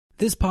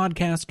This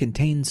podcast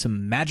contains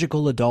some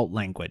magical adult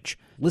language.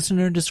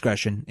 Listener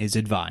discretion is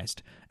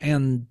advised.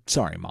 And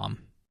sorry,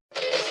 Mom.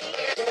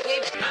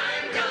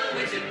 I'm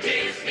going to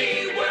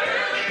Disney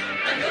World.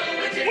 I'm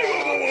going to...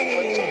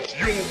 Whoa.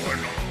 You're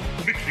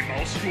not Mickey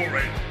Mouse, you're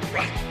a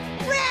rat.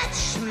 Rat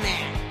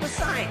smack!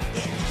 Besides,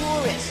 they're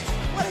tourists.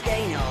 What do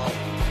they know?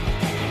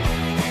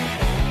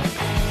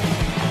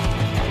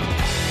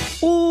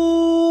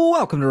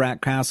 Welcome to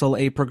Rat Castle,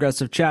 a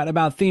progressive chat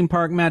about theme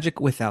park magic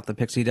without the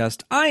pixie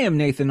dust. I am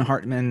Nathan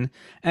Hartman,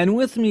 and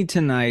with me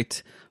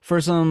tonight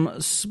for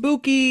some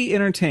spooky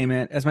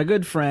entertainment, as my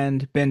good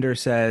friend Bender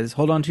says,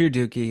 hold on to your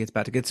dookie, it's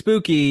about to get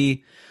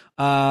spooky.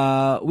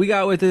 We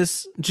got with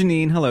us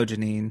Janine. Hello,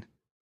 Janine.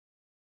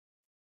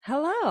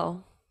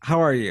 Hello.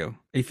 How are you?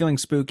 Are you feeling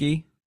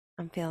spooky?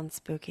 I'm feeling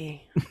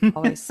spooky.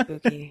 Always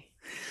spooky.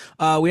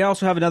 We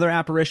also have another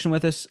apparition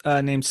with us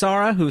named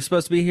Sarah, who's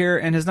supposed to be here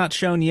and has not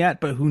shown yet,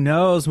 but who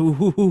knows?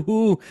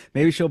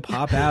 Maybe she'll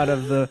pop out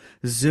of the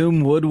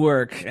Zoom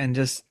woodwork and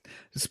just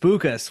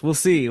spook us. We'll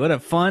see. What a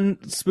fun,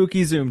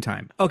 spooky Zoom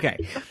time.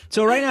 Okay,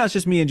 so right now it's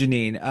just me and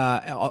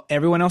Janine.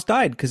 Everyone else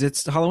died because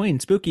it's Halloween.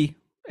 Spooky.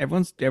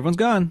 Everyone's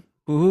gone.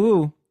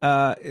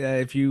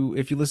 If you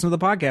listen to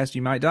the podcast,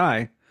 you might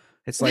die.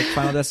 It's like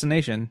Final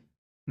Destination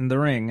and The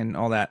Ring and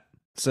all that.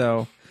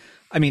 So,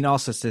 I mean,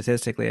 also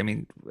statistically, I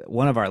mean,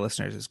 one of our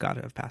listeners has got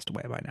to have passed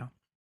away by now.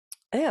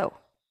 Ew.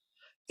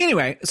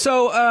 Anyway,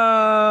 so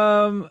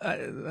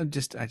I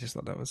just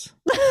thought that was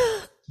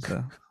just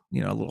a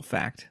little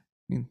fact.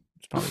 I mean,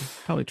 it's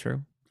probably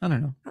true. I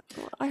don't know.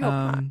 I hope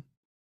not.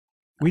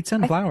 We'd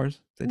send flowers.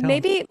 They tell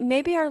us.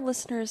 Maybe our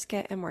listeners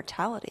get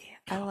immortality.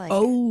 I like.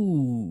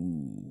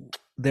 Oh,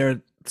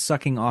 they're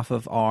sucking off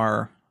of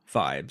our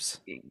vibes,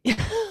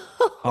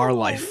 our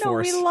life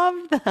force. We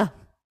love them.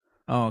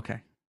 Oh,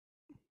 okay.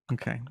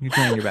 Okay, you're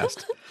doing your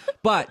best.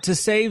 But to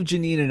save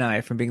Janine and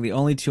I from being the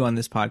only two on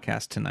this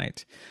podcast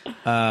tonight,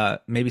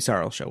 maybe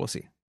Sarah will show, we'll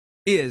see,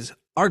 is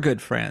our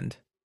good friend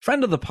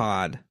of the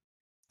pod,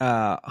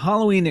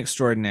 Halloween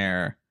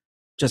extraordinaire,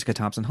 Jessica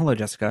Thompson. Hello,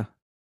 Jessica.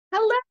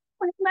 Hello.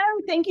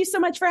 Thank you so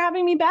much for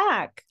having me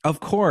back. Of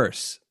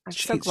course. I'm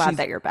so glad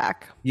that you're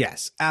back.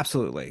 Yes,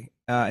 absolutely.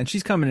 And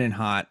she's coming in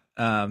hot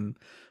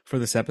for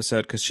this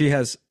episode because she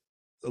has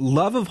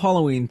love of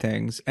Halloween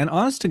things. And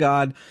honest to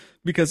God,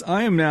 because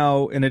I am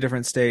now in a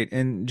different state,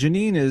 and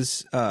Janine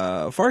is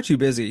far too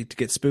busy to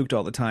get spooked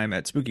all the time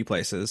at spooky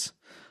places.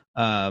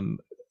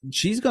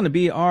 She's going to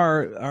be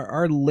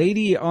our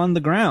lady on the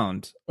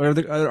ground, or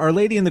our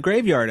lady in the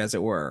graveyard, as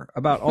it were,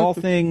 about all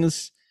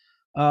things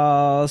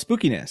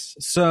spookiness.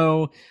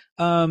 So,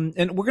 and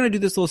we're going to do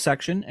this little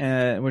section,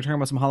 and we're talking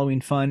about some Halloween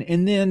fun,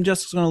 and then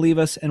Jessica's going to leave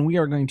us, and we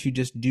are going to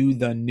just do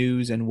the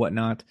news and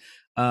whatnot.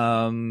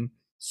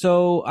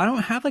 So I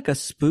don't have like a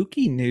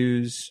spooky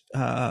news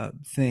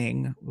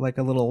thing, like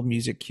a little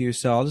music cue.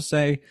 So I'll just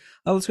say,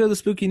 let's go to the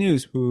spooky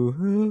news.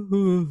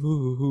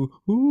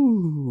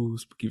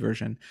 Spooky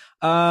version.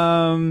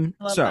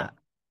 That.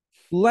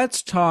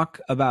 Let's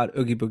talk about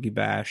Oogie Boogie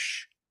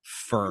Bash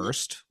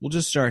first. We'll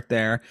just start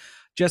there.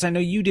 Jess, I know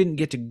you didn't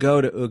get to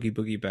go to Oogie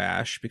Boogie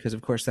Bash because,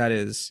 of course, that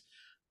is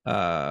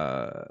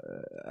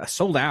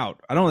sold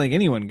out. I don't think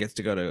anyone gets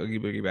to go to Oogie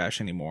Boogie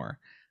Bash anymore.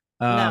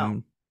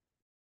 No.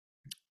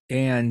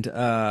 And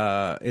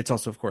it's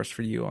also, of course,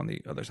 for you on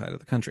the other side of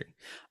the country,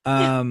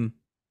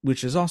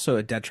 which is also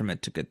a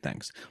detriment to good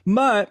things.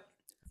 But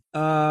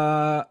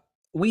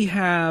we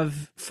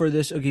have, for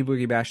this Oogie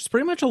Boogie Bash, it's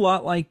pretty much a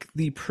lot like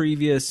the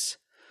previous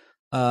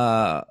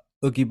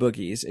Oogie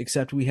Boogies,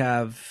 except we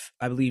have,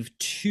 I believe,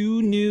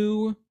 2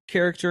 new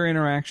character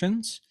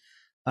interactions.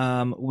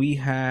 We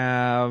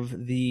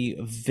have the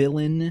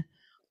villain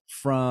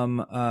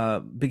from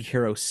Big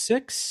Hero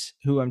 6,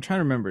 who I'm trying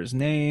to remember his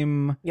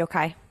name.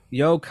 Yokai.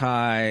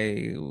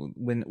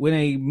 When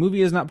a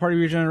movie is not part of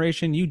your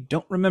generation, you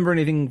don't remember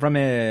anything from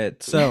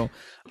it. So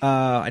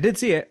I did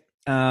see it.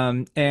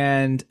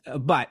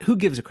 But who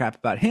gives a crap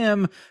about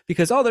him?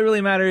 Because all that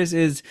really matters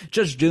is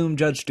Judge Doom.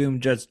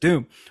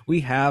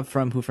 We have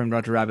from Who Framed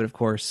Roger Rabbit, of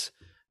course,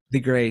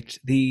 the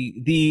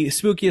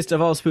spookiest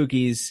of all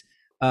spookies,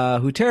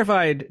 who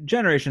terrified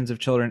generations of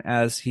children,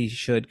 as he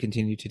should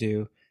continue to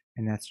do,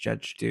 and that's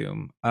Judge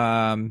Doom.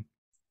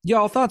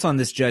 Y'all, thoughts on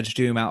this Judge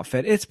Doom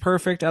outfit? It's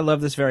perfect. I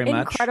love this very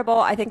much. Incredible.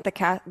 I think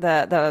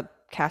the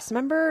cast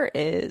member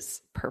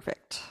is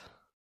perfect.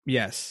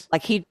 Yes.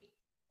 Like he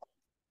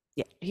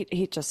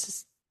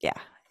just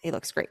he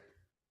looks great.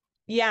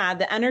 Yeah,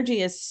 the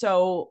energy is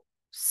so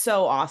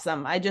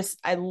awesome. I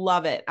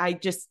love it. I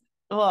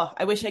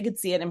wish I could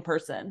see it in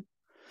person.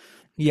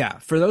 Yeah,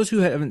 for those who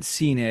haven't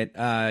seen it,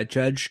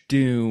 Judge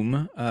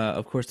Doom,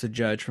 of course the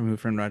judge from Who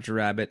Framed Roger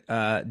Rabbit,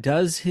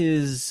 does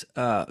his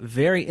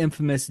very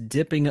infamous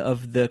dipping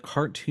of the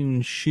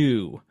cartoon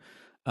shoe.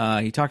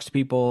 He talks to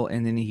people,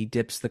 and then he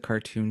dips the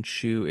cartoon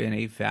shoe in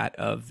a vat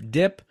of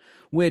dip,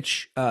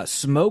 which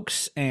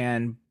smokes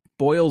and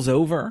boils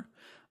over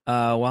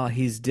while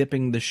he's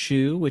dipping the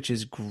shoe, which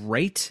is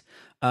great.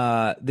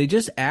 They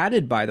just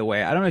added, by the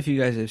way, I don't know if you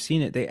guys have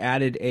seen it. They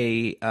added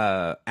a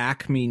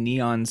Acme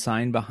neon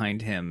sign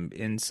behind him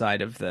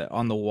inside of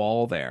on the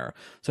wall there.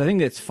 So I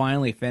think it's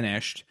finally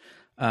finished.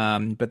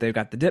 But they've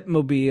got the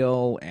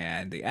Dipmobile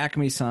and the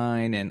Acme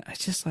sign, and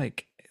it's just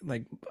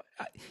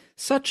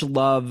such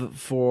love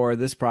for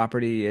this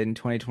property in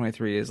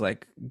 2023 is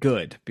like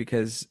good,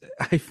 because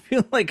I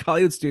feel like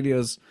Hollywood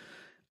Studios,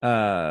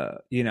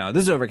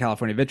 this is over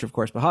California Adventure, of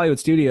course, but Hollywood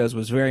Studios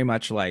was very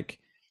much like,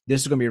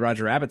 this is going to be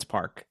Roger Rabbit's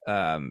park.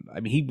 I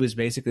mean, he was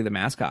basically the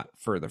mascot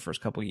for the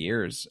first couple of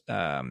years.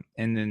 And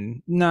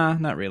then,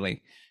 not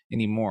really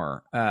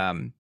anymore.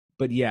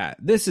 But yeah,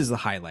 this is the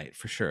highlight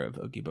for sure of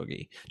Oogie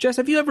Boogie. Jess,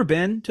 have you ever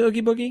been to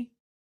Oogie Boogie?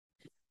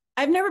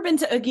 I've never been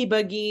to Oogie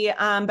Boogie,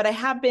 but I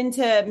have been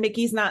to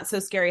Mickey's Not So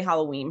Scary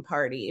Halloween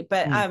Party.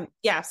 But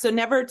so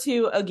never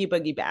to Oogie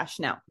Boogie Bash,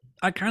 no.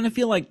 I kind of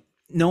feel like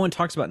no one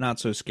talks about Not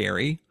So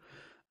Scary.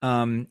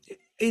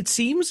 It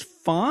seems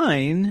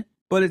fine,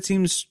 but it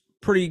seems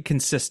pretty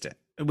consistent.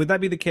 Would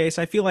that be the case?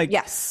 I feel like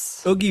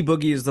yes, Oogie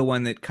Boogie is the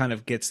one that kind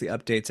of gets the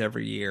updates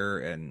every year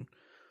and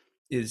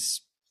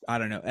is, I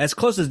don't know, as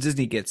close as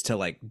Disney gets to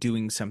like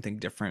doing something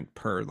different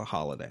per the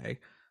holiday.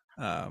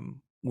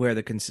 Where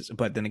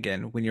but then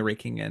again, when you're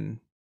raking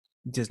in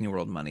Disney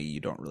World money, you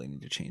don't really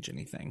need to change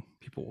anything.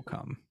 People will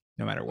come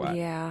no matter what.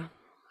 Yeah.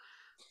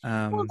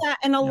 Well, that,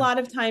 and a lot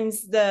of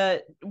times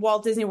the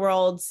Walt Disney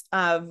World's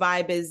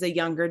vibe is a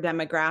younger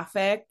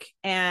demographic,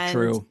 and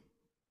true.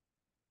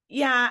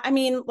 Yeah, I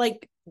mean,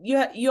 like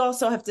you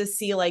also have to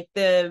see like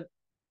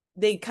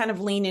they kind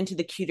of lean into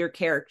the cuter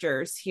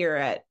characters here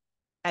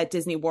at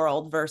Disney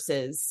World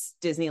versus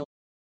Disney.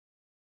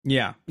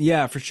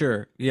 Yeah, for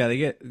sure.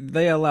 Yeah,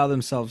 they allow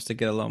themselves to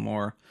get a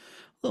little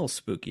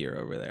spookier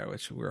over there,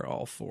 which we're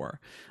all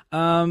for.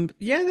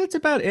 Yeah, that's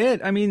about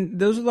it. I mean,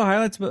 those are the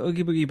highlights about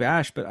Oogie Boogie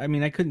Bash, but I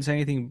mean, I couldn't say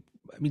anything.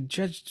 I mean,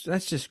 Judge,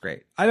 that's just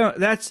great.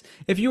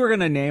 If you were going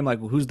to name like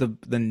who's the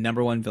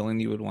number one villain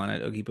you would want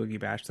at Oogie Boogie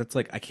Bash, that's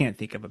like, I can't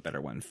think of a better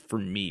one for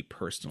me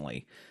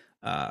personally.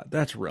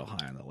 That's real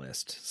high on the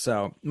list.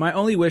 So my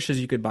only wish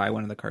is you could buy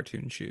one of the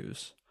cartoon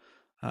shoes.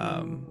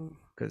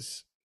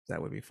 Because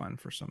that would be fun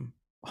for some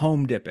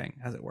home dipping,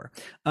 as it were.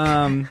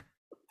 Well,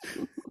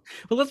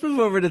 let's move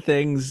over to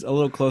things a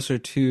little closer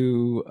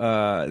to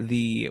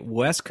the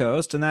West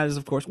Coast, and that is,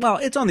 of course, well,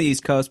 it's on the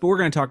East Coast, but we're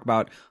going to talk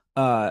about.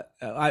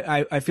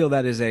 I feel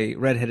that is a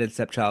redheaded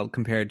stepchild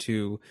compared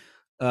to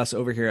us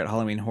over here at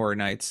Halloween Horror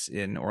Nights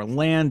in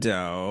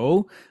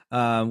Orlando,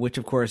 which,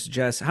 of course,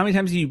 Jess, how many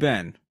times have you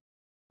been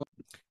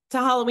to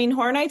Halloween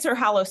Horror Nights or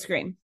Hallow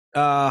Scream?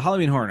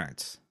 Halloween Horror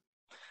Nights.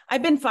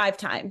 I've been 5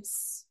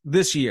 times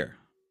this year.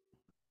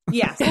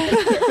 Yes.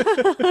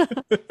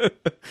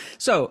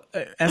 So,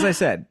 as I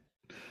said,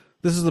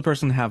 this is the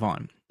person to have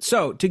on.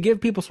 So, to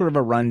give people sort of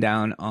a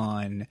rundown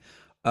on,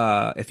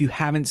 if you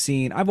haven't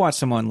seen, I've watched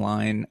some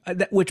online,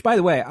 which, by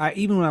the way,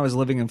 even when I was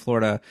living in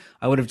Florida,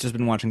 I would have just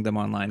been watching them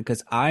online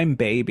because I'm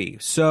baby.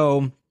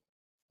 So,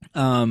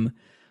 you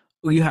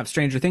have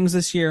Stranger Things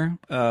this year,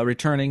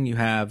 returning. You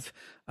have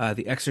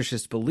The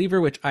Exorcist Believer,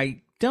 which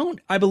I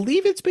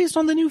believe it's based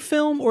on the new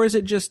film, or is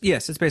it just,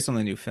 yes, it's based on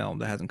the new film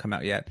that hasn't come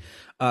out yet.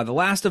 The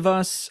Last of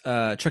Us,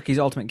 Chucky's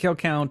Ultimate Kill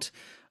Count,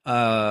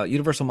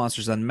 Universal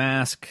Monsters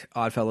Unmasked,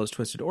 Oddfellows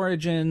Twisted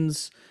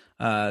Origins,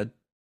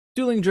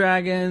 Dueling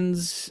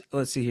Dragons,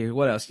 let's see here,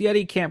 what else?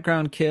 Yeti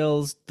Campground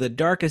Kills, The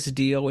Darkest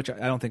Deal, which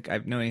I don't think I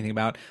know anything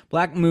about,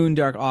 Black Moon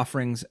Dark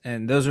Offerings,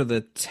 and those are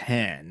the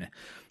 10.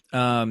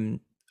 I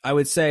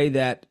would say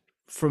that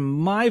from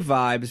my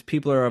vibes,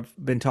 people have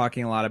been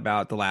talking a lot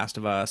about The Last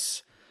of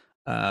Us,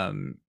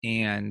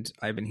 and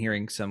I've been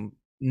hearing some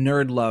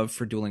nerd love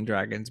for Dueling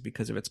Dragons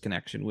because of its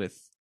connection with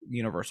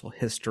Universal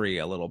history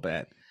a little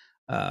bit.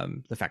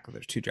 The fact that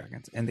there's 2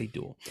 dragons and they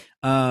duel.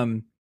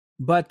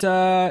 But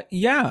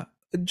yeah,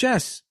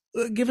 Jess,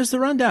 give us the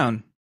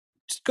rundown.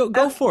 Just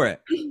go for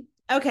it.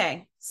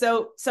 Okay.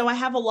 So I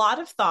have a lot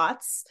of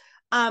thoughts.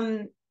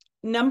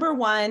 Number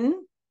one,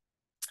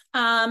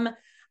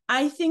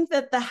 I think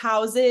that the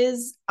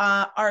houses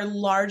are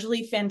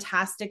largely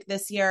fantastic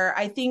this year.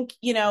 I think,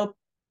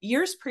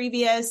 years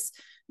previous,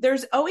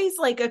 there's always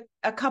like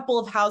a couple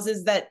of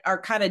houses that are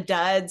kind of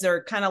duds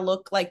or kind of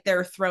look like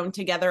they're thrown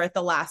together at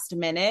the last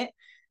minute.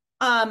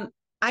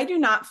 I do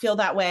not feel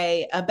that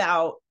way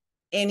about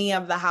any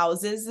of the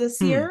houses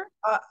this year.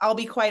 I'll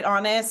be quite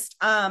honest.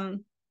 Of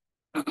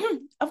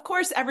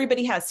course,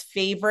 everybody has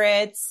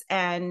favorites,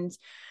 and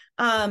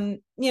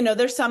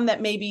there's some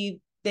that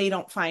maybe they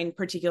don't find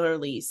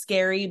particularly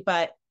scary,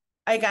 but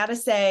I gotta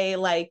say,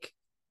 like,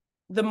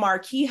 the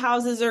marquee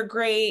houses are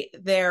great.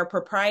 Their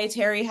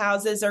proprietary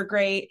houses are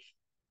great.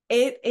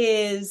 It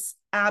is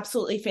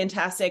absolutely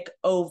fantastic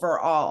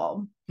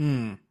overall.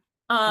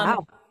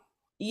 Wow.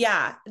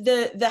 Yeah,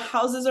 the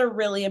houses are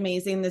really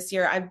amazing this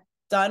year. I've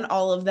done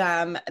all of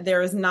them.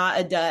 There is not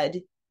a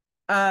dud.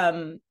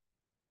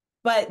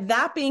 But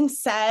that being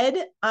said,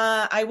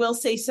 I will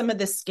say some of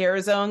the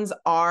scare zones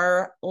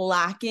are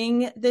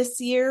lacking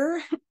this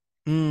year.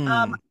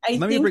 Let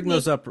me bring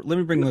those up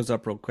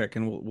real quick,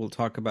 and we'll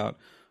talk about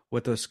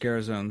what those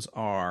scare zones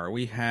are.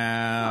 We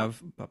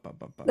have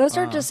Those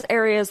are just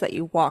areas that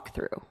you walk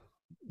through.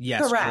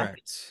 yes,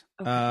 Correct.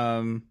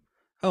 correct.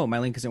 Oh, my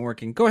link isn't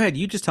working. Go ahead.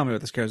 You just tell me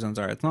what the scare zones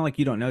are. It's not like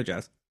you don't know,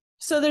 Jess.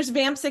 So there's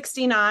Vamp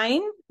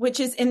 69, which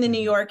is in the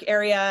New York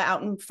area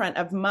out in front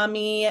of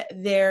Mummy.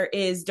 There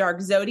is Dark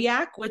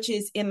Zodiac, which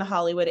is in the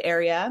Hollywood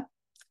area.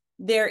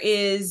 There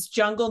is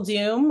Jungle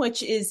Doom,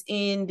 which is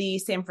in the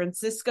San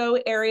Francisco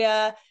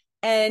area.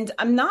 And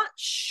I'm not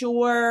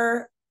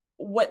sure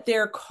what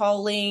they're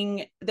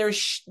calling.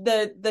 There's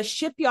the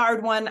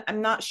Shipyard one.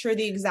 I'm not sure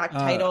the exact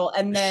title.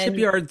 And then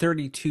Shipyard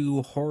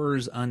 32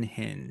 Horrors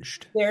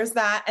Unhinged. there's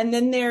that. And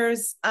then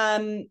there's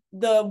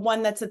the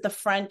one that's at the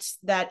front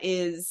that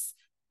is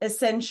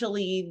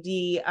essentially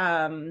the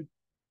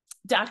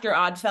Dr.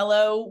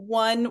 Oddfellow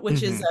one,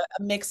 which is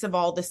a mix of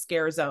all the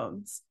scare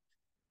zones.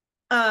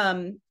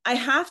 I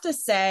have to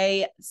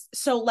say,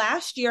 so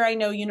last year I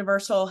know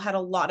Universal had a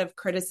lot of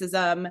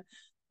criticism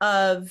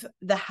of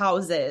the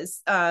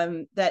houses,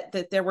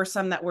 that there were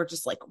some that were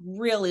just like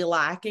really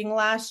lacking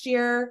last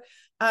year,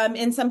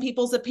 in some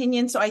people's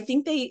opinion. So I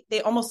think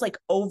they almost like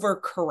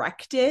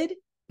overcorrected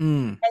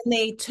and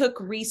they took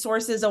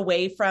resources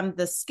away from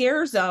the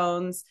scare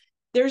zones.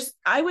 There's,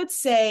 I would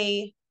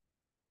say,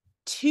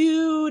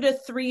 2 to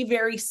 3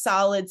 very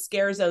solid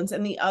scare zones,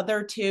 and the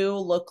other 2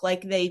 look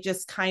like they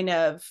just kind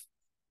of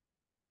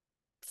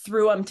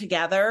threw them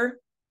together.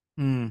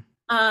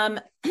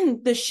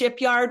 The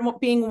Shipyard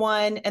being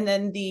one, and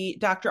then the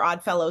Dr.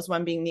 Oddfellows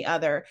one being the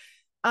other.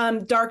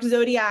 Dark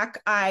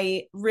Zodiac,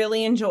 I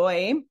really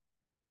enjoy.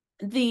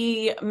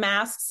 The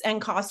masks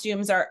and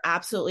costumes are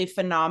absolutely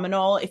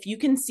phenomenal. If you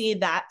can see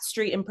that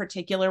street in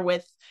particular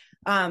with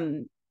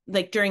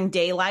like during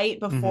daylight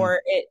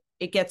before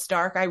it gets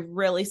dark, I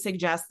really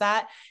suggest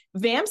that.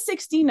 Vamp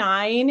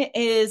 69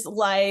 is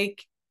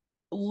like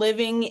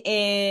living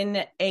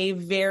in a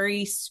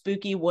very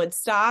spooky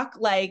Woodstock.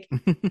 Like,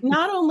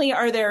 not only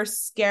are there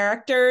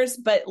characters,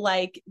 but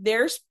like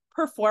there's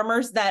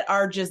performers that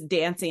are just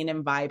dancing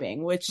and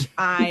vibing, which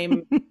I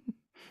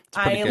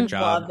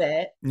love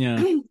it.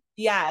 Yeah.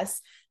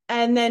 Yes.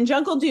 And then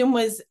Jungle Doom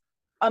was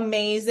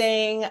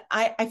amazing.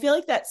 I feel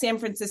like that San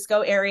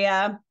Francisco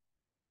area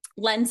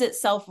lends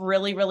itself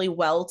really, really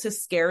well to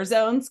scare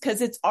zones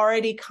because it's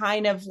already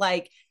kind of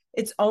like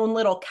its own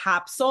little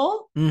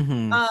capsule.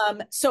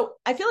 So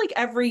I feel like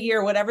every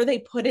year, whatever they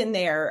put in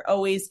there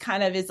always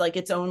kind of is like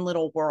its own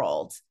little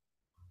world.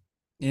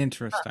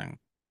 Interesting.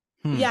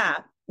 Yeah.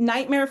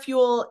 Nightmare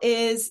Fuel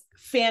is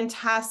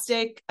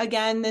fantastic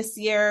again this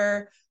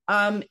year.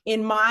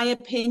 In my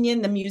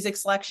opinion, the music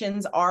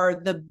selections are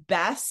the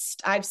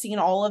best. I've seen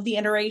all of the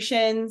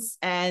iterations,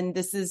 and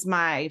this is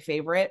my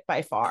favorite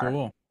by far.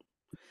 Cool.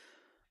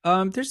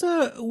 There's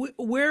a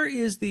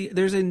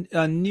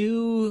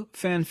new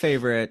fan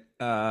favorite,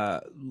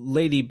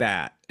 Lady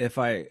Bat, if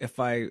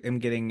I am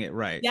getting it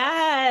right.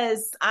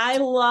 Yes, I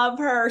love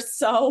her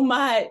so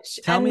much.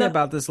 Tell me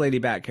about this Lady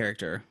Bat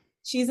character.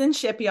 She's in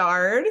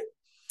Shipyard.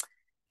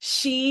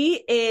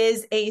 She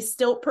is a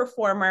stilt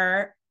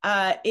performer.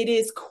 It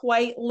is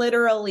quite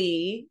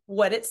literally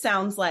what it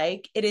sounds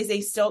like. It is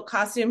a stilt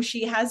costume.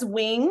 She has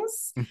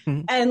wings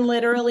and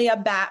literally a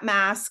bat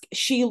mask.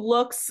 She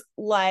looks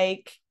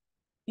like,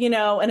 you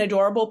know, an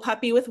adorable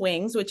puppy with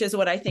wings, which is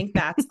what I think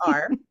bats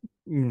are.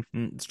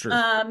 It's true.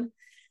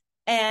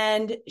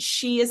 And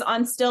she is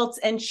on stilts,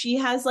 and she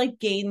has like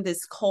gained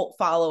this cult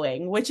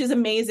following, which is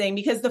amazing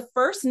because the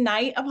first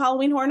night of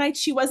Halloween Horror Nights,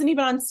 she wasn't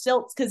even on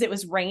stilts because it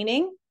was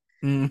raining.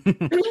 And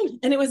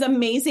it was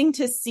amazing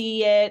to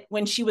see it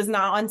when she was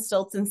not on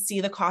stilts and see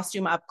the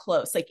costume up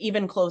close, like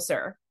even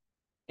closer.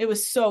 It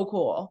was so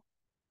cool.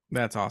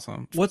 That's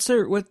awesome.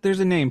 There's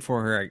a name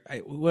for her.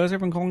 What is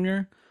everyone calling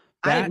her?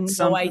 I have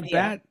no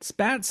idea.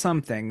 Bat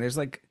something. There's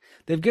like,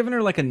 they've given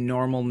her like a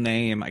normal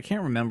name. I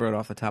can't remember it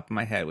off the top of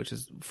my head, which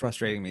is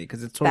frustrating me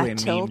because it's totally a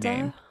meme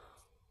name.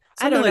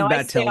 I don't know. Like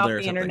I stay off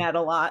the internet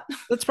a lot.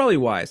 That's probably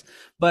wise.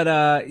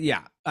 But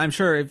yeah, I'm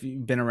sure if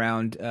you've been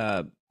around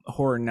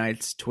Horror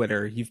Nights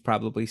Twitter, you've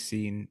probably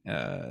seen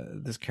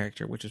this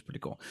character, which is pretty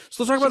cool.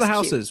 So let's talk about the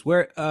houses.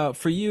 Cute. Where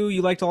for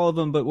you liked all of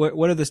them, but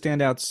what are the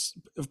standouts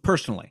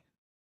personally?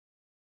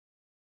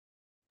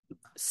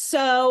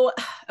 So,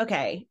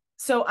 okay.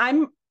 So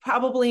I'm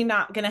probably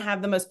not going to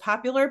have the most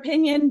popular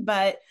opinion,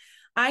 but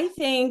I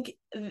think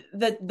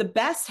the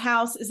best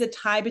house is a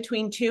tie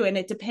between 2, and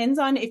it depends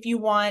on if you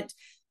want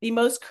the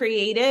most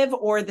creative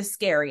or the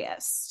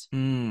scariest.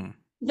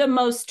 The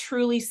most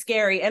truly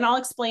scary, and I'll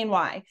explain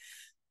why.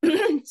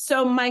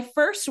 So my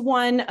first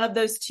one of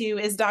those 2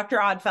 is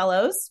Dr.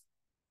 Oddfellows.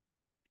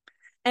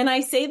 And I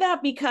say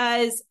that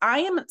because I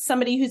am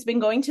somebody who's been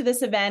going to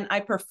this event.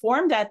 I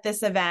performed at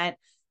this event.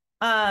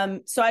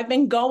 So I've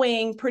been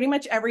going pretty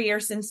much every year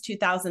since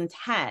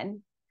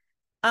 2010.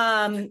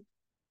 And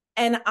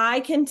I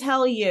can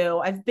tell you,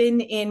 I've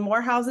been in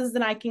more houses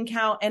than I can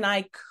count, and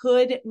I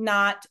could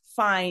not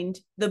find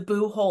the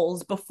boo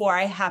holes before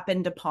I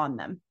happened upon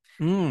them.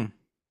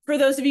 For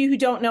those of you who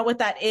don't know what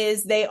that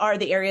is, they are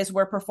the areas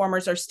where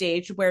performers are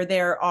staged, where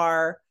there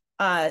are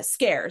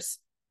scares.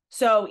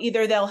 So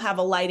either they'll have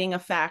a lighting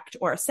effect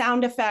or a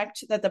sound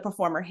effect that the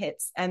performer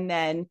hits and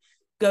then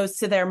goes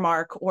to their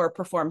mark or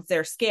performs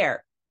their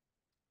scare.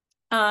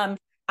 I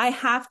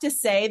have to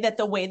say that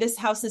the way this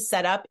house is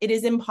set up, it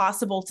is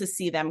impossible to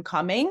see them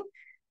coming.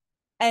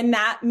 And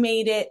that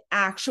made it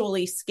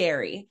actually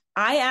scary.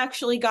 I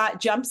actually got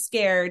jump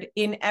scared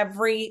in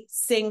every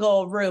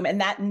single room,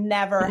 and that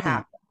never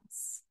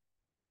happens.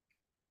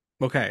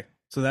 Okay,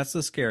 so that's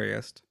the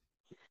scariest.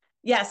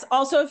 Yes.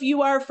 Also, if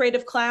you are afraid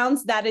of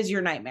clowns, that is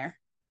your nightmare.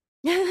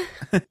 I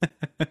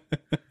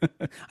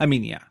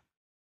mean, yeah,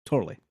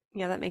 totally.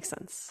 Yeah, that makes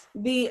sense.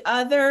 The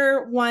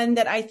other one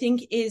that I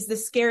think is the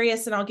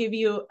scariest, and I'll give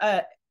you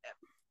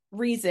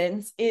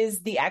reasons,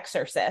 is The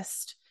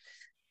Exorcist.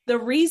 The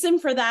reason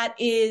for that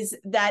is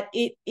that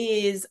it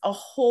is a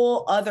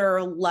whole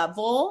other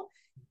level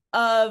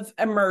of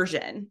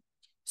immersion.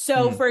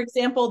 So, for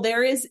example,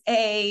 there is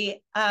a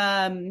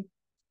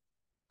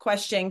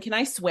question. Can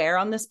I swear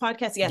on this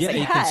podcast? Yes, Yeah, I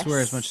you can. can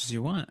swear as much as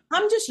you want.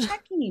 I'm just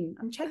checking.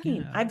 I'm checking.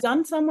 Yeah. I've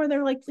done some where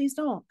they're like, please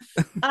don't.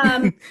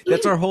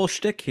 That's our whole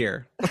shtick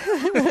here.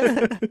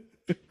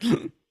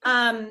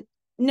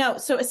 No,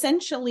 so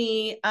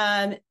essentially,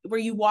 where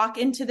you walk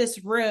into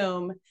this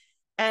room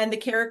and the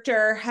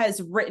character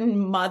has written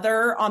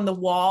mother on the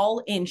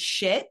wall in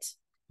shit,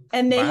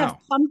 and they have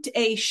pumped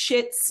a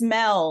shit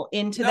smell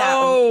into that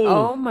room.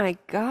 Oh my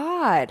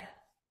God.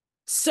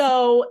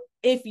 So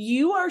if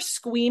you are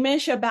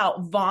squeamish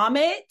about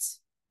vomit,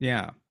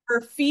 Yeah.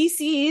 or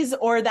feces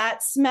or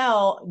that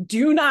smell,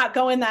 do not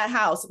go in that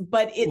house.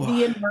 But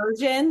the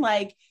immersion,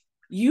 like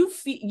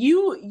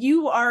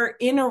you are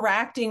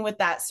interacting with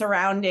that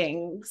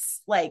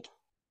surroundings. Like,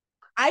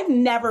 I've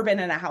never been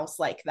in a house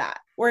like that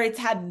where it's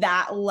had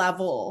that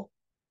level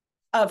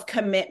of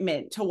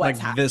commitment to what's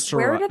happening.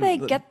 Where do they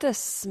get this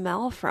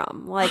smell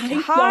from? Like, I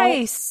hi,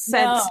 don't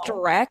Sense know.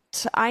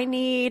 Direct. I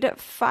need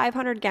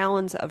 500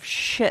 gallons of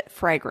shit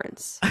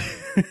fragrance.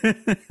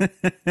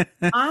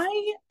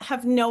 I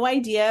have no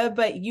idea,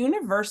 but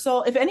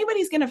Universal, if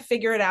anybody's going to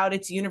figure it out,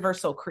 it's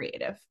Universal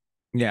Creative.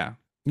 Yeah.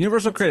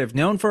 Universal Creative,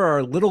 known for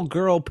our little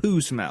girl poo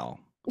smell.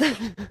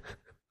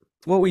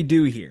 What we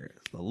do here,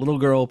 the little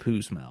girl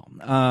poo smell.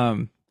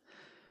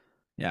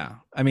 Yeah.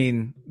 I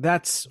mean,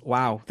 that's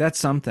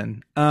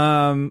something. So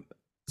I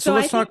let's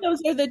think talk.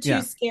 those are the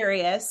two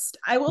scariest.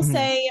 I will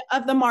say,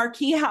 of the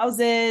marquee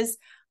houses,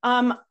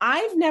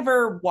 I've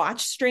never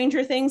watched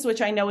Stranger Things,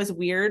 which I know is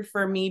weird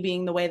for me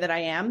being the way that I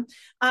am.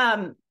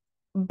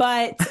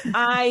 But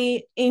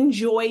I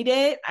enjoyed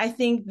it. I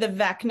think the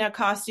Vecna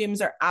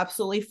costumes are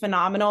absolutely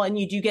phenomenal, and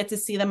you do get to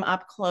see them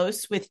up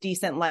close with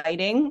decent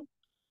lighting.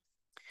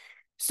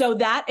 So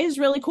that is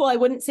really cool. I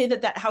wouldn't say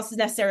that house is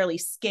necessarily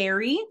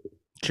scary.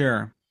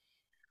 Sure.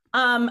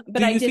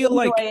 But I did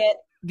enjoy it.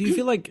 Do you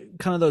feel like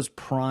kind of those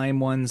prime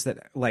ones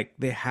that like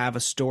they have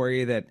a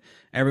story that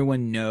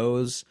everyone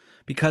knows?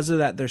 Because of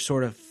that, they're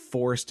sort of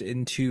forced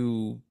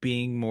into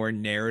being more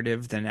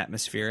narrative than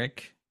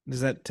atmospheric.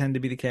 Does that tend to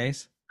be the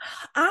case?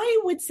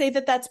 I would say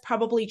that that's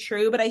probably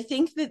true, but I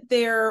think that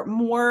they're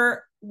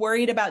more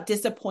worried about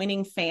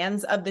disappointing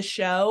fans of the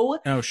show.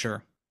 Oh,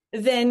 sure.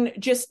 Than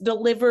just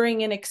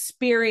delivering an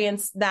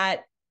experience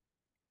that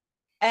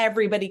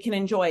everybody can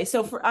enjoy.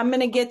 So I'm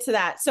going to get to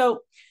that.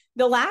 So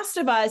The Last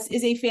of Us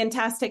is a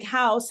fantastic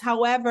house.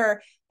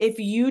 However, if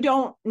you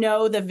don't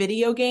know the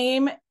video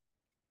game,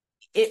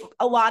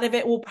 a lot of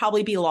it will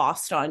probably be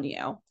lost on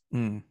you.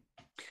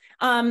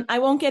 I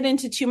won't get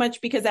into too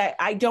much because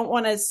I don't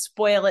want to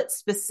spoil it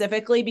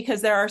specifically,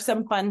 because there are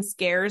some fun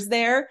scares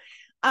there.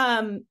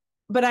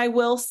 But I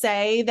will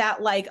say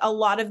that like a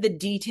lot of the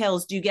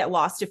details do get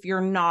lost if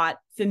you're not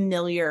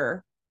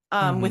familiar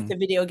with the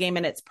video game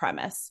and its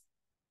premise.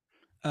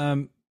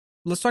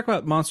 Let's talk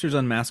about Monsters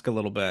Unmasked a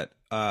little bit.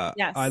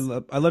 Yes. I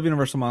love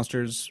Universal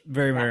Monsters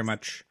very, very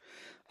much.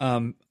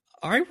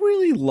 I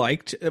really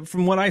liked,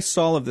 from what I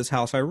saw of this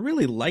house, I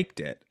really liked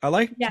it. I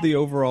liked the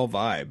overall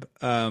vibe.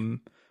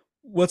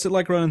 What's it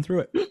like running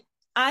through it?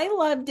 I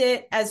loved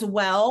it as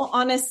well,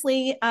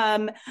 honestly.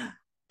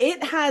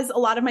 It has a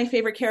lot of my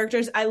favorite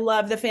characters. I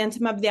love the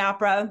Phantom of the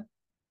Opera.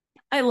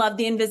 I love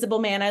the Invisible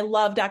Man. I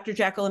love Dr.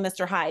 Jekyll and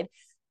Mr. Hyde.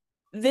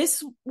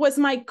 This was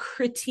my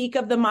critique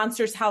of the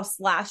Monsters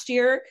house last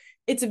year.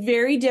 It's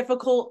very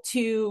difficult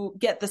to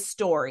get the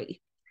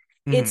story.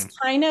 It's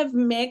kind of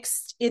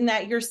mixed in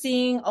that you're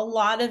seeing a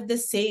lot of the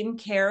same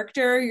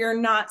character. You're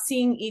not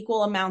seeing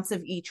equal amounts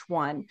of each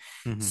one.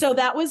 So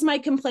that was my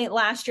complaint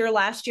last year.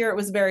 Last year, it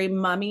was very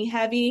mummy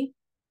heavy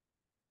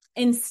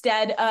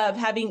instead of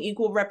having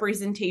equal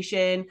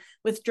representation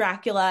with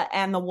Dracula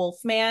and the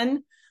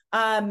Wolfman.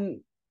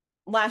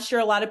 Last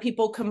year, a lot of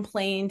people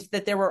complained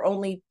that there were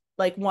only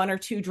like one or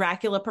two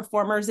Dracula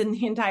performers in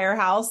the entire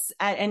house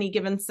at any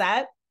given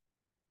set,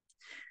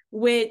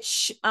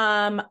 which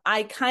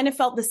I kind of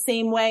felt the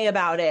same way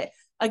about it.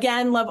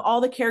 Again, love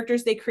all the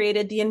characters they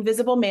created. The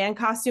Invisible Man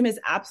costume is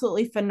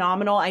absolutely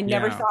phenomenal. I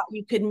never thought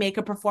you could make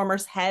a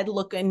performer's head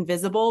look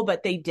invisible,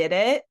 but they did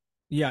it.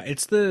 Yeah,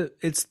 it's the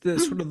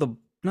sort of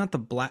not the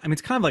black. I mean,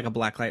 it's kind of like a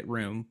blacklight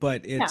room,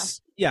 but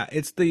Yeah.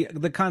 it's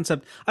the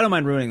concept. I don't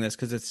mind ruining this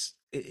because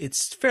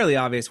it's fairly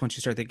obvious once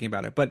you start thinking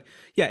about it. But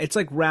yeah, it's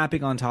like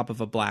wrapping on top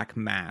of a black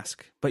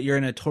mask, but you're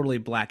in a totally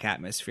black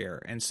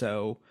atmosphere, and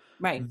so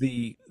Right.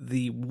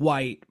 the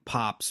white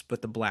pops,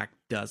 but the black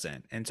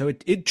doesn't, and so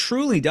it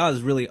truly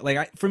does really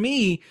like for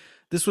me.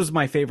 This was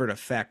my favorite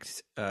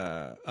effect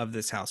of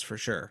this house for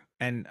sure,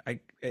 and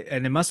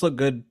it must look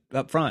good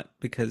up front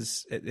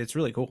because it's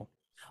really cool.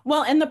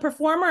 Well, and the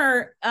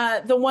performer,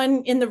 the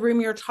one in the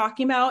room you're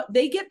talking about,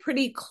 they get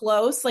pretty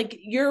close. Like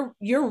you're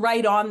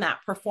right on that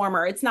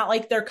performer. It's not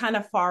like they're kind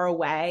of far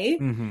away,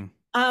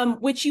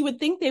 which you would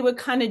think they would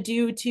kind of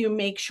do to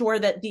make sure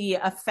that the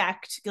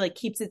effect like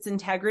keeps its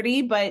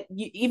integrity. But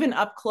even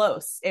up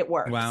close, it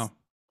works. Wow.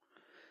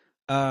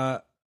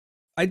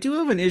 I do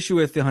have an issue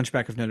with the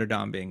Hunchback of Notre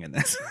Dame being in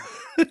this.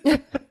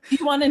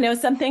 You want to know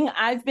something?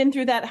 I've been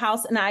through that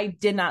house and I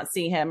did not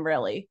see him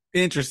really.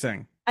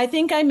 Interesting. I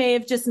think I may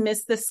have just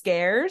missed the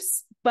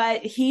scares,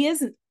 but he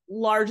is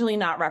largely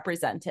not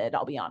represented,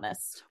 I'll be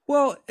honest.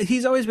 Well,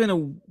 he's always been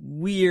a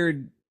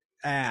weird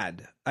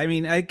ad. I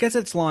mean, I guess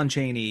it's Lon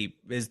Chaney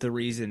is the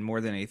reason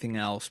more than anything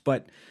else,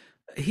 but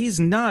he's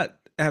not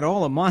at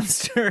all a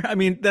monster. I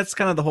mean, that's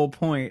kind of the whole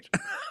point.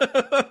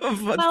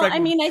 Well, I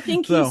mean, I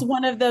think he's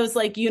one of those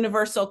like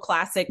Universal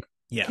classic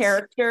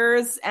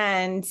characters,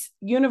 and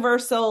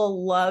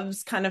Universal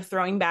loves kind of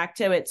throwing back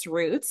to its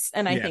roots,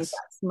 and I think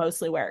that's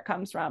mostly where it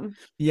comes from.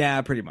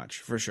 Yeah, pretty much,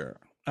 for sure.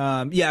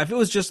 Yeah, if it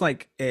was just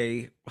like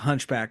a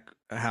Hunchback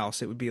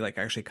house, it would be like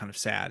actually kind of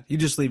sad. You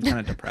just leave kind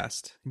of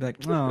depressed. You'd be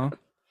like, oh,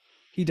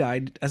 he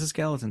died as a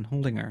skeleton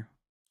holding her.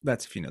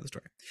 That's if you know the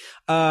story.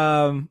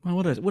 Well,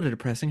 what a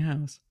depressing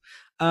house.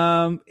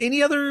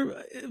 Any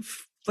other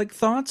like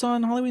thoughts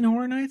on Halloween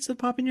Horror Nights that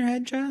pop in your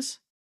head, Jess?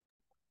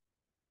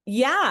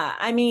 Yeah,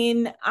 I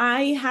mean,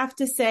 I have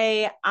to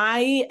say,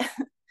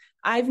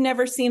 I've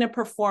never seen a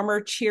performer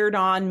cheered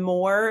on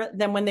more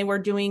than when they were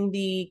doing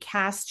the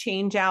cast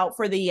change out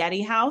for the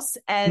Yeti house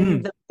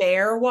and the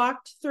bear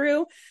walked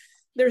through.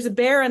 There's a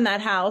bear in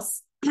that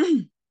house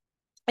in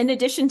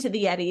addition to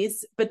the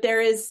Yetis, but there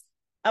is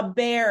a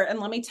bear. And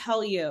let me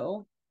tell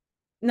you,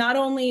 not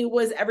only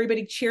was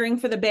everybody cheering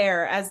for the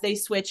bear as they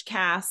switch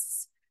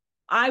casts,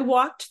 I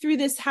walked through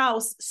this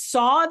house,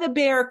 saw the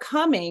bear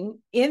coming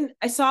in.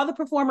 I saw the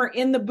performer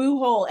in the boo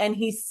hole and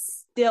he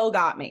still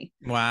got me.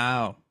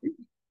 Wow.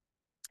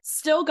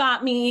 Still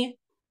got me.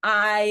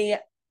 I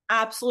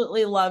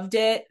absolutely loved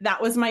it.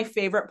 That was my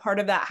favorite part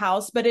of that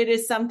house, but it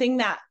is something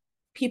that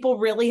people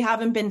really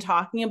haven't been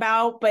talking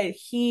about, but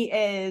he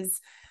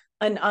is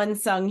an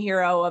unsung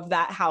hero of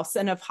that house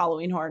and of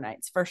Halloween Horror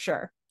Nights for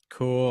sure.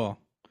 Cool.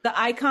 The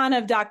icon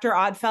of Dr.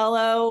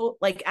 Oddfellow,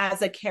 like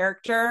as a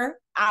character,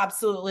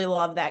 absolutely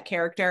love that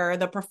character.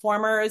 The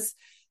performers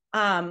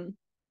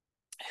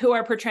who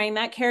are portraying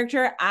that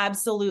character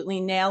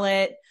absolutely nail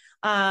it.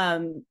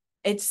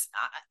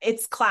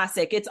 It's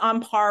classic. It's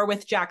on par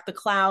with Jack the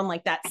Clown,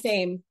 like that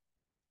same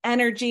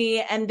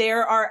energy. And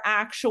there are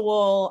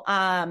actual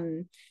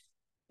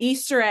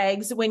Easter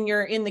eggs when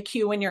you're in the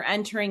queue, when you're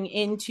entering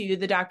into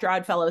the Dr.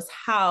 Oddfellow's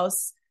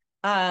house.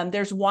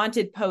 There's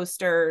wanted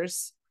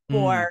posters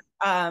for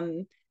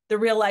the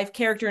real life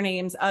character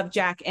names of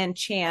Jack and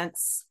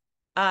Chance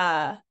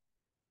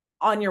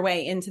on your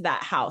way into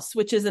that house,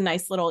 which is a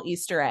nice little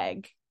Easter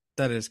egg.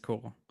 That is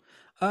cool.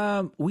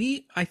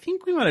 I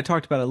think we might have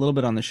talked about it a little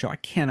bit on the show. I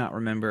cannot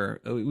remember.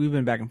 We've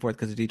been back and forth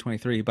because of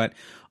D23, but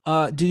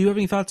do you have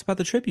any thoughts about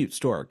the tribute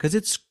store? Because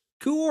it's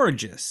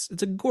gorgeous.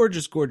 It's a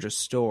gorgeous, gorgeous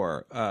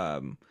store.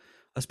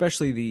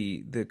 Especially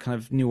the kind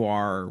of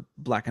noir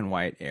black and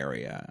white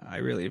area. I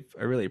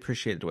really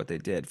appreciated what they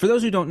did. For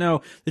those who don't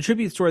know, the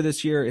tribute store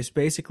this year is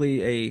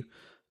basically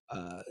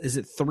is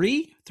it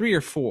three or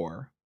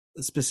four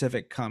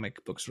specific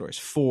comic book stores?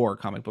 4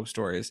 comic book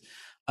stores.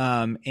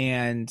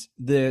 And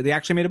they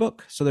actually made a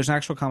book. So there's an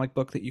actual comic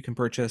book that you can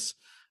purchase.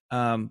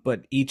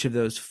 But each of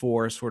those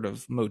 4 sort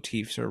of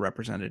motifs are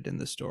represented in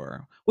the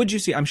store. What'd you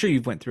see? I'm sure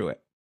you've went through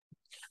it.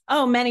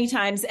 Oh, many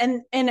times.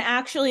 And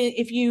actually,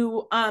 if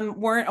you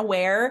weren't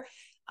aware,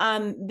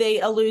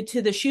 they allude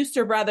to the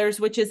Schuster brothers,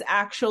 which is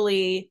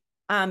actually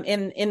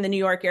in the New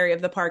York area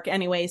of the park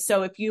anyway.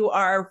 So if you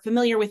are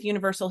familiar with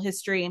Universal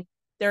history,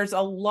 there's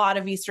a lot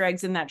of Easter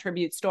eggs in that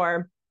tribute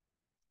store.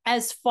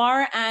 As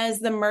far as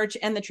the merch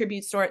and the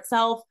tribute store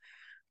itself,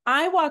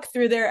 I walk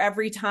through there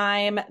every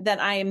time that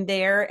I am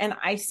there and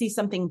I see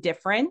something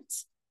different.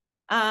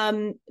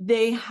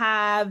 They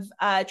have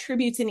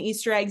tributes and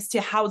Easter eggs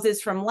to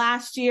houses from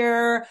last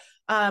year,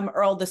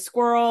 Earl the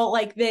Squirrel.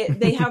 Like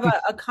they have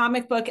a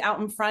comic book out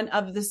in front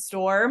of the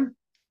store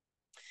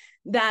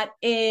that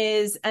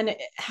has an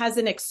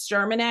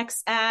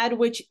Exterminex ad,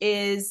 which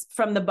is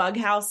from the Bug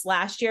House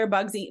last year,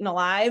 Bugs Eaten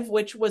Alive,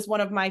 which was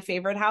one of my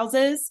favorite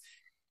houses.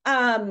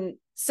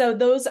 So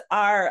those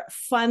are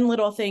fun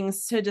little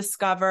things to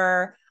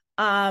discover.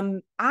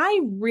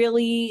 I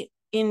really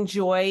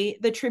enjoy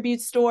the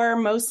tribute store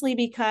mostly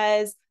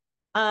because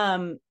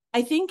I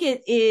think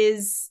it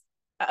is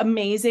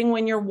amazing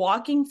when you're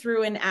walking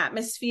through an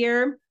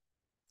atmosphere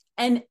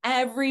and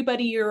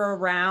everybody you're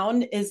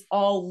around is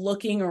all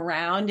looking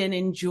around and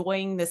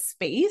enjoying the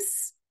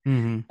space.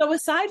 Mhm. So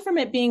aside from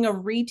it being a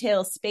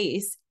retail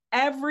space,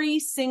 every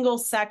single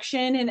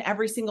section and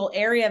every single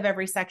area of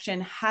every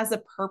section has a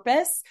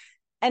purpose.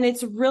 And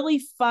it's really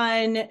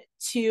fun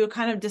to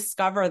kind of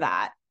discover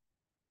that.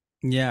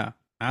 Yeah,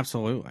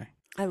 absolutely.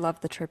 I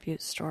love the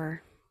tribute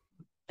store.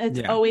 It's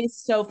Yeah. always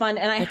so fun.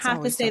 And I It's have to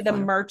always say so the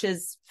fun. merch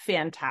is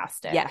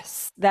fantastic.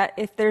 Yes, that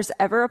if there's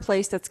ever a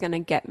place that's going to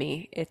get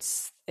me,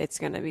 it's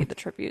going to be the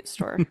tribute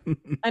store.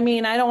 I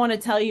mean, I don't want to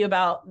tell you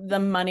about the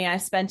money I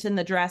spent in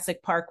the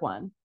Jurassic Park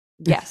one.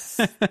 Yes.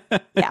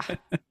 Yeah.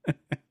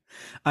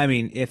 I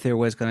mean, if there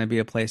was going to be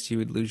a place you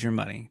would lose your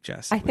money,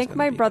 Jess. I it was think gonna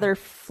my be brother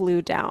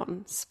flew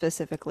down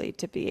specifically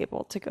to be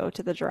able to go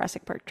to the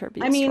Jurassic Park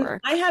tribute I mean, store.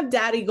 I have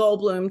Daddy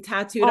Goldblum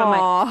tattooed on my.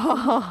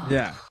 Aw. there.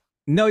 Yeah.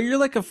 No, you're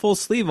like a full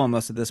sleeve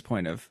almost at this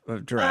point of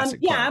Jurassic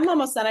Yeah, Park. I'm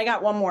almost done. I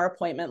got one more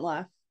appointment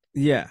left.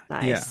 Yeah.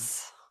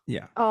 Nice.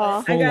 Yeah.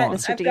 Oh, Full on.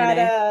 Mr. I've got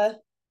DNA.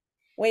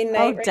 Wayne Oh,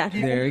 Knight right Dennis.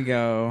 there. There you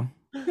go.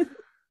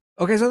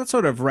 Okay, so that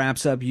sort of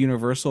wraps up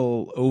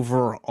Universal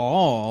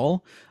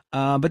overall.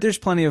 But there's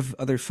plenty of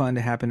other fun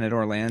to happen at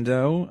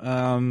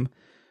Orlando.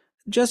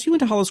 Jess, you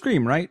went to Hollow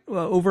Scream, right?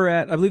 Over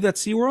at, I believe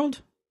that's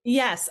SeaWorld?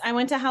 Yes, I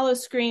went to Hallow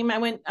Scream.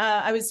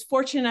 I was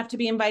fortunate enough to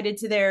be invited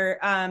to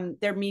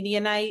their media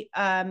night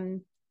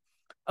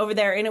over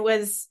there, and it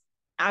was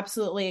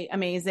absolutely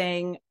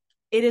amazing.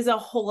 It is a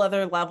whole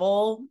other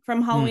level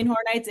from Halloween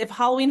Horror Nights. If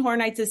Halloween Horror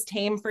Nights is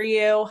tame for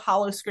you,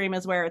 Hollow Scream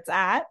is where it's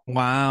at.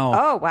 Wow.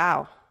 Oh,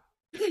 wow.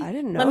 I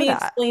didn't know Let me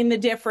that. explain the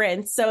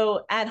difference.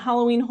 So at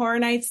Halloween Horror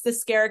Nights, the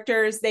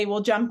characters, they will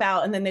jump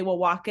out and then they will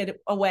walk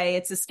it away.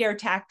 It's a scare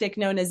tactic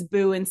known as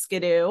boo and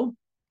skidoo.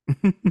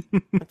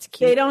 That's They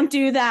cute. don't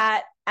do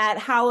that at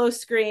Hallow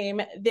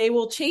Scream. They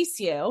will chase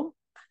you.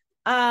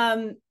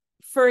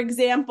 For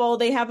example,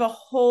 they have a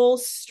whole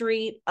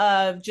street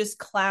of just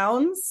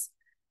clowns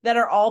that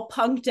are all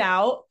punked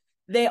out.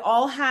 They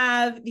all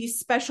have these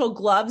special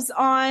gloves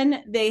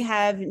on. They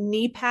have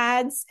knee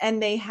pads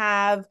and they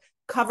have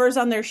covers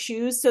on their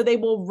shoes. So they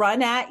will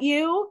run at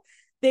you.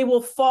 They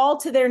will fall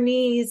to their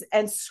knees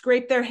and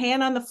scrape their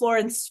hand on the floor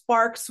and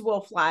sparks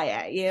will fly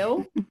at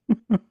you.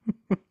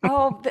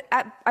 Oh,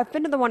 I've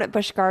been to the one at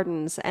Busch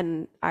Gardens,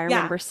 and I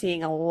remember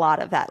seeing a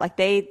lot of that. Like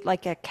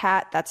like a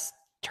cat that's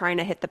trying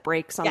to hit the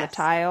brakes on the Yes.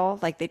 tile,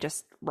 like they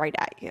just right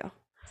at you.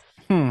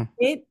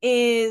 It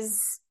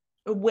is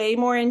way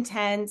more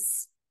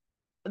intense.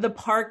 The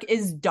park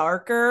is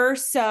darker,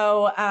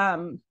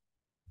 so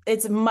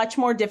it's much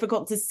more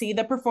difficult to see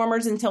the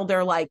performers until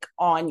they're like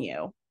on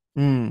you.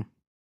 Mm.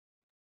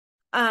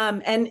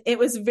 And it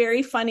was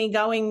very funny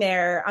going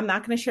there. I'm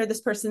not going to share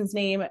this person's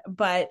name,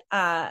 but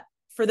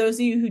for those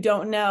of you who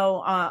don't know,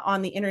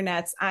 on the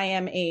internets, I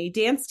am a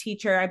dance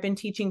teacher. I've been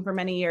teaching for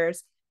many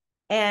years,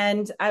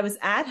 and I was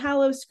at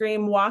Hallow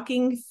Scream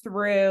walking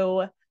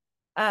through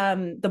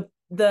the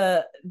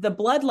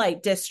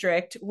Bloodlight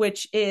District,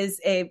 which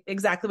is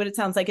exactly what it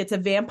sounds like. It's a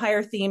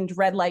vampire themed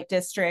red light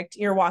district.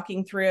 You're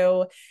walking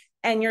through,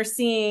 and you're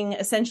seeing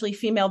essentially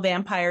female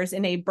vampires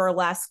in a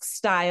burlesque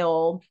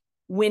style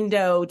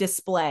window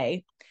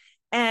display.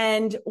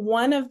 And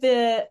one of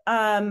the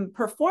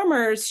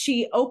performers,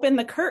 she opened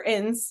the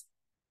curtains,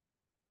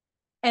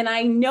 and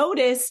I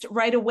noticed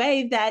right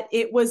away that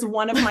it was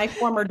one of my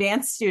former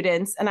dance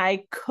students, and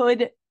I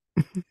could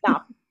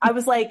not. I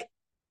was like,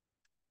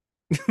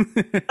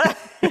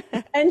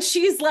 and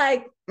she's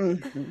like,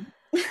 mhm.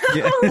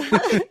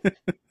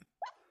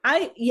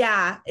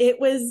 It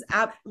was.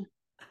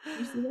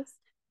 You see this?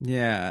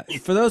 Yeah.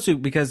 For those who,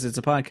 because it's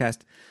a podcast,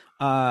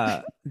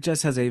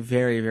 Jess has a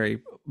very,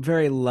 very,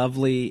 very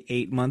lovely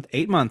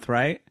 8-month,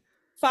 right?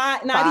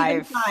 Not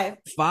even 5.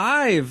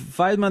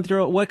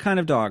 5-month-year-old. What kind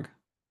of dog?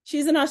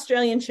 She's an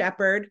Australian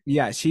Shepherd.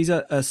 Yeah, she's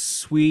a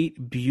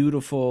sweet,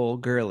 beautiful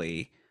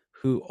girly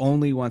who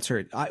only wants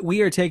her.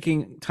 We are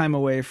taking time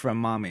away from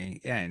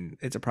mommy, and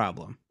it's a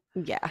problem.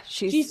 Yeah,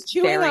 She's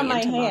chewing very on my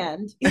into mom.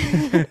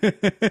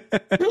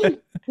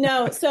 hand.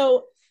 No,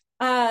 so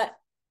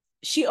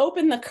she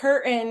opened the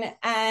curtain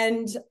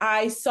and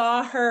I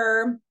saw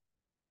her.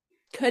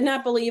 Could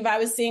not believe I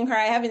was seeing her.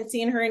 I haven't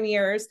seen her in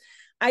years.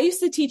 I used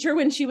to teach her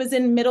when she was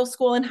in middle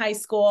school and high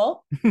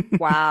school,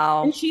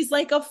 Wow. and she's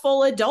like a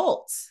full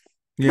adult.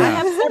 I Yeah.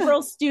 have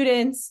several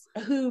students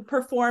who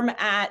perform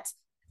at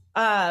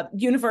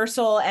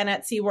Universal and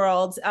at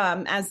SeaWorld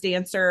as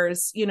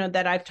dancers,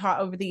 that I've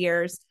taught over the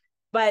years.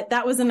 But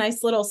that was a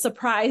nice little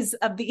surprise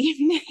of the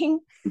evening.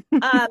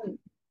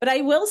 But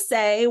I will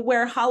say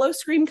where Hollow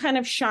Scream kind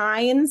of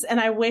shines, and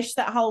I wish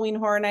that Halloween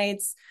Horror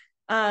Nights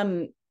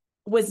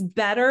was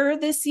better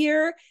this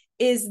year,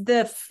 is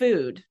the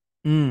food.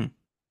 Mm.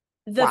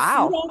 The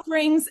Wow. food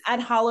offerings at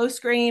Hollow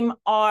Scream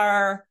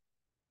are,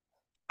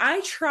 I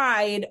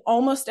tried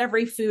almost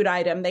every food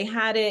item. They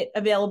had it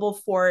available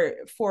for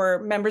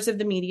members of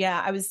the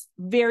media. I was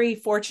very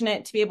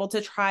fortunate to be able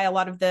to try a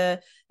lot of they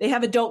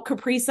have adult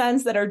Capri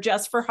Suns that are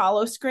just for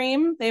Hollow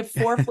Scream. They have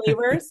 4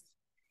 flavors.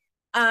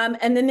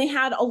 And then they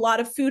had a lot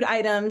of food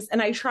items,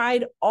 and I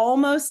tried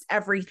almost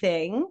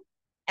everything.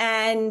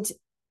 and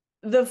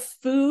the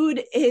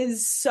food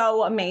is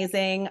so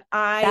amazing.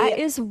 That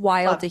is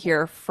wild to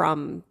hear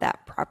from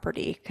that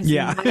property, because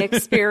Yeah. my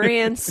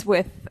experience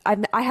with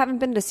I haven't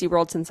been to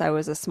SeaWorld since I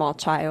was a small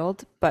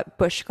child, but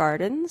Busch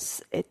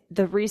Gardens,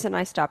 the reason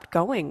I stopped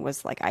going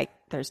was like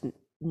there's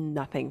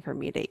nothing for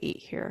me to eat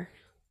here.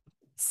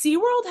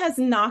 SeaWorld has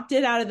knocked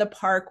it out of the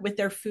park with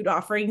their food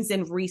offerings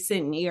in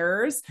recent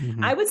years.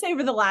 Mhm. I would say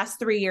over the last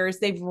 3 years,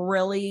 they've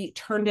really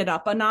turned it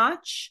up a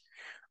notch.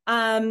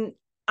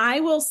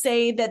 I will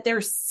say that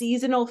their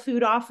seasonal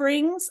food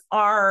offerings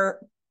are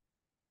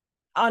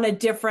on a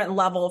different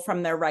level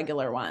from their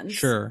regular ones.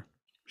 Sure.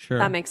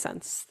 That makes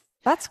sense.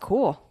 That's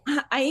cool.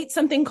 I ate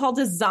something called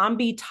a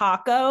zombie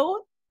taco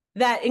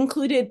that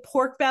included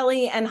pork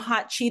belly and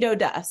hot Cheeto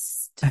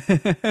dust.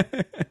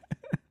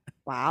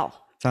 Wow.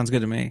 Sounds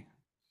good to me.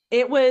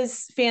 It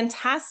was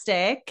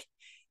fantastic.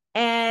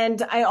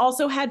 And I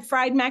also had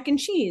fried mac and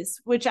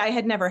cheese, which I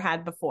had never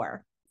had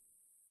before.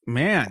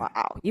 Man.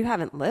 Wow. You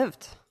haven't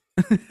lived.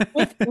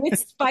 with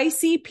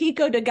spicy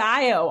pico de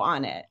gallo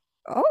on it.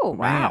 Oh,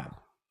 wow.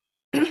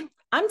 Man.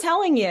 I'm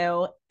telling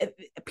you,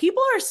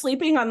 people are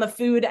sleeping on the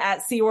food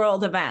at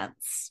SeaWorld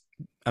events.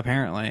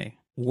 Apparently.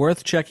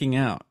 Worth checking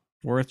out.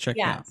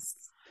 Yes,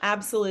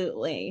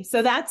 absolutely.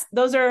 So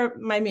those are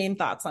my main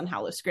thoughts on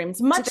Howl-O-Scream. It's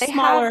a much Do they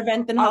smaller have-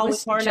 event than I Halloween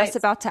was Horror just Nights.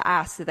 about to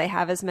ask, do they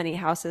have as many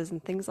houses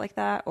and things like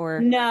that?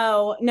 Or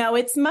No,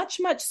 it's much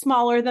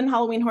smaller than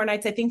Halloween Horror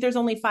Nights. I think there's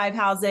only 5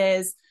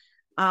 houses,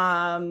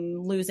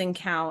 losing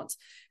count.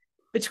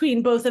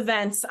 Between both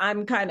events,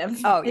 I'm kind of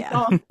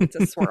it's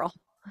a swirl.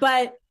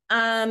 But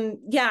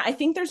yeah, I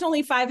think there's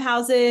only 5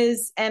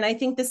 houses, and I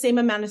think the same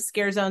amount of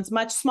scare zones.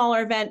 Much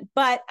smaller event,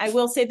 but I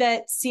will say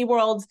that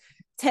SeaWorld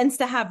tends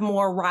to have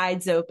more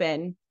rides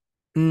open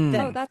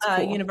than that's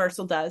cool.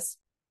 Universal does.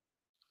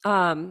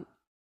 I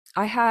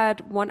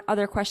had one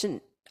other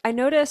question. I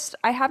noticed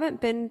I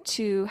haven't been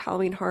to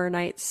Halloween Horror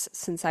Nights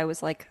since I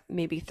was like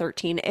maybe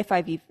 13, if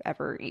I've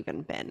ever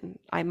even been.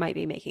 I might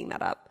be making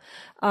that up.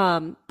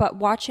 But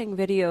watching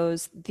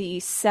videos, the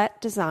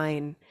set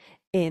design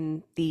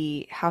in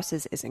the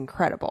houses is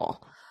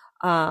incredible.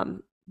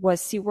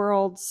 Was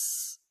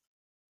SeaWorld's,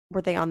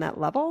 were they on that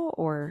level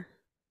or?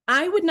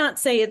 I would not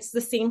say it's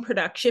the same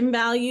production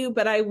value,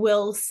 but I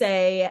will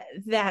say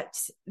that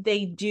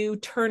they do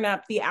turn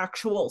up the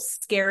actual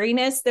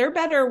scariness. They're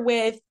better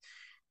with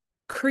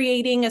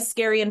creating a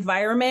scary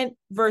environment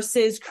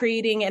versus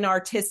creating an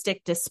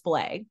artistic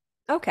display.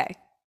 Okay.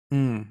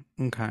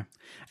 Okay.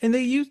 And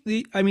they use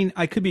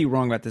I could be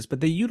wrong about this,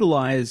 but they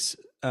utilize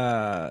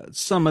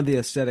some of the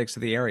aesthetics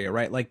of the area,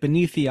 right? Like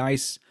Beneath the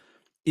Ice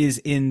is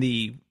in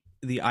the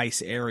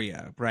ice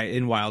area, right?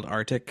 In Wild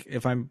Arctic,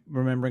 if I'm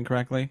remembering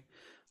correctly,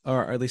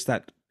 or at least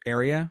that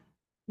area.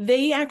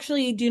 They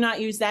actually do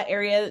not use that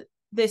area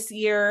this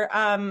year.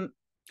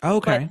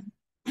 Okay.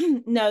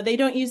 No, they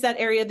don't use that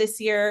area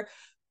this year,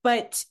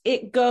 but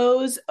it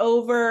goes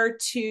over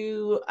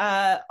to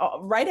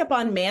right up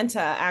on Manta,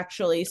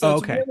 actually. So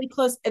it's really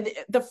close.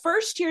 The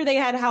first year they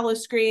had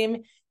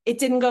Howl-O-Scream, it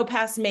didn't go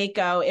past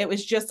Mako. It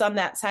was just on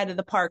that side of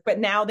the park. But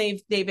now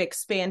they've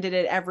expanded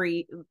it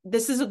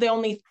this is the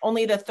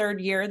only the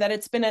 3rd year that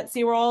it's been at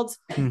SeaWorld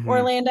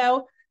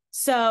Orlando.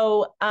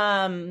 So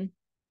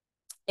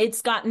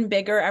it's gotten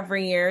bigger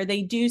every year.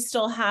 They do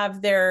still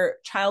have their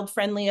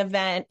child-friendly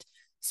event,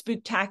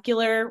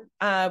 Spooktacular,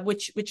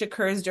 which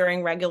occurs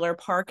during regular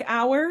park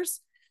hours.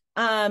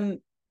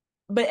 And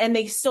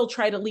they still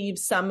try to leave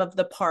some of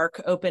the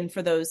park open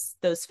for those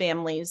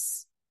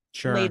families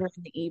later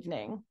in the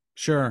evening.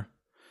 Sure.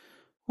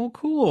 Well,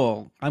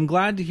 cool. I'm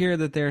glad to hear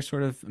that they're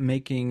sort of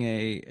making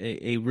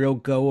a real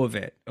go of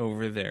it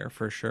over there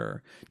for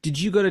sure. Did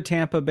you go to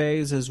Tampa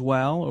Bay's as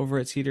well over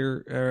at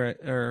Cedar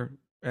or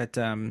at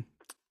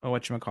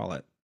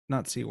whatchamacallit?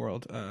 Not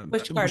SeaWorld,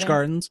 Busch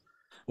Gardens?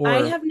 Or...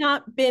 I have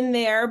not been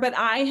there, but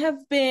I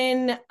have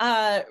been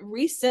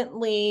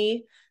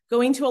recently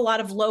going to a lot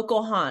of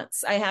local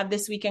haunts. I have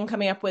this weekend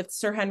coming up with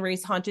Sir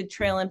Henry's Haunted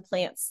Trail in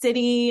Plant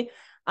City.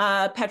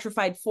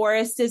 Petrified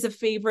Forest is a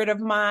favorite of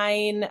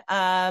mine.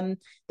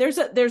 There's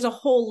a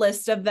whole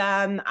list of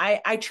them.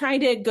 I try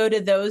to go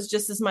to those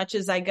just as much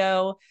as I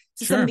go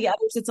to some of the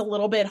others. It's a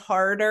little bit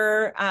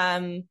harder.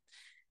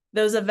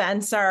 Those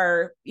events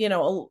are,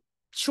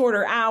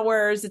 shorter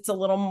hours. It's a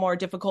little more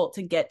difficult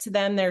to get to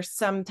them. They're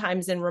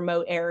sometimes in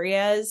remote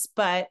areas,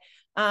 but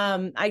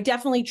I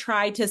definitely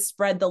try to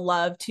spread the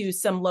love to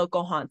some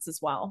local haunts as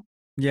well.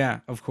 Yeah,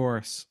 of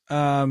course.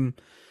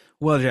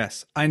 Well,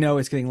 Jess, I know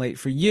it's getting late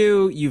for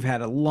you. You've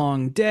had a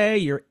long day.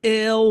 You're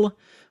ill.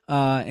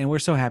 And we're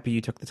so happy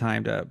you took the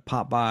time to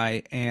pop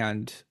by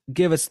and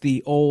give us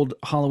the old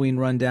Halloween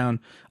rundown.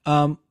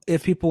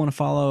 If people want to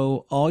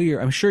follow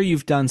I'm sure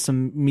you've done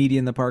some media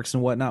in the parks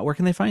and whatnot. Where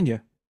can they find you?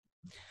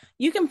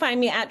 You can find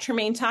me at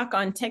Tremaine Talk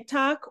on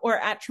TikTok or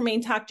at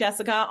Tremaine Talk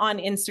Jessica on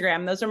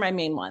Instagram. Those are my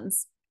main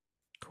ones.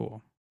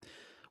 Cool.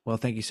 Well,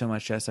 thank you so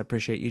much, Jess. I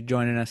appreciate you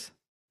joining us.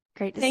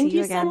 Great to Thank see you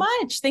you again. so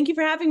much. Thank you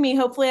for having me.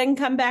 Hopefully I can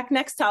come back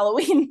next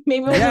Halloween.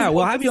 Maybe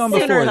We'll have you on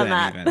before Sooner then, than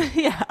that.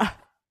 even. Yeah.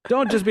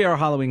 Don't just be our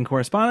Halloween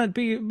correspondent.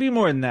 Be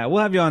more than that.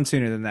 We'll have you on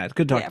sooner than that.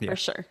 Good talking to you. for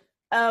sure.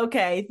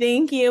 Okay,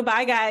 thank you.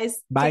 Bye, guys.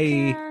 Bye.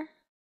 Take care.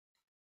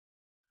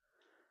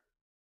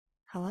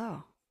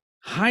 Hello.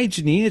 Hi,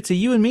 Janine. It's a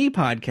You and Me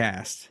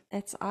podcast.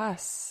 It's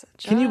us.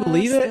 Can you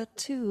believe Just it?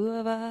 The two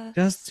of us.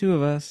 Just the two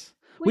of us.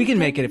 We can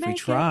make it if we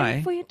try.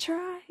 If we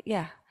try.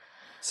 Yeah.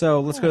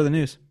 So let's go to the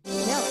news.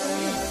 Yep.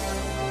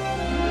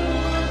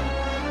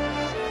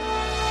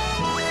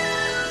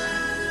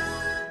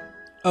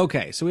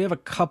 Okay, so we have a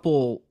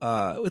couple.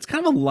 It's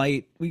kind of a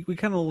light. We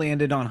kind of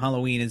landed on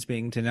Halloween as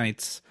being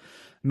tonight's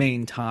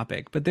main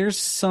topic, but there's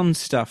some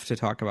stuff to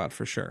talk about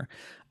for sure.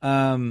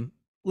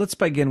 Let's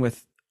begin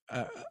with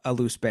a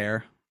loose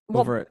bear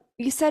over it.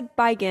 You said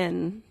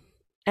Beigen,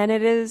 and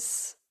it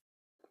is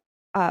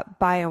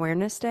Bi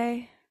Awareness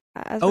Day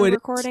as we're it is.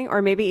 recording,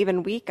 or maybe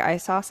even week. I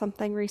saw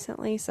something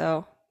recently,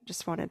 so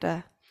just wanted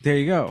to There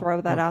you go.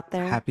 throw that out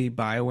there. Happy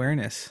Bi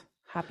Awareness.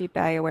 Happy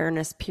Bi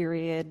Awareness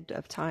period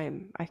of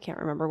time. I can't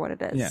remember what it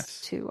is.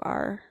 Yes. To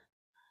our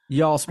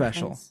Y'all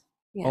special friends.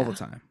 all Yeah. the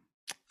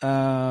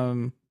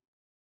time.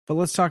 But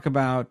let's talk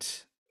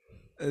about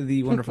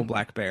the wonderful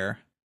black bear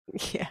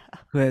Yeah.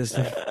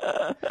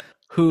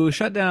 who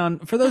shut down.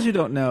 For those who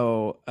don't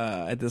know,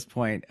 at this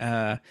point,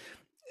 a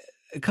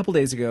couple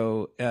days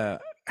ago,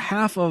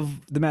 half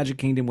of the Magic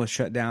Kingdom was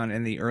shut down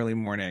in the early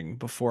morning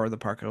before the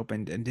park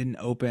opened, and didn't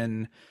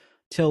open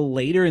till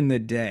later in the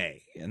day.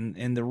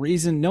 And the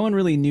reason, no one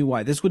really knew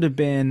why. This would have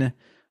been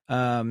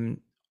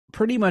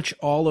pretty much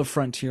all of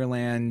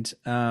Frontierland.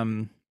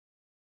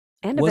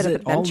 And a Was bit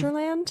of it all-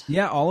 Adventureland.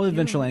 Yeah, all of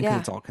Adventureland, because Yeah.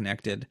 it's all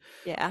connected.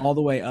 Yeah. All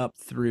the way up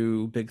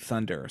through Big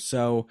Thunder.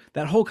 So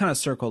that whole kind of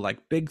circle,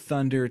 like Big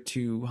Thunder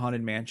to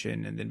Haunted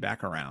Mansion and then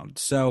back around.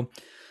 So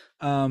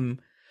the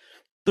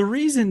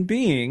reason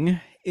being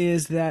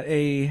is that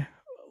a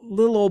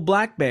little old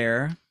black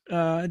bear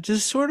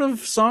just sort of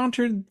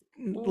sauntered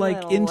like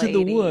Little into the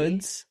lady.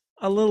 woods.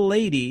 A little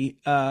lady,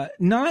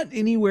 not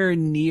anywhere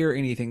near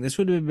anything. This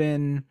would have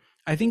been,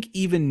 I think,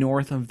 even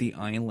north of the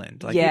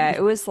island. Like Yeah,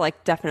 it was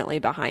like definitely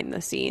behind the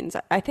scenes.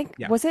 I think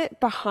Yeah. was it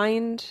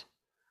behind?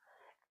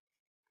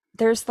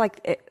 There's like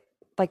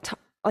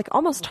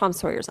almost Tom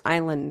Sawyer's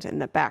Island in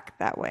the back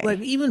that way. like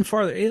even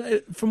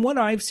farther. From what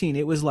I've seen,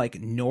 it was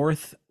like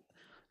north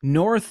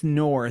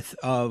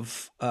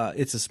of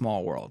It's a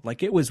Small World.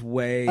 Like it was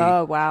way.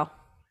 Oh wow!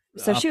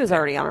 So she up was there.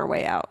 already on her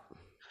way out.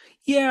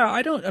 Yeah,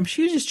 I don't.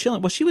 She was just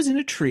chilling. Well, she was in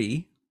a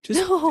tree, just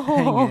hanging,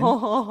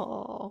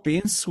 Oh,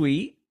 being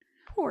sweet.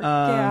 poor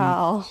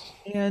gal.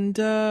 And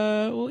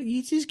well,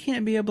 you just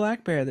can't be a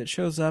black bear that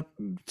shows up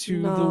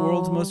to the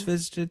world's No. most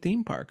visited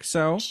theme park.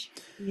 So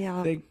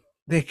Yeah.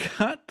 they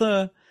got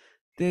the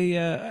they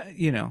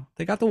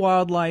got the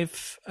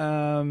wildlife.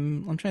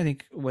 I'm trying to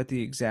think what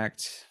the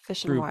exact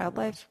Fish and group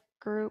Wildlife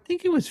Group. I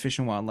think it was Fish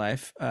and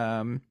Wildlife.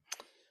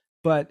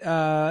 But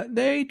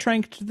they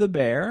tranked the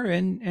bear,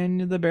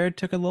 and the bear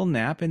took a little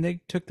nap, and they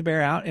took the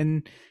bear out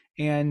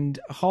and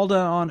hauled it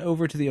on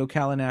over to the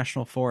Ocala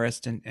National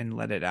Forest and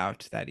let it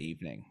out that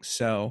evening.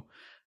 So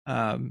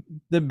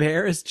the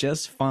bear is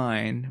just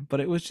fine, but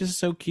it was just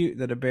so cute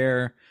that a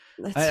bear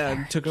That's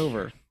very took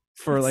over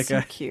for That's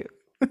like so cute.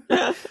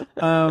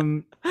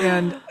 and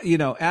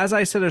as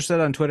I said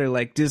on Twitter,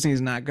 like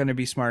Disney's not going to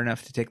be smart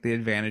enough to take the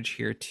advantage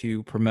here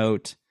to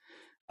promote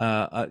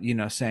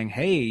saying,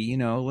 hey,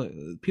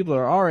 people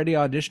are already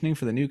auditioning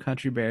for the new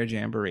Country Bear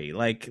Jamboree,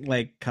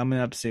 like coming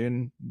up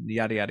soon,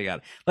 yada yada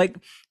yada. Like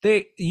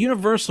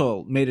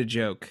Universal made a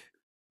joke,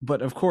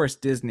 but of course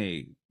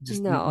Disney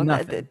just No,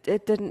 nothing.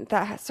 it didn't.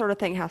 That sort of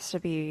thing has to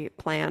be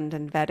planned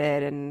and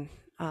vetted and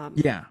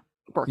Yeah,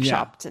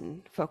 workshopped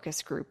and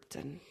focus grouped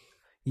and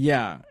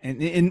yeah,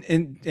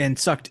 and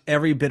sucked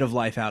every bit of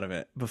life out of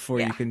it before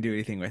you Yeah. can do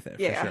anything with it.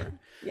 For yeah. sure.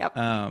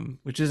 Yep.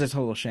 Which is a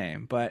total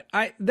shame. But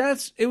I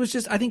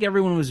think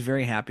everyone was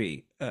very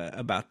happy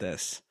about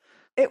this.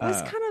 It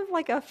was kind of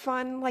like a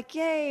fun, like,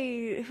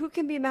 yay, who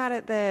can be mad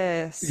at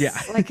this? Yeah.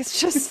 Like,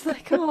 it's just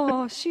like,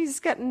 oh,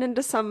 she's getting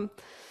into some,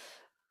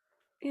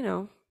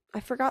 I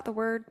forgot the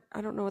word.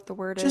 I don't know what the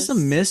word is. Just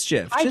some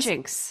mischief. Just-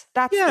 Hijinks.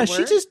 That's yeah, the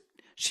word.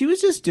 she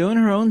was just doing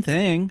her own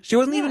thing. She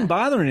wasn't Yeah. even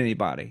bothering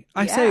anybody.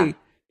 I Yeah. say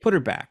put her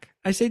back.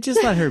 I say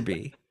just let her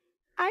be.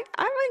 I'm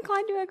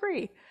inclined to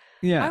agree.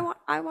 Yeah.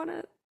 I want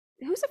to,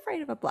 who's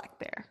afraid of a black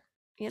bear?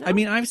 I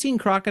mean, I've seen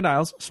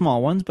crocodiles,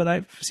 small ones, but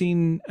I've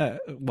seen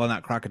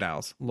not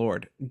crocodiles,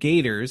 Lord,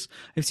 gators.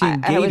 I've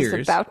seen I gators.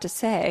 was about to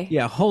say.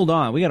 Yeah, hold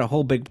on. We got a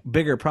whole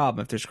bigger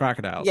problem if there's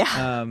crocodiles.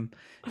 Yeah.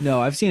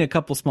 No, I've seen a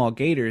couple small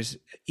gators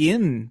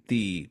in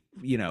the,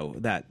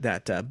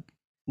 that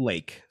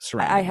lake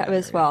surrounding. I have that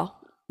as area. well.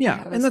 I Yeah,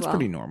 have and as that's well.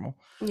 pretty normal.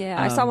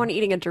 Yeah, I saw one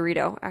eating a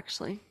Dorito,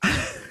 actually.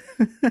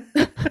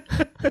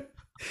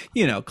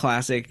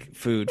 Classic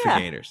food for Yeah.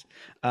 gators.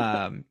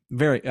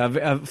 Very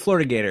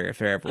Florida gator if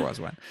there ever was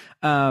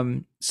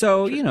one.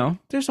 So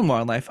there's some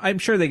wildlife. I'm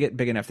sure they get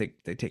big enough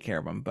they take care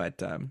of them.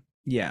 But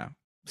yeah,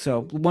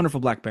 so wonderful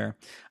black bear.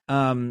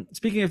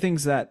 Speaking of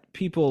things that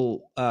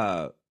people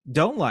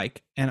don't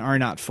like and are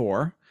not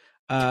for,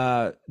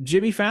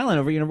 Jimmy Fallon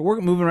over,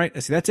 we're moving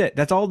right. See, that's it.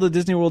 That's all the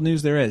Disney World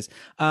news there is.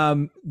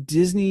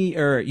 Disney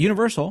or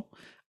Universal,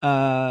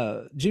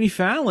 Jimmy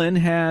Fallon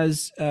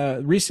has,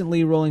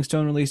 recently Rolling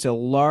Stone released a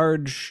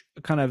large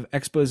kind of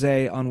expose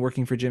on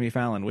working for Jimmy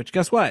Fallon, which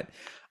guess what?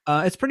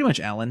 It's pretty much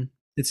Ellen.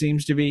 It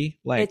seems to be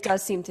like, It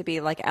does seem to be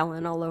like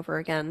Ellen all over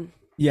again.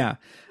 yeah.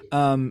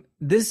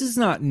 This is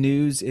not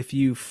news if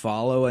you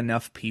follow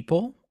enough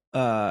people,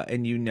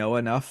 and you know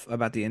enough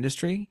about the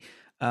industry.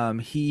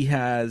 He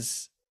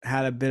has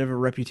had a bit of a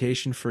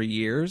reputation for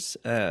years,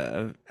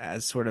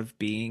 as sort of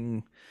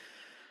being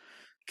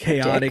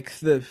chaotic.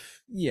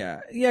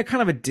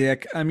 Kind of a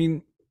dick. I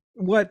mean,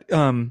 what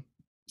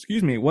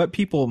what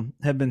people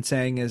have been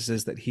saying is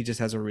that he just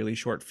has a really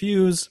short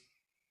fuse,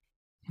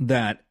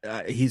 that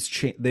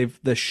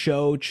the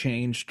show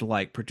changed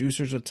like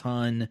producers a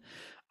ton.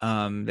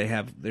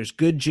 There's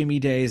good Jimmy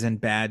days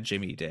and bad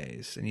Jimmy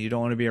days, and you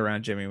don't want to be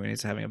around Jimmy when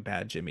he's having a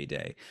bad Jimmy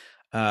day.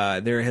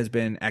 There has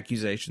been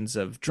accusations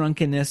of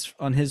drunkenness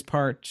on his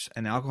part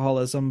and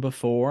alcoholism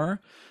before,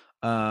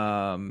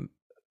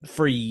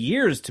 for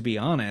years, to be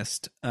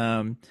honest.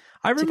 I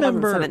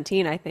remember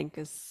 2017, I think,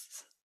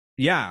 is.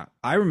 Yeah,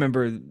 I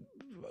remember,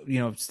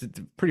 it's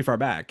pretty far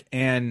back.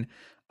 And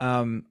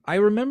I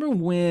remember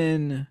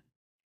when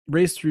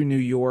Race Through New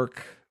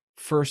York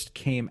first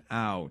came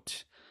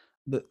out,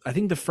 I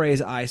think the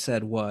phrase I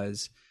said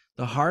was,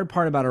 the hard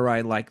part about a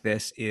ride like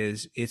this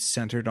is it's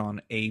centered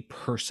on a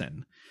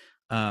person.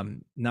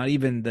 Not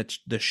even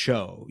the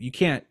show. You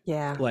can't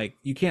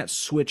you can't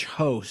switch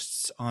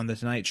hosts on the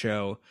Tonight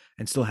Show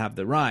and still have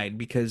the ride,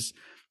 because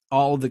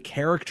all the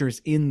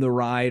characters in the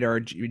ride are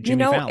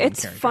Jimmy Fallon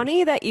it's characters.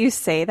 Funny that you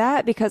say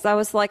that, because I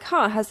was like,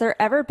 has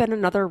there ever been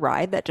another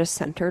ride that just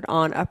centered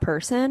on a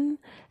person?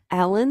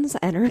 Ellen's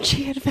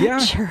Energy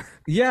Adventure.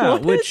 Yeah.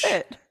 What is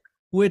it?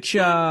 Which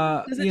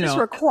does it just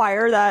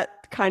require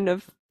that kind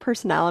of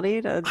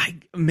personality to?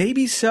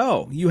 Maybe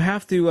so. You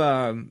have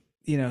to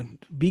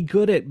be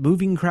good at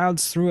moving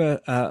crowds through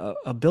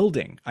a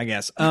building, I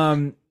guess.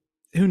 Who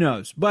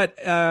knows? But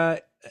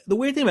the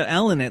weird thing about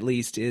Ellen, at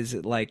least, is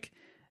like,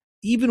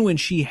 even when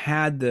she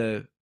got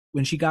the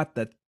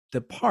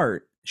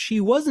part,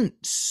 she wasn't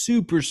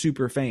super,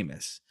 super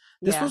famous.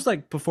 This was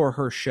like before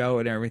her show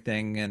and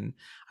everything. And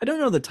I don't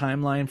know the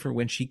timeline for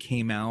when she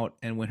came out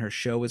and when her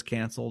show was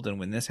canceled and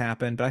when this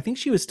happened, but I think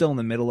she was still in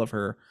the middle of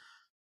her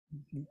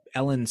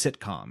Ellen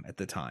sitcom at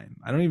the time.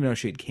 I don't even know if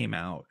she had came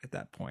out at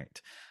that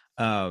point.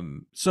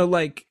 So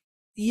like,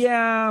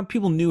 yeah,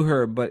 people knew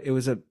her, but it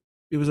was a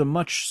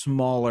much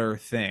smaller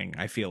thing.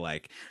 I feel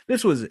like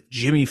this was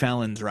Jimmy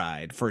Fallon's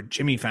ride for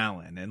Jimmy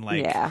Fallon. And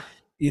like,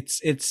 it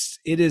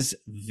is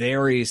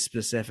very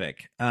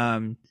specific.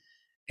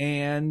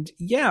 And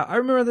yeah, I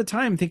remember at the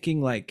time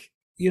thinking like,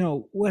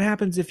 what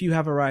happens if you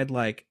have a ride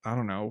like, I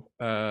don't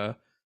know,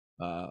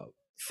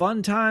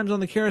 Fun Times on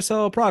the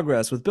Carousel of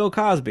Progress with Bill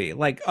Cosby?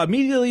 Like,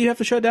 immediately you have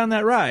to shut down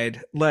that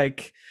ride.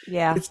 Like,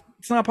 it's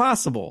not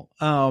possible.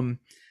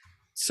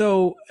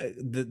 So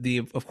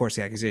of course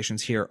the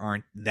accusations here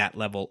aren't that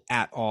level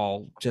at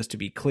all. Just to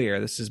be clear,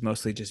 this is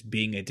mostly just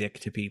being a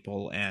dick to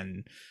people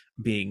and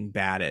being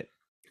bad at,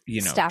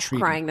 staff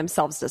crying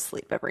themselves to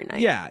sleep every night.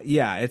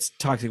 Yeah. It's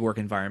toxic work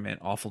environment,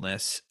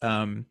 awfulness,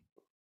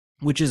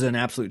 which is an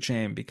absolute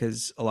shame,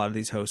 because a lot of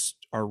these hosts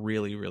are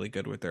really, really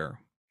good with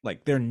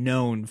they're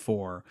known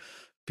for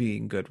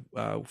being good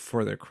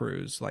for their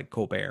crews, like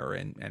Colbert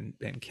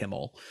and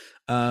Kimmel.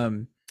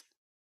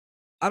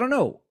 I don't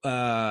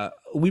know.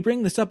 We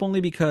bring this up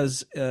only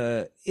because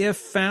if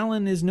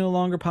Fallon is no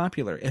longer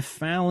popular, if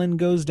Fallon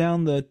goes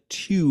down the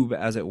tube,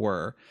 as it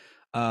were,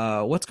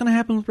 what's going to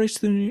happen with Race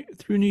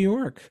Through New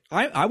York?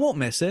 I won't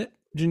miss it.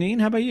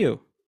 Janine, how about you?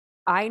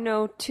 I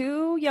know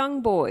 2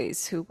 young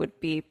boys who would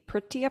be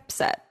pretty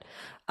upset.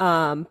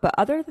 But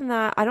other than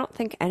that, I don't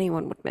think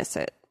anyone would miss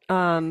it.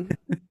 I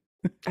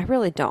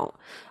really don't.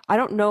 I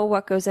don't know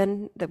what goes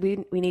in that.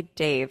 We need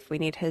Dave. We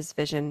need his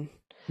vision.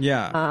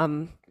 Yeah.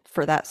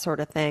 For that sort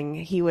of thing.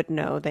 He would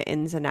know the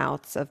ins and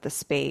outs of the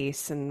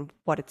space and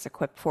what it's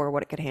equipped for,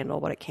 what it could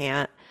handle, what it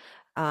can't.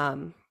 I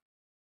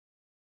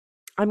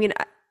mean,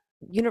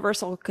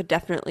 Universal could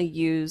definitely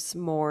use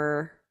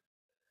more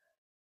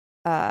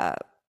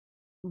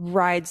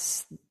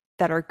rides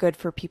that are good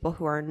for people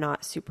who are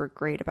not super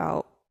great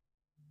about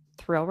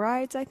thrill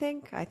rides. I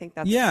think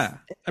that's I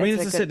mean,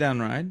 it's a sit down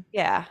ride.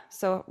 Yeah,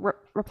 so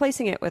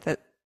replacing it with a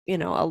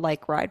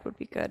like ride would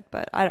be good,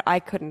 but I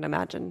couldn't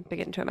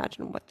begin to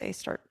imagine what they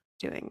start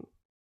doing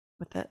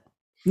with it.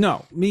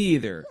 No, me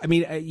either. I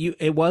mean,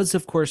 it was,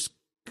 of course,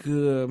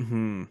 good. Let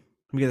me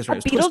get this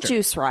right. A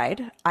Beetlejuice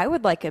ride. I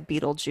would like a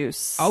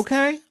Beetlejuice.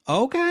 Okay.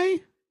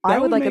 I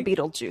would like a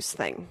Beetlejuice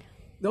thing.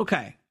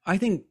 Okay. I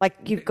think like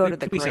you go to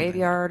the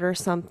graveyard or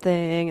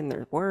something and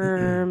there's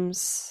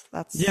worms.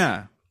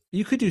 Yeah.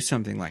 You could do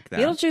something like that.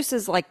 Beetlejuice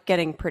is like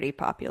getting pretty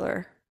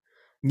popular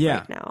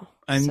right now.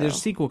 And there's a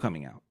sequel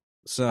coming out.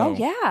 So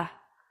yeah.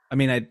 I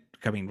mean,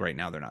 right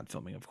now they're not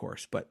filming, of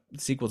course, but the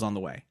sequel's on the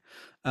way.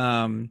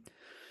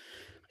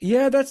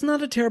 Yeah, that's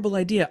not a terrible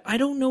idea. I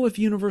don't know if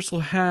Universal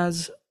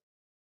has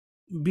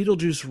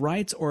Beetlejuice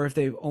rights or if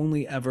they've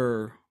only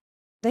ever.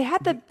 They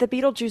had the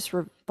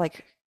Beetlejuice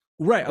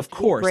Right, of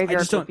course. I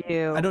graveyard just don't.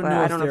 review, I don't but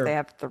know I if don't know if they're. they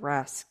have the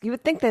rest. You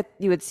would think that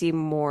you would see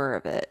more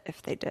of it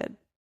if they did.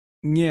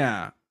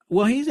 Yeah.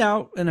 Well, he's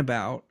out and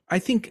about. I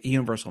think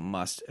Universal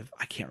must have.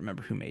 I can't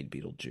remember who made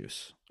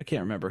Beetlejuice. I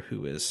can't remember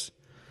who is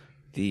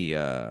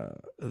the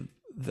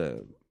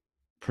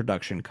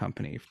production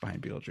company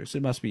behind Beetlejuice.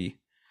 It must be.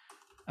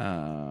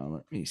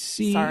 Let me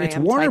see. Sorry, It's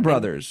I'm Warner typing.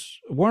 Brothers.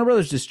 Warner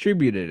Brothers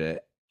distributed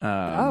it.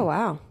 Oh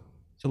wow.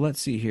 So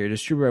let's see here.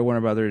 Distributed by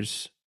Warner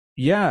Brothers.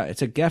 Yeah,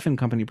 it's a Geffen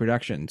Company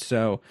production.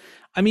 So,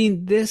 I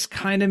mean, this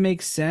kind of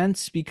makes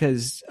sense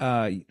because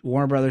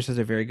Warner Brothers has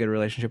a very good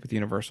relationship with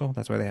Universal.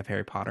 That's why they have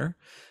Harry Potter.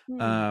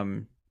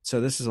 So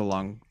this is a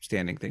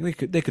long-standing thing.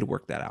 They could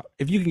work that out.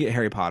 If you can get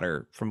Harry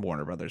Potter from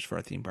Warner Brothers for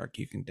a theme park,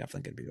 you can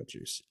definitely get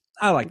Beetlejuice.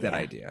 I like that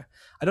idea.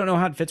 I don't know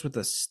how it fits with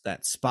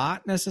that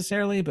spot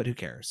necessarily, but who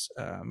cares?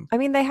 I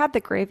mean, they had the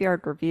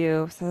graveyard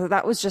review, so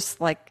that was just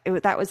like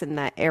that was in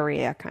that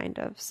area, kind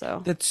of.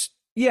 So That's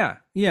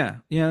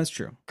that's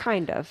true.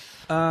 kind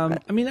of. I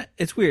mean,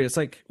 it's weird. It's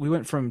like we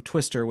went from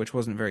Twister, which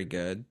wasn't very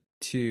good,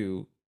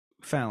 to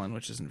Fallon,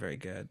 which isn't very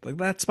good. Like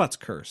that spot's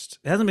cursed.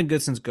 It hasn't been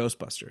good since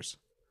Ghostbusters.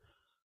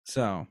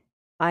 So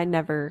I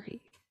never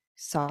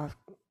saw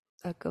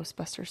a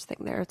Ghostbusters thing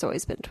there. It's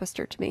always been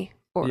Twister to me.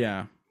 Or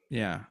yeah.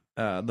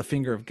 The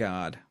finger of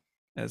God,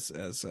 as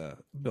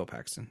Bill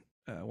Paxton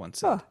once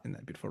said in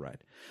that beautiful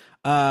ride.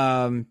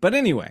 But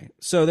anyway,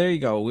 so there you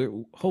go.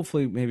 We're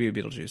hopefully maybe a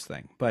Beetlejuice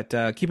thing,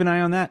 but keep an eye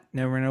on that.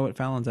 Never know what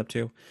Fallon's up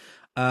to.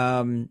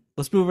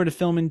 Let's move over to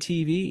film and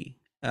TV.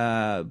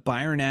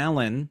 Byron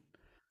Allen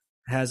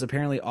has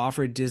apparently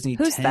offered Disney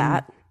Who's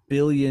that? $10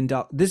 billion.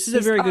 This is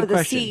a very good the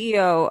question.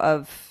 CEO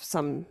of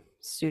some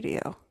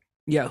studio.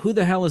 Yeah, who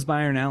the hell is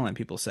Byron Allen?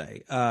 People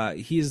say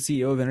he is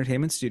the CEO of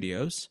Entertainment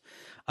Studios.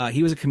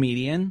 He was a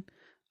comedian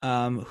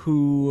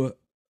who,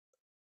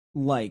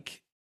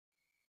 like,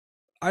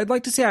 I'd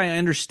like to say I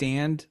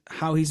understand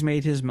how he's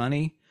made his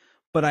money,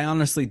 but I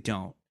honestly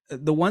don't.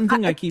 The one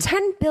thing I keep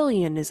 10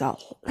 billion is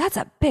that's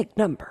a big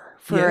number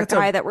for a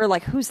guy that we're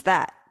like, who's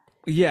that?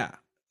 Yeah,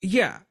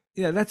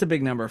 that's a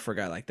big number for a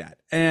guy like that.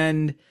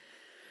 And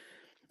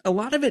a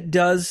lot of it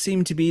does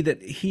seem to be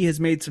that he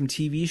has made some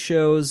TV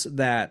shows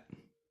that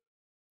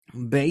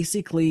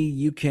basically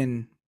you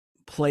can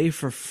play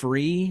for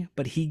free,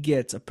 but he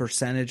gets a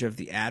percentage of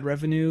the ad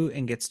revenue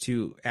and gets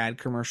to add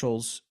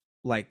commercials.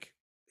 Like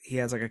he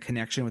has like a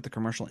connection with the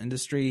commercial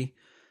industry,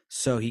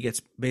 so he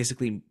gets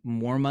basically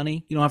more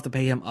money. You don't have to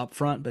pay him up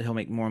front, but he'll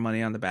make more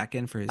money on the back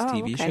end for his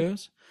TV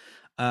shows.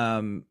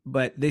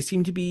 But they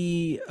seem to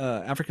be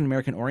African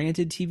American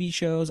oriented TV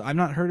shows. I've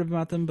not heard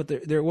about them, but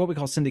they're what we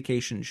call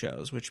syndication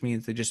shows, which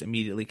means they just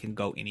immediately can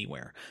go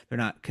anywhere. They're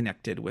not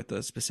connected with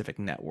a specific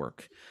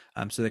network,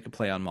 so they can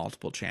play on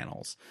multiple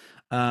channels.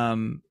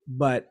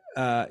 But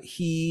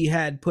he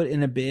had put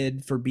in a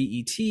bid for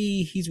BET.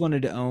 He's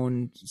wanted to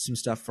own some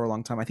stuff for a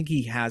long time. I think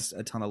he has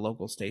a ton of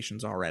local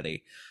stations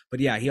already. But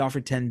yeah, he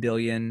offered $10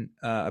 billion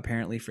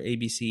apparently for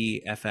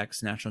ABC,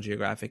 FX, National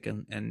Geographic,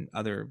 and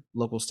other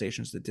local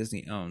stations that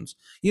Disney owns.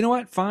 You know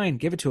what? Fine,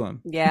 give it to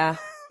him. Yeah.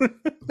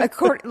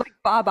 According, like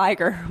Bob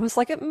Iger was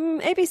like,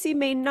 ABC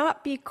may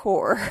not be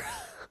core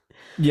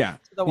Yeah,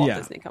 to the Walt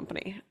Disney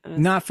Company.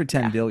 Not for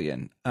 $10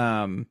 billion.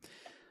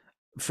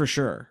 For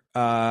sure.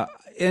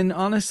 And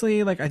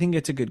honestly, like I think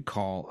it's a good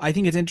call. I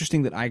think it's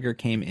interesting that Iger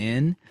came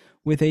in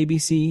with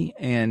ABC,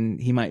 and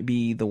he might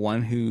be the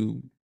one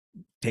who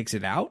takes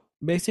it out,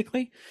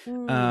 basically.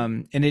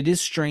 And it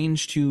is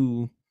strange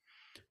to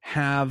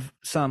have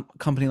some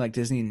company like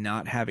Disney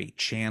not have a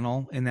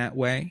channel in that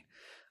way.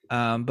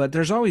 But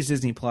there's always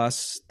Disney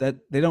Plus. That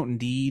they don't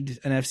need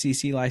an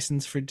FCC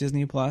license for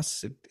Disney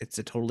Plus. It's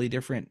a totally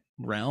different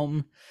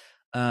realm.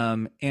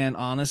 And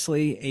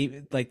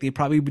honestly, like they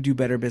probably would do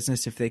better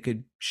business if they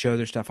could show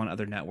their stuff on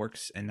other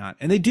networks and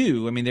they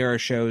do. I mean, there are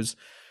shows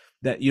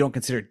that you don't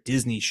consider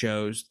Disney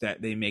shows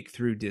that they make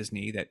through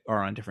Disney that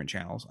are on different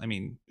channels. I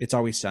mean, It's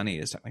Always Sunny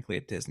is technically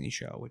a Disney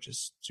show, which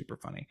is super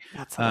funny.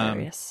 That's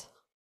hilarious.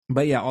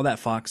 But yeah, all that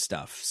Fox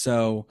stuff.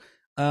 So,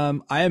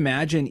 I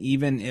imagine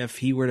even if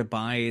he were to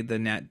buy the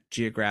Nat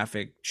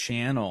Geographic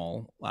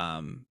channel,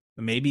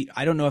 maybe,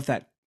 I don't know if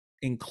that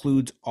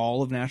includes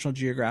all of National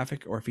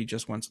Geographic or if he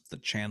just wants the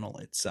channel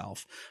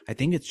itself. I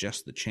think it's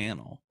just the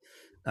channel.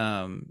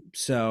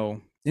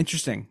 So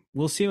interesting.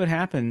 We'll see what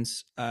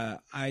happens.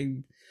 I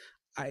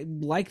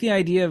like the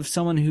idea of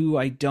someone who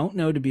I don't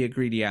know to be a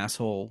greedy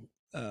asshole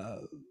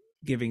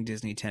giving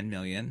Disney 10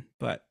 million,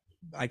 but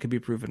I could be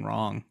proven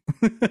wrong.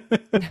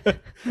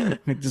 I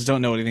just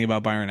don't know anything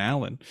about Byron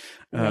Allen.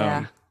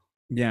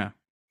 Yeah.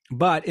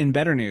 But in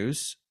better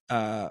news,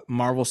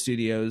 Marvel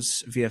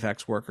Studios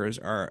VFX workers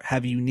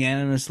have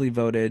unanimously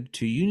voted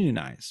to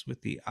unionize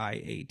with the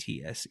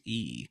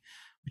IATSE,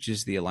 which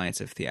is the Alliance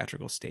of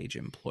Theatrical Stage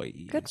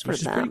Employees. Good for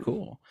which them. is pretty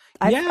cool.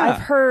 I've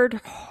heard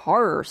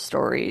horror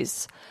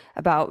stories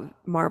about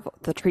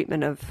the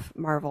treatment of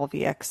Marvel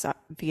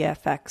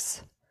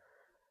VFX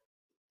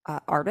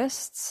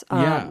artists.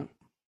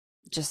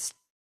 Just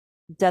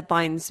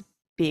deadlines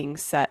being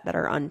set that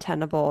are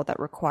untenable that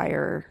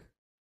require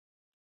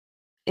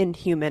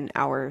inhuman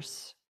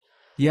hours.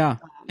 Yeah.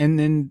 And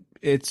then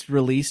it's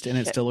released and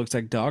it Shit. still looks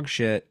like dog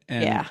shit,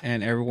 Yeah.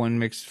 and everyone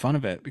makes fun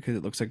of it because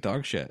it looks like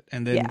dog shit.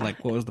 And then Yeah.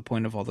 like, what was the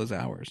point of all those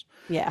hours?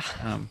 Yeah.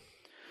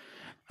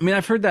 I mean,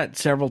 I've heard that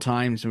several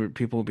times where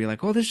people will be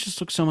like, "Oh, this just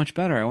looks so much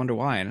better. I wonder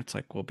why." And it's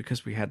like, well,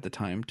 because we had the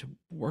time to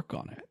work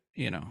on it.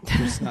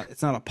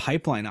 It's not a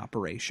pipeline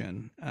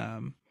operation.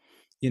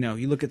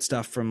 You look at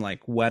stuff from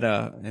like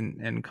Weta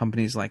and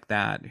companies like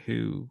that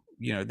who,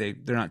 they're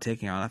not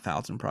taking on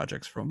 1,000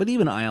 projects from, but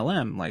even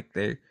ILM, like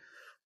there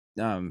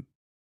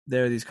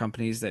are these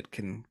companies that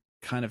can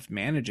kind of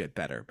manage it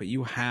better. But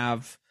you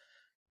have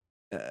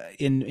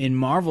in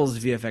Marvel's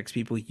VFX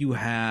people, you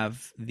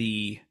have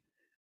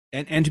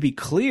and to be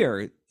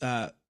clear,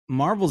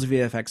 Marvel's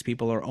VFX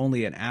people are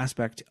only an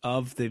aspect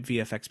of the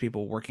VFX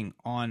people working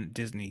on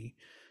Disney,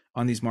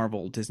 on these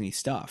Marvel Disney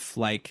stuff.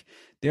 Like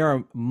there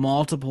are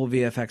multiple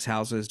VFX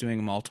houses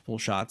doing multiple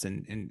shots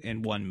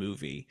in one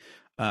movie.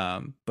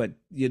 But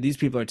these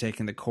people are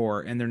taking the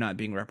core and they're not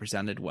being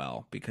represented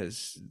well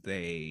because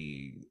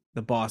the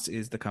boss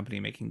is the company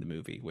making the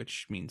movie,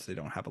 which means they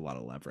don't have a lot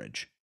of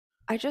leverage.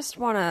 I just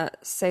want to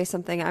say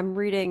something. I'm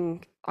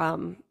reading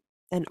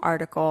an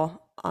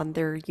article on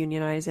their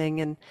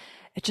unionizing, and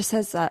it just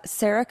says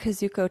Sarah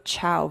Kazuko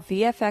Chow,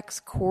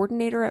 VFX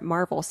coordinator at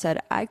Marvel,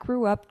 said, "I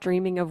grew up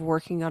dreaming of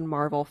working on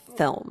Marvel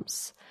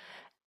films."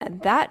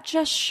 And that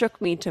just shook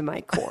me to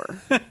my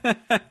core.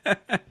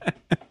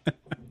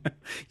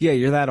 Yeah,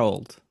 you're that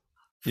old.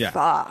 Yeah.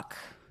 Fuck.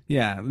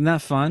 Yeah, isn't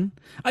that fun?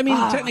 I mean,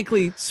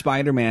 technically,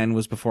 Spider-Man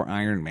was before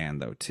Iron Man,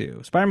 though,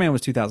 too. Spider-Man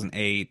was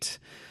 2008.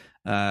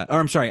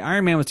 I'm sorry,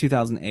 Iron Man was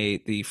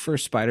 2008. The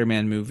first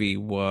Spider-Man movie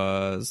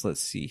was,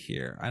 let's see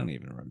here, I don't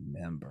even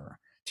remember,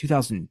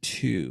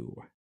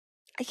 2002.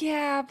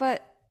 Yeah,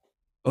 but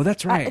Oh,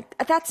 that's right.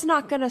 that's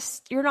not gonna.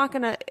 You're not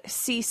gonna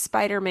see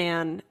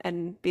Spider-Man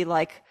and be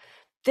like,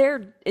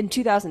 they're in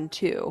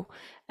 2002,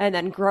 and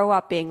then grow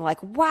up being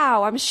like,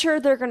 wow, I'm sure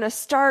they're gonna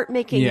start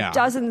making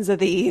dozens of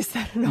these,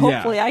 and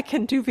hopefully I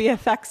can do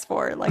VFX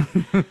for. Like,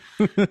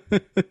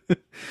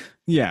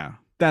 yeah,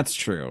 that's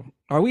true.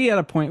 Are we at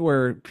a point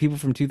where people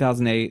from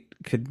 2008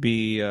 could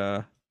be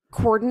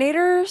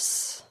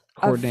coordinators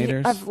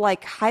of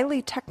like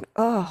highly technical?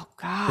 Oh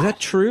god, is that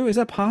true? Is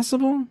that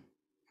possible?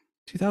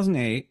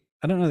 2008.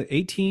 I don't know.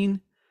 18,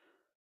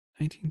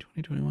 19,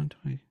 20, 21,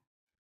 20.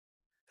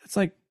 That's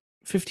like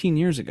 15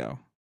 years ago.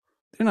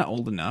 They're not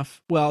old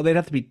enough. Well, they'd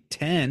have to be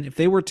 10. If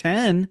they were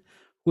 10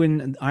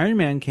 when Iron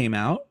Man came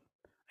out,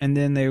 and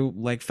then they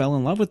like fell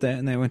in love with it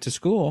and they went to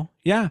school.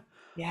 Yeah,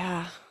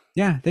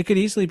 they could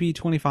easily be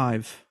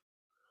 25.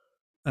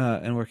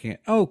 And working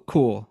it. Oh,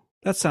 cool.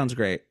 That sounds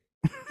great.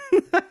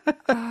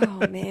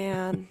 Oh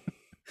man.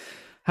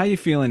 How you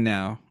feeling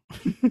now?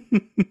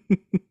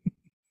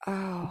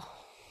 Oh.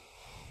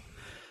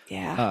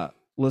 Yeah.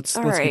 Let's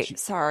right. get you,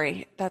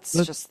 Sorry. Let's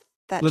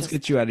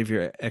get you out of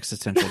your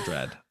existential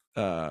dread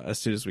as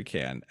soon as we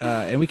can.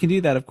 And we can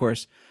do that, of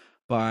course,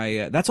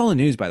 by that's all the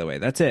news, by the way.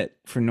 That's it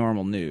for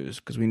normal news,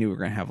 because we knew we were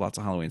going to have lots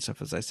of Halloween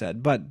stuff, as I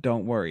said. But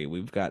don't worry,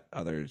 we've got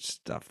other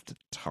stuff to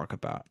talk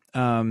about.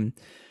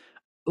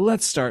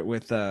 Let's start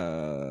with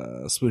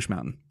Sploosh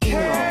Mountain.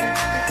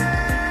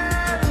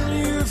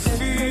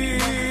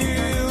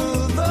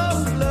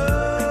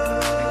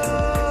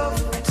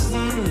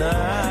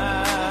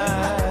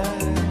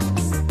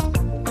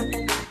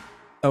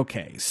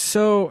 Okay,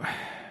 so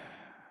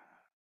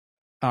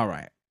all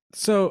right.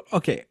 So,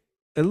 okay,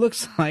 it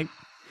looks like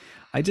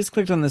I just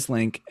clicked on this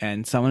link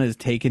and someone has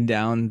taken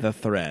down the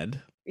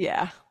thread.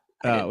 Yeah.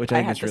 Which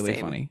I think is really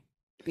funny.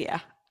 Yeah.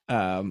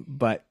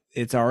 But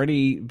it's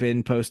already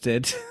been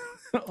posted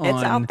on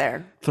it's out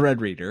there.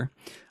 Threadreader.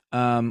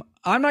 I'm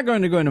not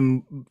going to go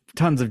into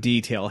tons of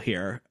detail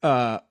here.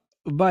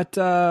 But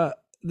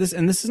this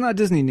is not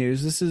Disney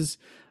news. This is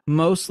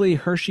mostly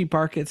Hershey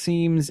Park, it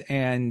seems,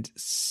 and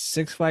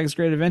Six Flags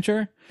Great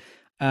Adventure.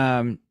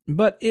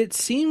 But it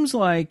seems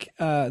like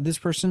this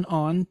person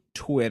on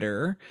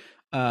Twitter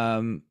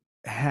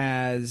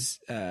has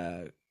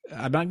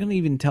I'm not going to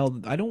even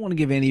tell. I don't want to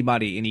give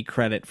anybody any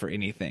credit for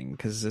anything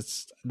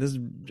because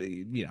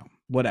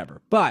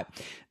whatever. But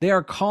they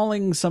are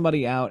calling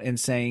somebody out and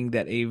saying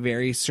that a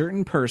very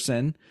certain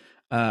person,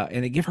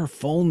 and they give her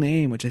full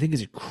name, which I think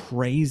is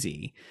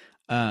crazy,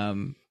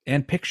 and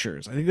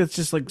pictures. I think that's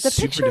just like the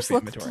super pictures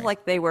defamatory. looked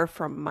like they were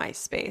from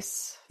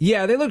MySpace.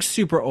 Yeah, they look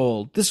super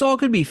old. This all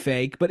could be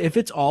fake, but if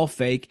it's all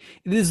fake,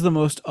 it is the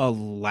most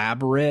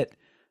elaborate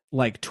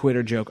like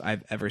Twitter joke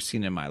I've ever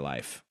seen in my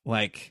life.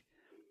 Like,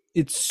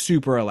 it's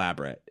super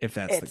elaborate if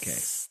that's the case.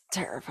 It's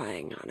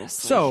terrifying,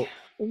 honestly. So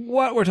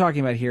what we're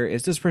talking about here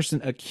is this person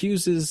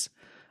accuses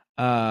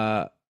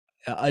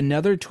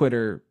another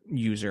Twitter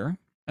user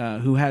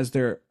who has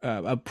their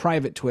a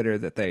private Twitter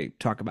that they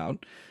talk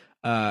about.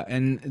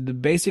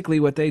 Basically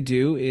what they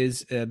do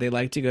is they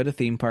like to go to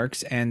theme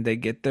parks and they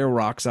get their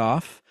rocks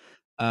off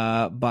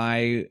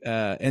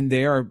and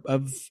they are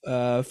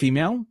of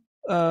female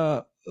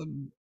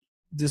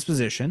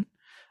disposition.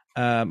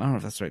 I don't know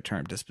if that's the right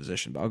term,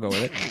 disposition, but I'll go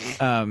with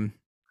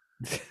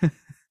it.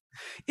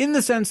 In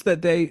the sense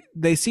that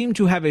they seem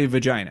to have a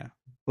vagina.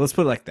 Let's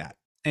put it like that.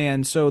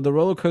 And so the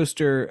roller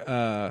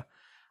coaster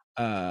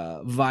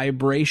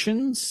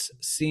vibrations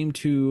seem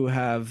to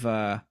have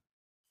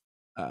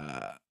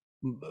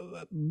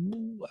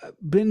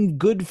been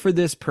good for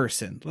this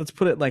person. Let's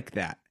put it like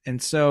that.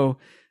 And so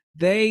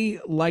they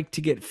like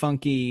to get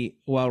funky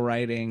while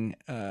riding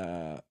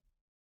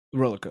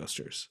roller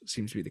coasters.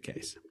 Seems to be the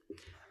case.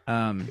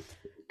 And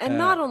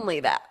not only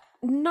that,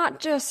 not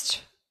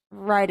just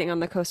riding on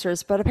the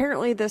coasters, but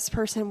apparently this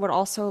person would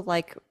also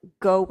like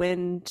go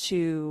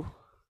into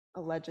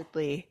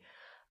allegedly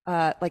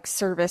like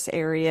service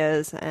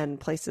areas and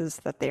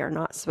places that they are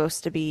not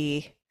supposed to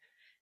be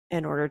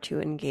in order to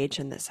engage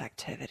in this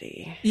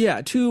activity.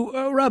 Yeah,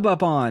 to rub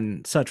up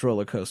on such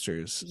roller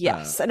coasters.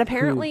 Yes, and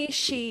apparently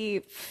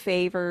she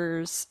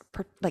favors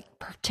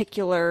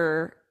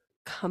particular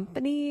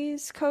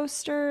companies'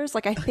 coasters.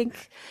 Like I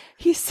think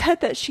he said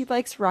that she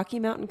likes Rocky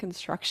Mountain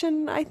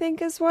Construction, I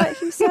think is what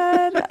he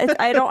said.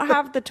 I don't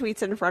have the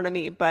tweets in front of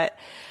me, but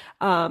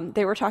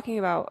they were talking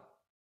about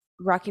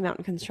Rocky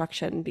Mountain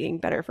Construction being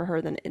better for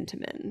her than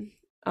Intamin.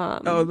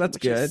 Oh, that's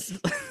good.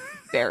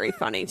 Very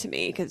funny to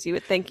me because you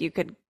would think you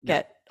could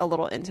get a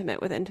little intimate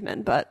with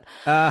Intamin, but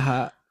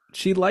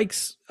she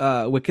likes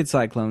Wicked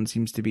Cyclone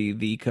seems to be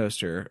the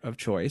coaster of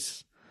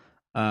choice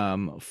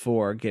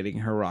for getting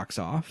her rocks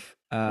off.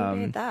 Who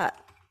made that?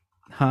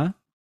 Huh?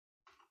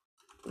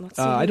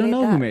 I don't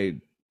know who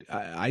made.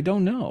 I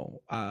don't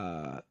know.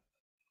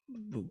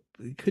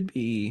 It could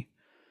be.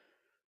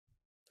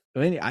 I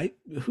mean,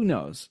 who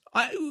knows?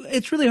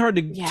 It's really hard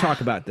to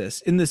talk about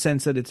this in the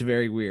sense that it's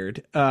very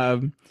weird.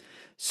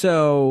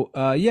 So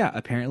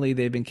apparently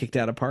they've been kicked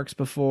out of parks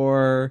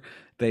before.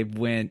 They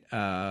went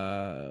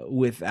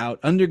without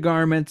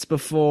undergarments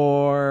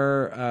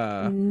before.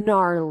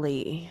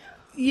 Gnarly.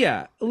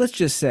 Yeah, let's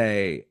just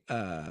say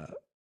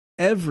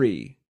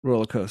every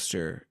roller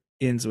coaster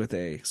ends with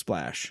a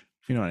splash,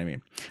 if you know what I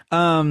mean.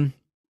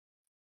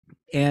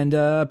 And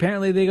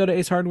apparently they go to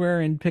Ace Hardware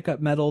and pick up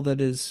metal that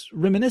is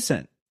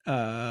reminiscent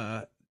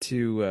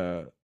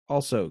to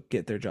also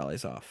get their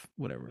jollies off,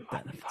 whatever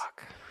that means.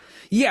 Fuck.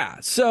 Yeah,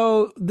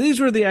 so these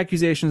were the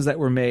accusations that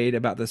were made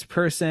about this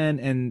person,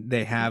 and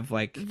they have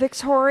like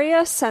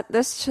Victoria sent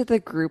this to the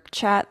group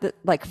chat that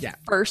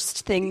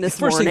first thing this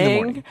first morning. Thing in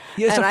the morning.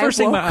 Yeah, it's the first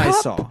thing my eyes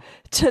saw.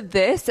 To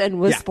this and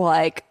was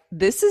like,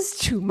 this is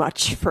too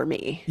much for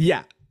me.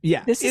 Yeah.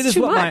 This it is is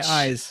too what much. my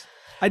eyes.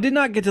 I did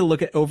not get to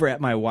look over at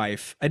my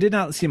wife. I did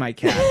not see my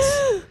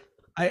cats.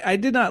 I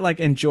did not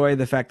enjoy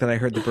the fact that I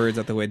heard the birds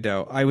out the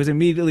window. I was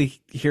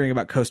immediately hearing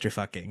about coaster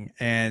fucking,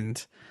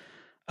 and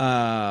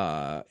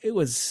it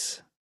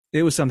was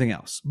something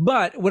else.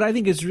 But what I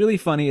think is really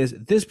funny is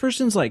this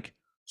person's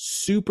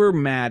super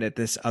mad at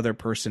this other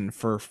person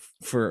for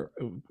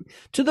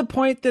to the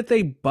point that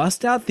they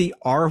bust out the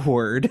R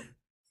word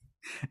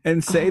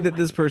and say that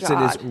this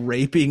person is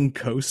raping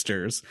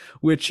coasters,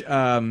 which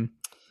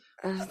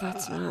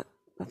that's not.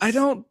 I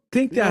don't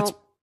think that's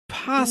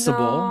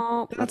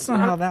possible. That's not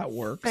how that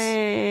works.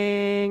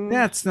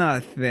 That's not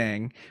a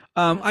thing.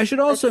 I should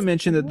also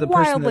mention that the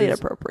person wildly that is,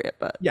 inappropriate,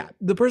 but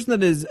the person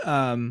that is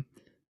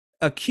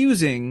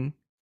accusing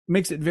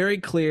makes it very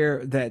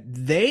clear that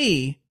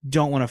they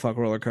don't want to fuck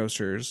roller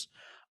coasters.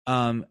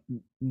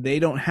 They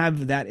don't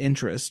have that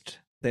interest.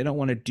 They don't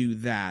want to do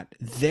that.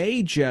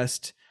 They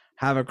just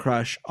have a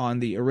crush on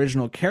the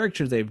original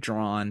character they've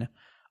drawn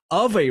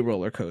of a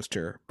roller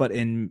coaster, but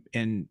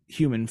in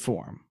human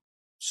form.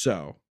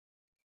 So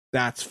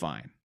that's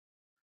fine.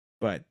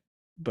 But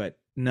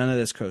none of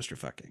this coaster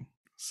fucking.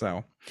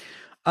 So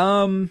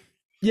but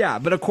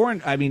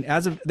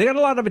as of they got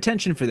a lot of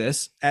attention for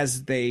this,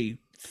 as they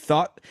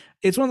thought.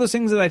 It's one of those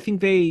things that I think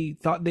they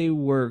thought they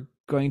were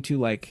going to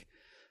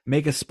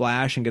make a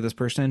splash and get this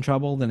person in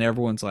trouble. Then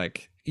everyone's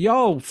like,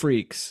 y'all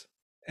freaks.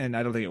 And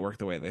I don't think it worked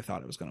the way they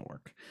thought it was going to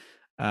work.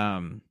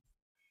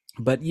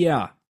 But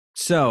yeah,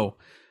 so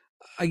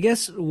I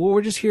guess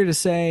we're just here to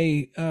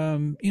say,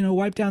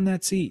 wipe down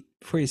that seat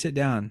before you sit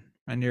down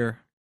on your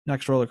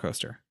next roller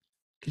coaster,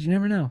 because you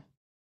never know.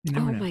 You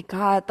never know. My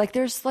God.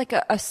 There's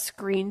a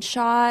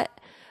screenshot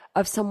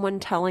of someone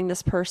telling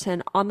this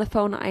person on the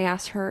phone. I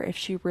asked her if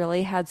she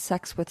really had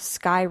sex with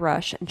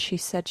Skyrush, and she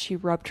said she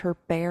rubbed her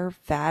bare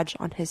vag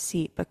on his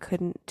seat, but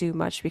couldn't do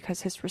much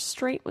because his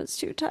restraint was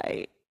too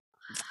tight.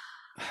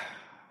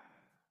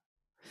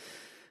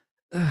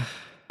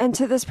 And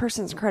to this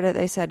person's credit,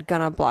 they said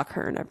gonna block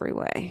her in every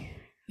way.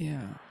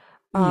 Yeah.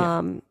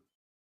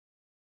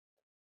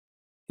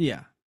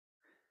 Yeah.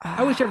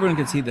 I wish everyone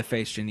could see the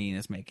face Janine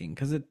is making,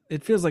 because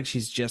it feels like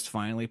she's just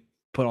finally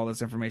put all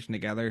this information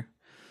together.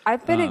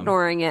 I've been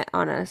ignoring it,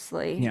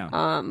 honestly.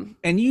 Yeah.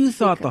 And you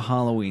thought the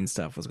Halloween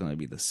stuff was going to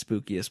be the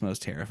spookiest,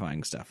 most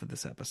terrifying stuff of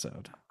this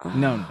episode.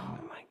 No.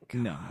 My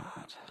God. No.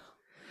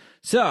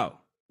 So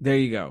there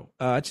you go.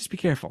 Just be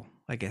careful,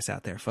 I guess,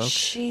 out there, folks.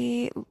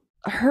 She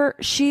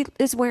she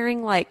is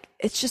wearing like,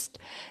 it's just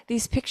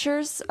these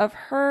pictures of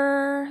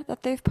her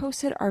that they've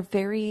posted are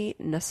very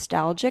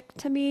nostalgic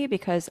to me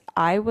because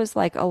I was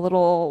like a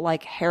little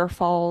like hair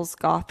falls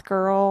goth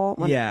girl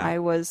when Yeah. I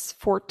was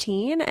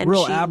 14, and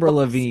Real she Avril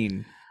looks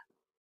Lavigne.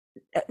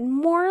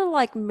 more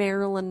like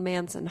Marilyn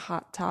Manson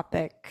Hot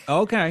Topic.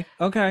 Okay.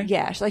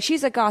 Yeah,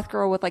 she's a goth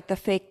girl with like the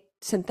fake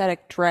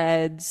synthetic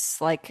dreads,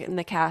 like in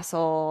the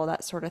castle,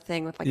 that sort of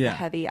thing, with like the Yeah.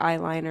 heavy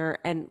eyeliner,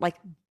 and like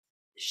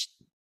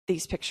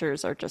these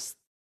pictures are just,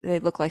 they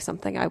look like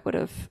something I would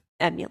have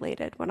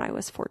emulated when I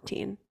was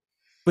 14.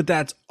 But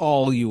that's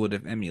all you would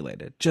have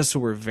emulated, just so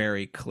we're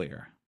very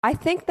clear. I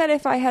think that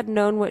if I had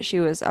known what she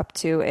was up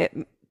to,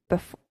 it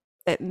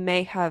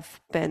may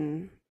have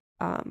been,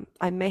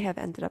 I may have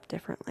ended up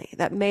differently.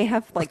 That may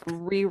have like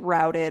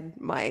rerouted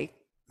my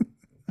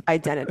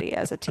identity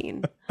as a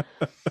teen.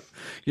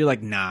 You're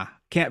like, nah,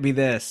 can't be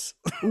this.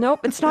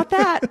 Nope, it's not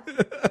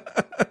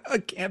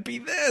that. Can't be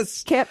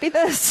this. Can't be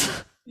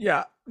this.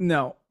 Yeah,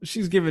 no,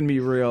 she's giving me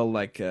real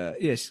like, yeah,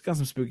 she's got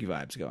some spooky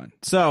vibes going.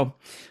 So,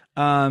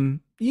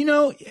 you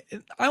know,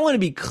 I want to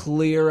be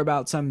clear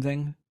about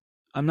something.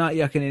 I'm not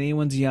yucking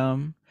anyone's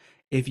yum.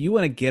 If you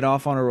want to get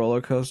off on a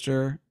roller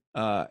coaster,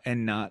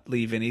 and not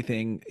leave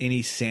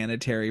any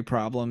sanitary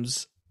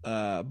problems,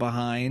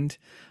 behind,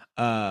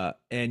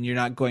 and you're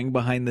not going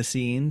behind the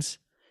scenes,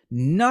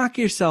 knock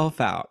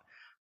yourself out.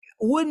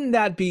 Wouldn't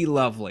that be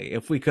lovely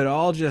if we could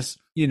all just,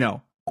 you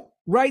know,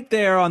 right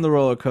there on the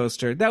roller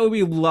coaster? That would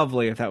be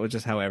lovely if that was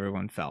just how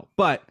everyone felt.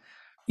 But,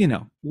 you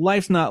know,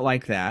 life's not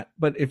like that.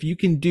 But if you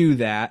can do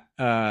that,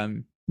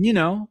 you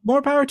know,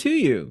 more power to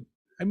you.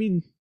 I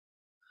mean,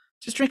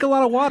 just drink a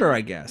lot of water,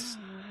 I guess.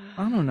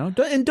 I don't know.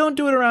 Don't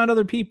do it around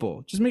other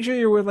people. Just make sure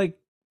you're with like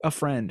a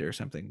friend or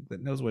something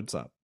that knows what's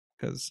up.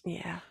 Because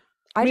Yeah.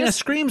 I mean, a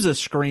scream's a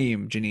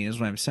scream, Janine, is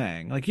what I'm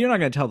saying. Like, you're not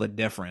going to tell the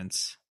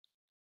difference.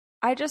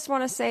 I just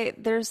want to say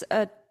there's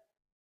a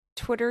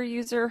Twitter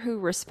user who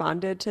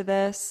responded to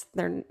this.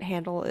 Their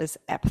handle is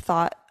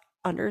epthought_,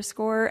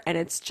 and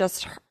it's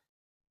just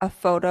a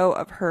photo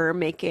of her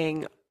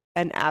making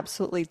an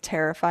absolutely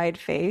terrified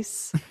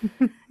face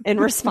in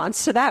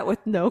response to that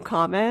with no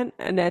comment.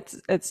 And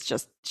it's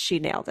just, she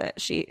nailed it.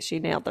 She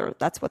nailed her.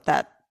 That's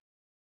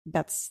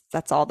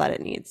all that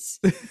it needs.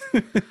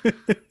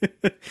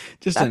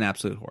 Just an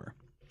absolute horror.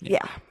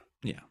 Yeah.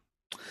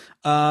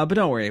 But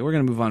don't worry, we're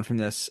gonna move on from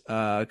this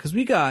because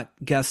we got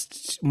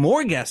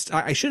more guests.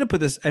 I should have put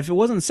this. If it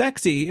wasn't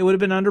sexy, it would have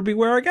been under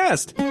Beware Our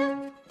Guest.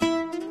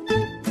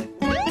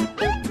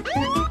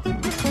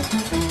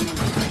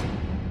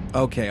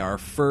 Okay, our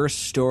first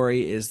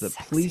story is the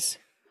police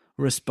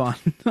respond.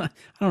 I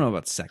don't know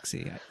about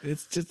sexy.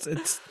 It's just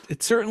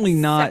it's certainly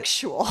not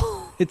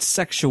Sexual. It's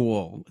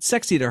sexual. It's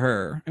sexy to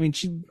her. I mean,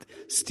 she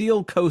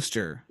steel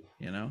coaster,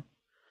 you know.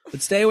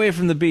 But stay away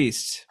from the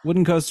beast.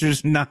 Wooden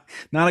coasters, not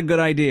a good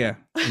idea.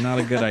 Not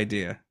a good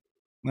idea.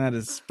 That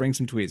is, bring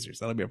some tweezers.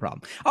 That'll be a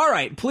problem. All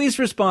right, police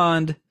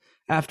respond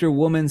after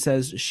woman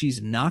says she's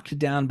knocked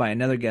down by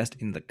another guest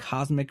in the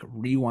Cosmic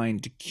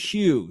Rewind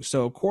queue.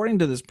 So according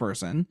to this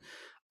person,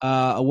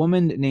 a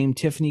woman named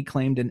Tiffany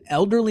claimed an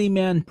elderly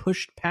man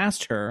pushed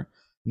past her,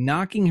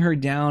 knocking her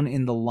down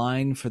in the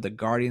line for the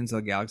Guardians of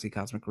the Galaxy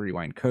Cosmic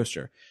Rewind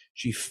coaster.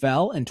 She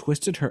fell and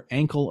twisted her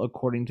ankle,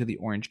 according to the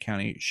Orange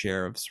County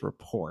Sheriff's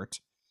report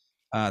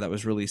that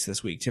was released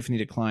this week. Tiffany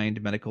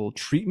declined medical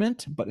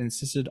treatment, but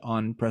insisted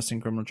on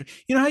pressing criminal charges.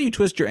 You know how you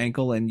twist your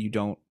ankle and you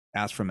don't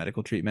ask for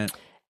medical treatment?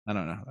 I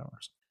don't know how that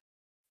works.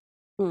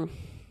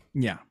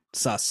 Yeah,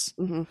 sus.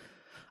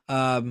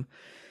 Mm-hmm.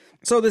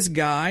 So this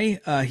guy,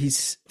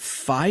 he's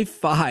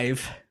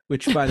 5'5",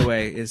 which, by the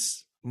way,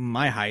 is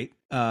my height,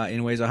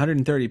 and weighs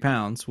 130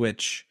 pounds,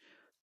 which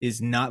is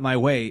not my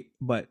weight,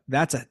 but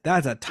that's a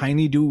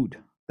tiny dude.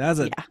 That's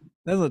a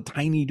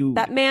tiny dude.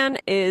 That man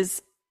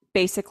is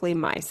basically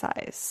my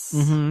size.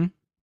 Mm-hmm.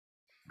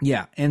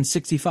 Yeah, and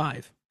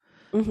 65.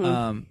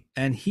 Mm-hmm.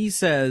 And he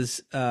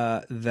says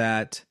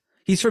that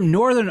he's from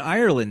Northern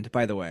Ireland,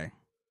 by the way,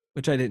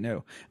 which I didn't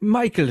know.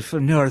 Michael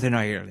from Northern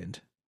Ireland.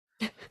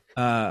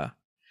 I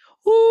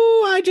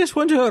just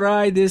want to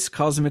ride this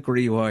Cosmic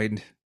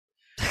Rewind.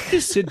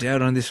 Just sit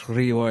down on this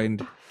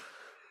rewind.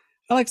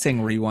 I like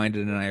saying rewind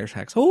in an Irish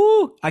accent.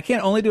 Oh, I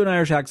can't only do an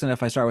Irish accent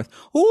if I start with,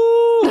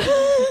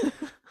 oh,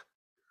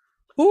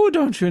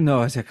 don't you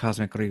know it's a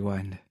Cosmic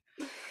Rewind.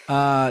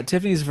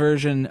 Tiffany's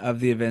version of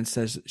the event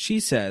says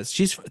she's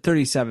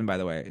 37, by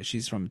the way.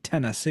 She's from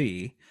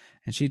Tennessee,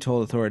 and she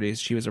told authorities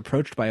she was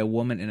approached by a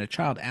woman and a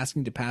child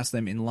asking to pass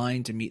them in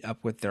line to meet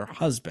up with their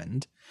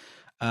husband.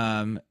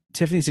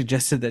 Tiffany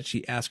suggested that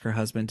she ask her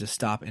husband to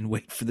stop and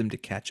wait for them to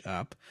catch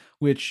up,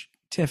 which,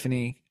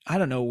 Tiffany, I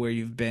don't know where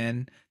you've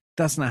been.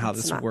 That's not how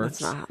this works.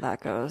 That's not how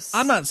that goes.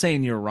 I'm not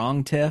saying you're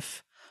wrong,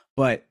 Tiff,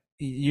 but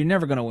you're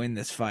never going to win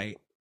this fight.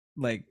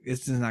 Like,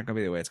 it's just not going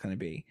to be the way it's going to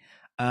be.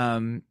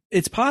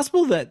 It's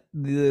possible that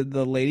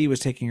the lady was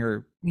taking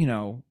her, you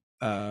know,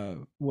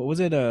 what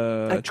was it?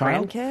 A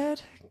child?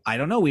 Grandkid? I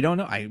don't know. We don't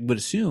know. I would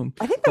assume.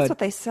 I think that's what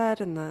they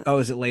said in the. Oh,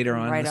 is it later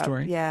on in the write-up.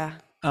 story? Yeah.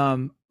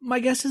 My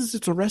guess is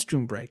it's a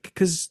restroom break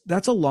because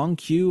that's a long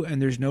queue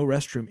and there's no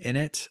restroom in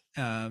it.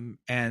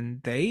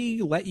 And they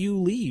let you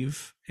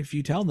leave if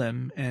you tell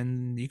them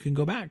and you can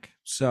go back.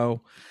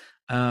 So,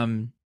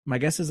 my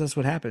guess is that's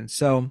what happened.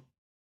 So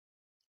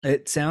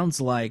it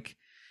sounds like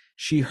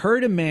she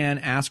heard a man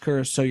ask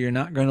her, "So you're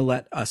not going to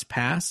let us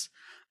pass?"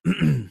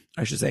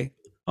 I should say.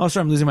 Oh,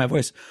 sorry, I'm losing my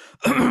voice.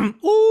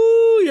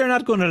 Ooh, you're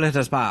not going to let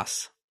us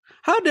pass.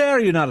 How dare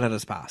you not let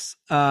us pass?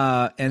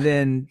 And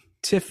then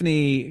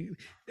Tiffany,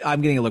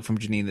 I'm getting a look from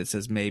Janine that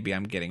says maybe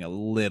I'm getting a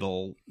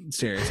little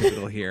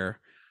stereotypical here.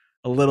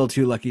 A little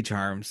too Lucky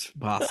Charms,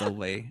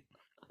 possibly.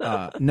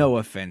 No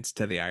offense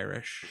to the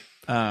Irish.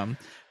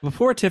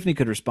 Before Tiffany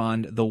could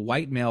respond, the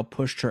white male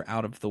pushed her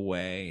out of the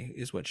way,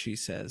 is what she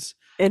says.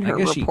 In her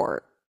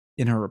report.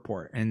 In her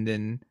report. And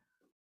then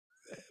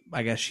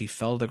I guess she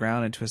fell to the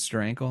ground and twisted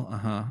her ankle.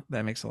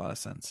 That makes a lot of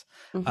sense.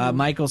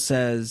 Michael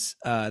says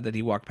that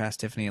he walked past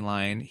Tiffany in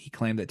line. He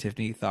claimed that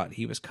Tiffany thought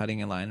he was cutting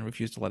in line and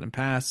refused to let him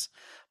pass.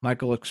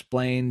 Michael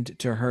explained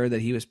to her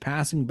that he was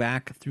passing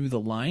back through the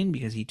line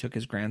because he took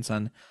his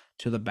grandson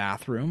to the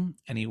bathroom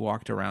and he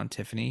walked around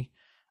Tiffany.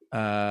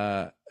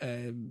 Apparently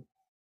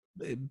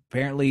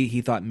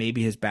he thought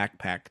maybe his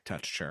backpack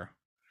touched her,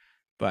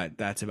 but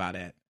that's about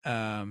it.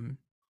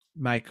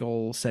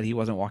 Michael said he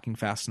wasn't walking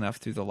fast enough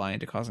through the line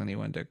to cause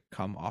anyone to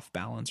come off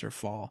balance or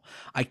fall.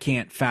 I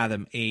can't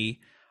fathom a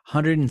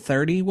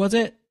 130, was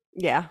it?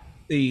 Yeah.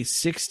 A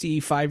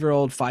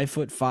 65-year-old,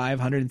 5'5",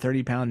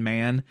 130-pound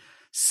man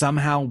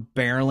somehow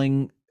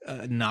barreling,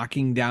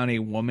 knocking down a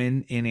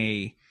woman in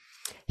a...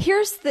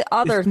 Here's the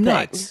other thing.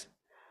 Nuts.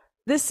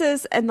 This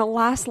is, in the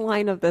last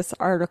line of this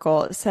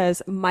article, it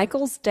says,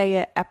 Michael's day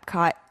at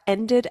Epcot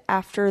ended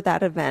after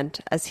that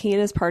event as he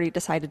and his party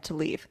decided to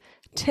leave.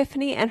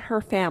 Tiffany and her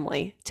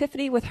family,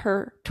 Tiffany with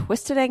her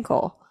twisted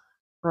ankle,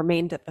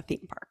 remained at the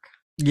theme park.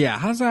 Yeah,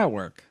 how's that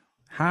work?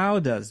 How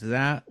does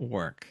that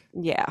work?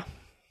 Yeah.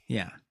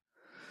 Yeah.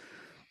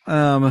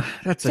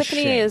 That's a shame.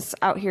 Tiffany is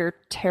out here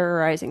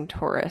terrorizing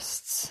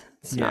tourists.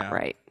 It's not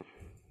right.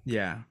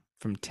 Yeah.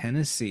 From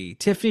Tennessee.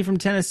 Tiffany from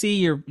Tennessee,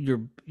 you're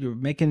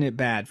making it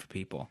bad for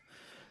people.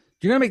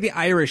 You're gonna make the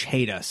Irish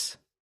hate us.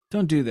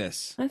 Don't do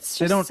this. That's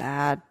just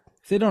sad.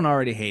 If they don't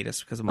already hate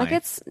us because of my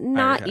it's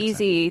not Irish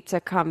easy to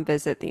come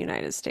visit the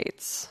United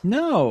States.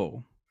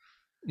 No.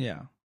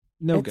 Yeah.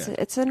 No good.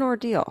 It's an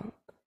ordeal.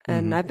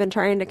 And I've been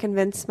trying to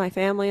convince my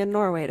family in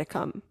Norway to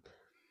come.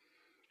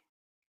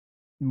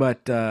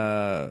 But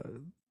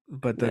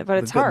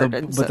it's hard.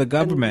 But the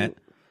government,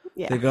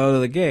 yeah. they go to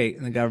the gate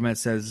and the government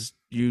says,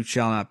 "You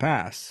shall not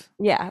pass."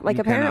 Yeah, like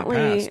You cannot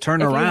apparently, pass.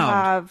 Turn if around. You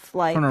have,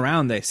 like, turn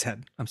around. They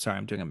said. I'm sorry.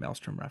 I'm doing a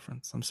Maelstrom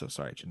reference. I'm so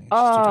sorry, Janine.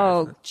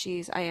 Oh,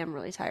 geez, I am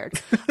really tired.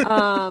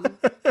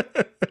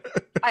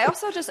 I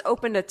also just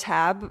opened a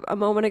tab a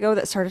moment ago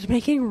that started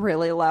making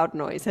really loud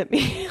noise at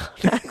me.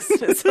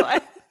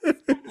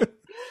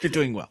 You're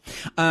doing well.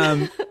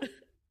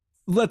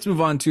 Let's move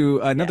on to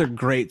another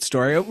great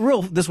story.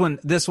 This one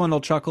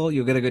will chuckle.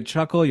 You'll get a good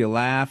chuckle. You'll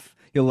laugh.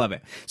 You'll love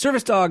it.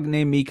 Service dog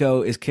named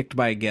Miko is kicked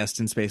by a guest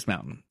in Space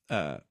Mountain.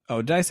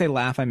 Did I say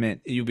laugh? I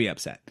meant you'll be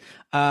upset.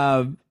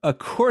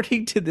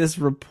 According to this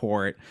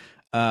report,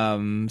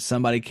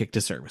 somebody kicked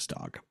a service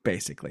dog,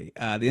 basically.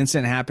 The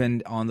incident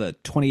happened on the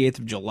 28th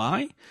of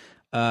July.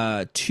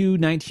 Two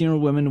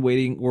 19-year-old women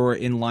were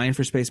in line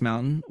for Space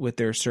Mountain with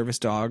their service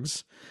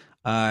dogs.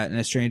 And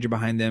a stranger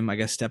behind them, I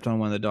guess, stepped on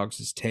one of the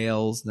dogs'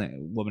 tails. The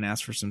woman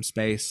asked for some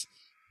space.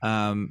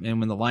 And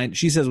when the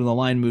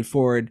line moved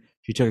forward,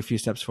 she took a few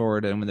steps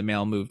forward. And when the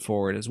male moved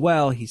forward as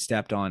well, he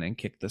stepped on and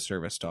kicked the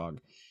service dog.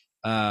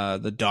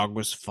 The dog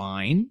was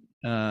fine.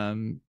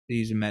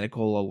 He's a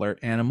medical alert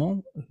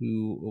animal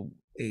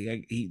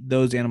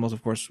those animals,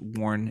 of course,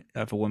 warn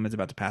if a woman's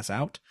about to pass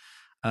out,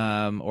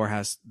 or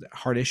has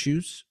heart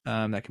issues.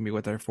 That can be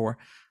what they're for.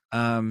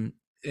 I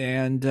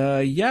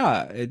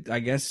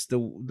guess the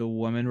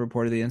woman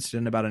reported the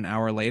incident about an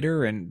hour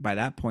later, and by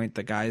that point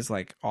the guy's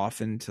like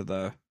off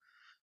into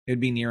it'd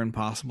be near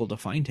impossible to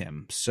find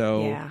him.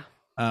 So yeah.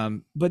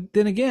 But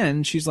then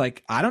again, she's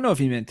like, I don't know if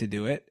he meant to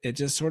do it. It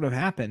just sort of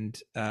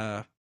happened.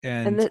 And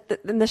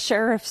the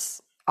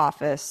sheriff's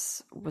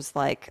office was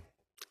like,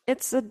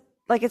 it's the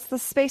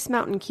Space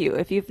Mountain queue.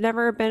 If you've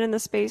never been in the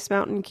Space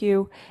Mountain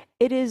queue,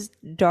 it is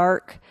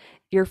dark.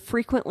 You're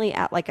frequently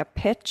at like a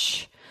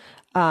pitch.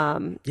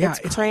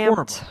 It's cramped.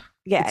 Horrible.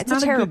 Yeah, it's a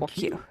terrible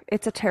queue.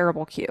 It's a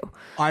terrible queue.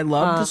 I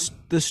love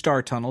the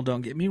Star Tunnel,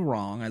 don't get me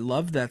wrong. I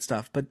love that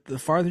stuff. But the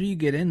farther you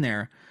get in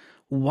there,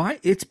 why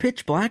it's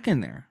pitch black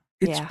in there.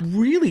 It's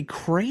really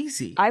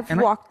crazy. I've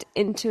walked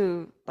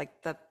into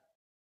like the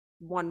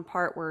one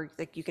part where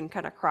like you can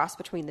kind of cross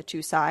between the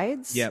two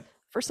sides. Yep.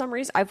 For some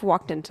reason, I've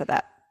walked into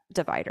that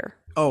divider.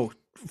 Oh,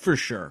 for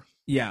sure.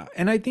 Yeah.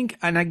 And I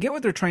get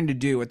what they're trying to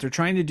do. What they're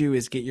trying to do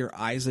is get your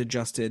eyes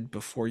adjusted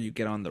before you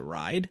get on the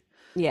ride.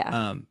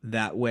 Yeah.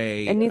 That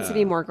way it needs to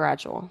be more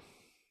gradual.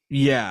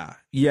 Yeah,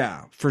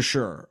 for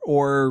sure.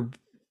 Or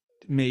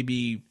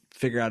maybe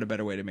figure out a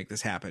better way to make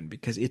this happen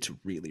because it's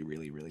really,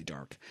 really, really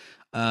dark.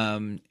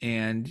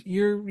 And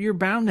you're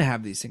bound to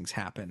have these things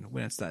happen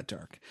when it's that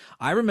dark.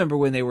 I remember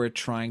when they were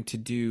trying to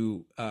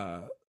do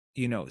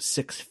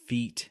 6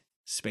 feet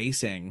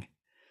spacing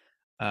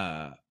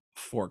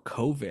for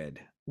COVID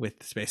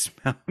with Space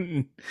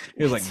Mountain.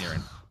 It was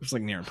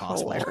near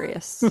impossible.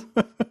 Hilarious.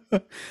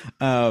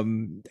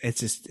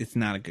 It's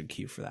not a good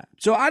cue for that.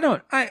 So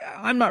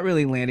I'm not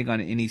really landing on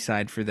any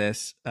side for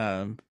this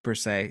per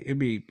se. It'd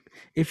be,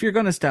 if you're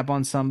going to step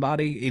on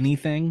somebody,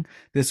 anything,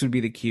 this would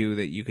be the cue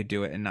that you could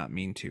do it and not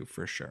mean to,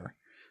 for sure.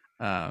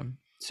 But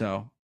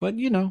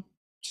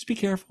just be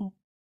careful.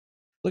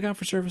 Look out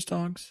for service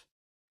dogs.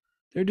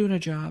 They're doing a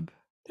job.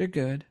 They're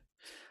good.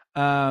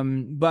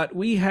 But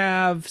we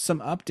have some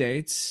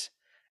updates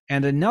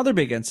and another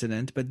big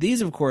incident, but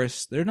these, of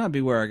course, they're not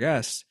Beware Our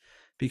Guest,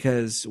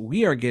 because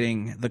we are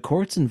getting the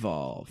courts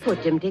involved.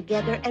 Put them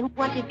together, and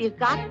what have you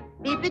got?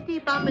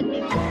 Bippity boppity.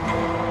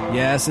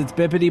 Yes, it's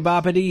Bippity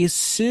Boppity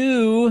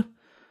Sue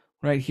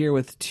right here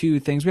with 2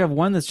 things. We have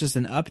one that's just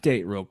an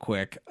update real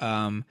quick.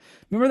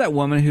 Remember that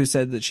woman who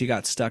said that she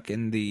got stuck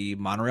in the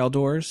monorail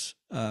doors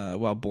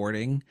while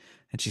boarding?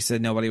 And she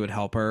said nobody would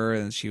help her,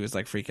 and she was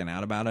like freaking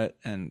out about it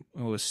and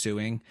was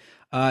suing.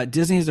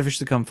 Disney has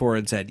officially come forward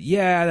and said,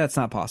 yeah, that's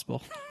not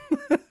possible.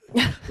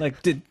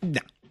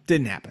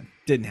 Didn't happen.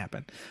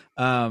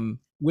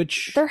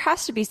 Which There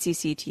has to be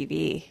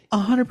CCTV.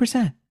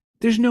 100%.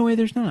 There's no way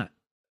there's not.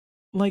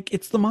 Like,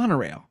 it's the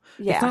monorail.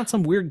 Yeah. It's not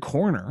some weird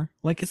corner.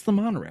 Like, it's the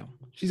monorail.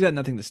 She's got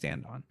nothing to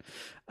stand on.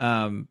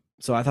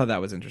 So I thought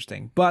that was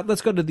interesting. But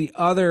let's go to the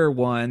other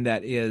one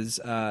that is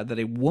that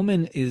a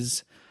woman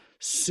is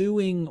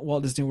suing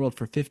Walt Disney World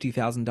for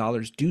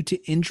 $50,000 due to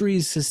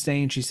injuries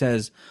sustained, she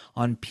says,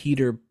 on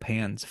Peter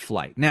Pan's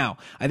flight. Now,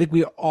 I think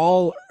we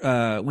all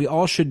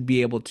should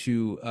be able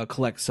to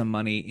collect some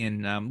money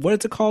in what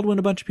is it called when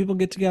a bunch of people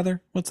get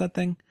together? What's that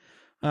thing?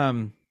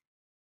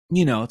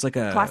 It's like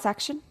a Class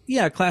action?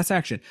 Yeah, class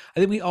action. I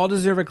think we all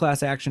deserve a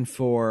class action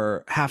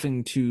for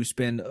having to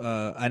spend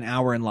an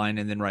hour in line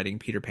and then writing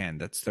Peter Pan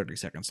that's 30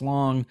 seconds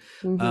long.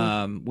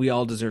 Mm-hmm. We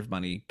all deserve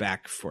money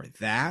back for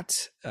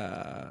that.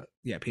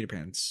 Peter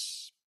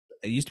Pan's,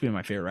 it used to be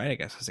my favorite ride, I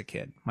guess, as a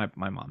kid. My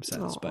mom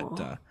says,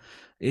 but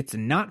it's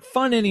not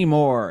fun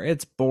anymore.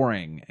 It's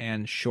boring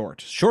and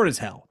short as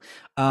hell.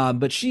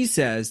 But she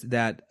says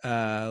that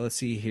let's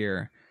see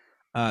here,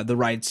 the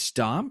ride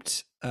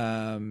stopped.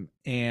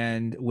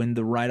 And when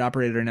the ride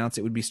operator announced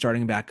it would be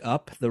starting back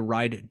up, the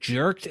ride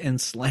jerked and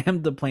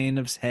slammed the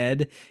plaintiff's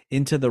head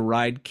into the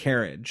ride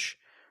carriage.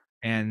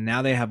 And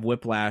now they have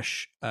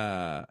whiplash,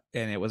 and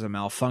it was a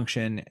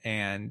malfunction,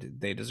 and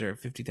they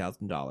deserve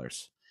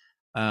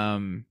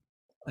 $50,000.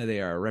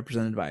 They are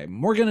represented by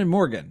Morgan and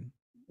Morgan,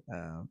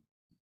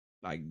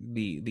 like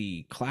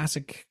the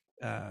classic.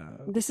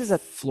 This is a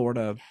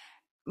Florida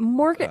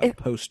Morgan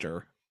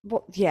poster.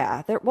 Well,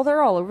 yeah,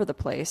 they're all over the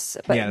place.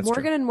 But Yeah, that's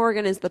Morgan true. and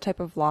Morgan is the type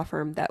of law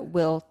firm that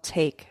will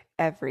take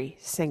every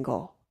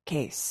single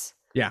case.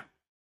 Yeah.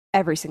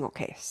 Every single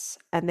case.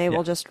 And they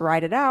will just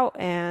write it out,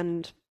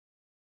 and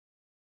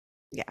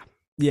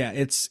Yeah,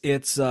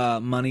 it's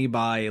money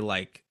by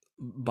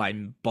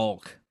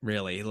bulk,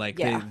 really. Like,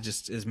 Yeah. they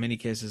just, as many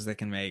cases as they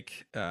can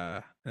make,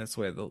 that's the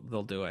way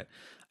they'll do it.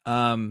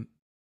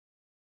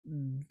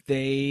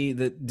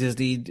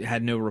 Disney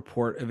had no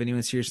report of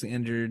anyone seriously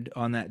injured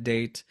on that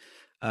date.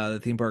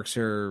 The theme parks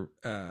are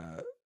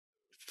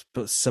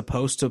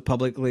supposed to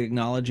publicly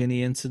acknowledge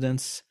any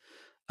incidents.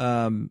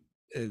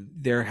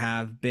 There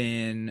have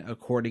been,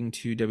 according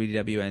to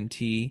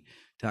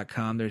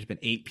WWNT.com, there's been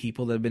 8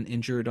 people that have been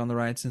injured on the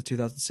ride since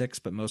 2006,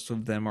 but most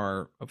of them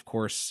are, of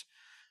course,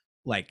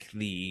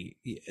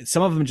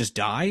 some of them just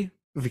die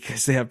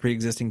because they have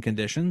pre-existing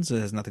conditions. It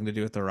has nothing to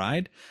do with the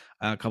ride.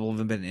 A couple of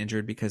them have been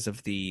injured because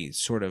of the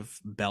sort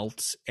of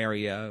belt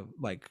area,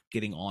 like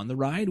getting on the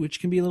ride, which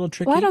can be a little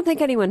tricky. Well, I don't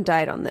think anyone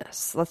died on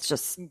this. Let's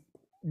just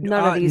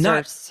none of these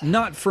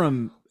not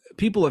from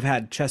people have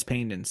had chest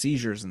pain and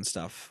seizures and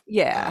stuff.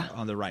 Yeah.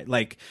 On the ride,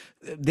 like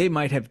they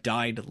might have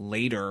died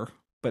later,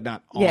 but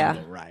not on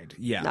the ride.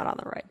 Yeah, not on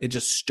the ride. It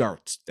just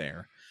starts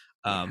there,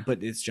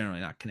 but it's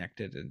generally not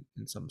connected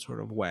in some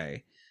sort of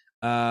way.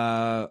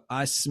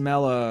 I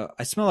smell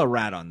a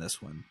rat on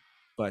this one,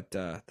 but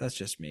that's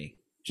just me.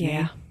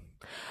 Yeah.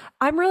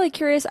 I'm really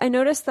curious. I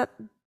noticed that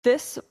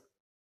this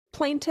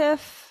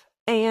plaintiff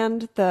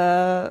and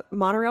the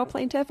monorail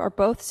plaintiff are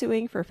both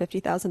suing for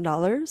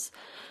 $50,000.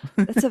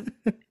 It's an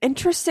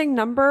interesting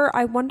number.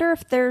 I wonder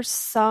if there's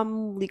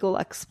some legal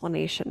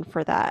explanation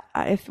for that.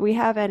 If we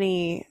have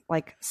any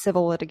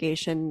civil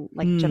litigation,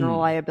 general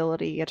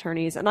liability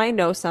attorneys, and I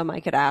know some I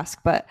could ask,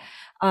 but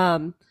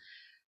I'm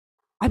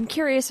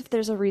curious if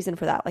there's a reason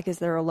for that. Is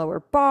there a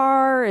lower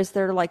bar? Is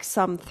there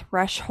some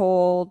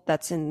threshold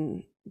that's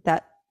in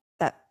that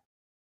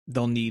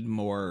they'll need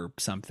more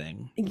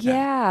something?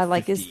 Yeah,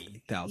 is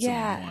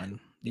 50,001.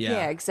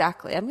 Yeah,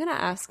 exactly. I'm gonna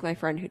ask my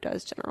friend who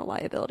does general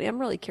liability. I'm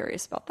really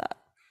curious about that.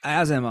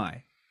 As am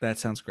I. That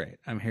sounds great.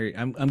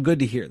 I'm good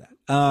to hear that.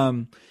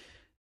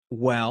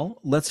 Well,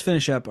 let's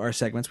finish up our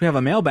segments. We have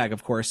a mailbag,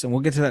 of course, and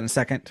we'll get to that in a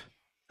second.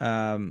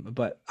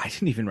 But I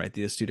didn't even write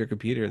the Studer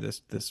computer. I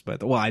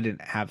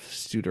didn't have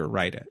Studer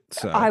write it.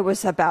 So I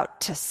was about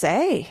to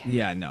say.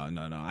 yeah, no.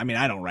 I mean,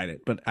 I don't write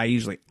it, but I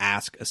usually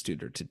ask a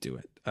Studer to do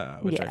it,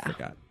 which I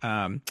forgot.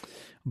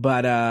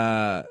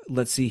 But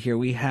let's see here.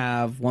 We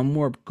have one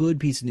more good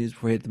piece of news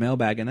before we hit the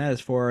mailbag, and that is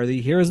for the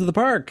Heroes of the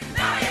Park.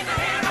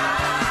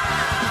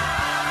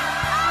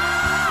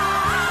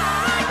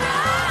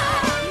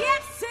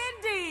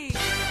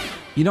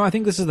 I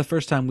think this is the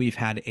first time we've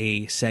had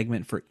a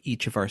segment for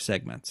each of our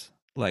segments.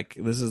 Like,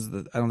 I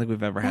don't think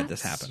we've ever had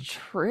this happen.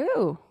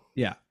 True.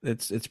 Yeah,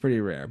 it's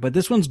pretty rare. But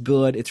this one's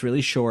good. It's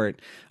really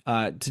short.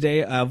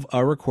 Today of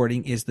our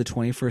recording is the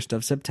 21st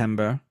of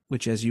September,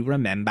 which, as you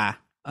remember,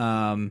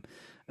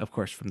 of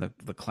course, from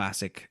the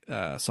classic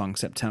song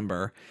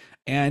September.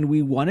 And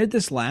we wanted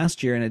this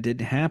last year and it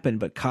didn't happen,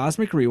 but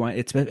Cosmic Rewind,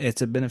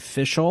 it's been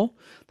official.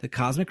 The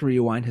Cosmic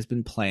Rewind has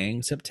been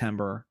playing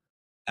September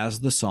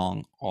as the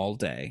song all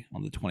day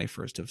on the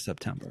 21st of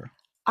September.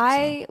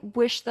 I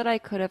wish that I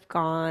could have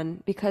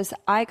gone because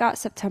I got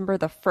September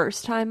the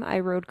first time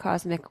I rode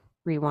Cosmic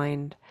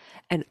Rewind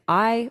and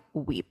I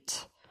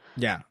wept.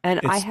 Yeah.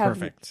 And I have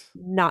perfect.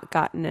 Not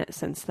gotten it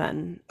since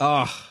then.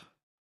 Oh,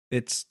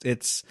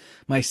 it's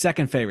my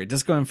second favorite.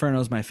 Disco Inferno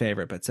is my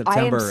favorite, but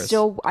September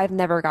I've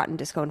never gotten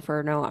Disco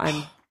Inferno.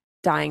 I'm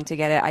dying to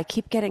get it. I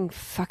keep getting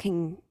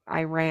fucking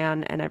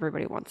Iran and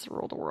Everybody Wants to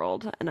Rule the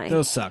World, and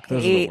those suck.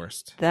 Those are the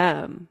worst.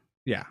 Them.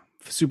 Yeah,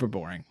 super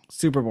boring.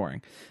 Super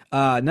boring.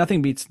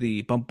 Nothing beats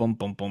the bump bump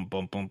bump bump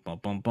bump bump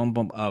bump bump bump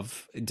bump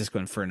of Disco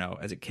Inferno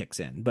as it kicks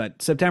in.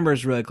 But September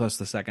is really close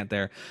to the second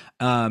there,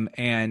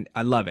 and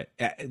I love it.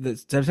 The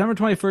September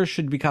 21st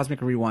should be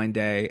Cosmic Rewind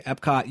Day.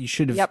 Epcot, you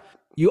should have. Yep.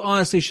 You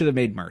honestly should have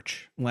made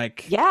merch.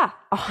 Like, yeah,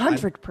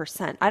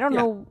 100%. I don't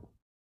know.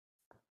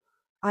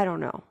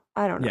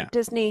 Yeah.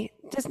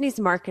 Disney's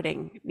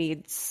marketing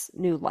needs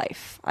new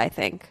life, I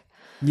think.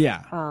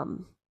 Yeah.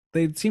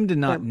 They seem to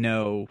not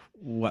know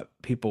what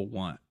people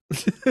want.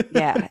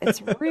 Yeah,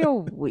 it's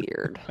real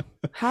weird.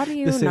 How do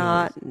you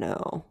not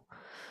know?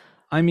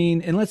 I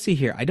mean, and let's see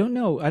here. I don't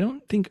know. I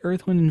don't think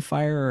Earth, Wind, and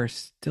Fire are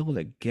still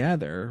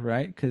together,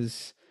 right?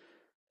 Because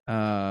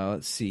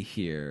let's see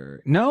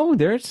here. No,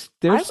 they're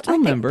still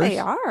members. They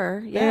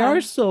are. Yeah. They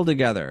are still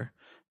together.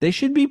 They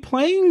should be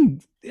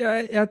playing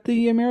at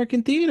the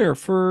American Theater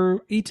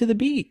for Eat to the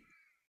Beat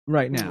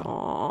right now.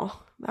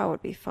 Aw, that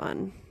would be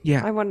fun.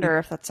 Yeah. I wonder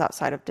if that's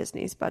outside of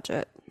Disney's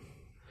budget.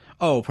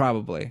 Oh,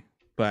 probably.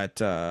 But,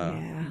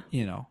 I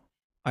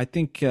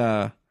think,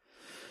 just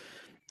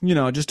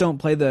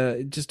don't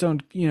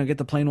get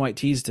the plain white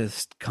tees to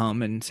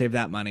come and save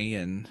that money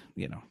and,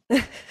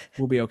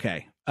 we'll be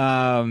okay.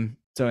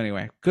 So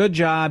anyway, good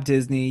job,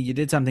 Disney. You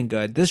did something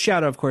good. This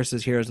shout out, of course,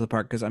 is Heroes of the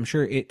Park because I'm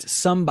sure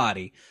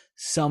somebody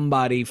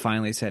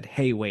finally said,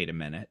 hey, wait a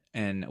minute.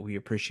 And we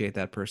appreciate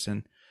that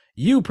person.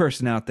 You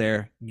person out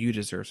there, you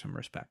deserve some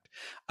respect.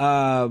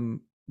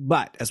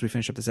 But as we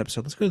finish up this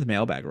episode, let's go to the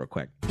mailbag real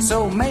quick.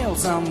 So mail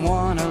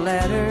someone a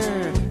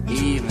letter,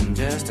 even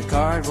just a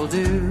card will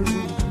do.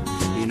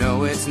 You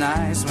know it's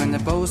nice when the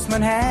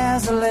postman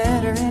has a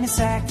letter in his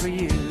sack for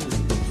you.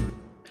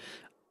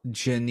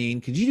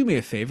 Janine, could you do me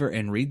a favor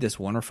and read this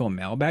wonderful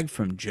mailbag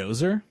from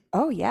Joser?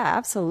 Oh, yeah,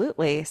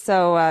 absolutely.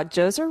 So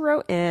Joser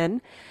wrote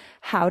in,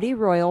 howdy,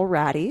 Royal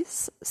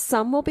Ratties.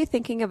 Some will be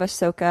thinking of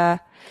Ahsoka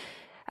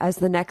as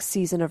the next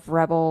season of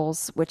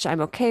Rebels, which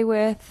I'm okay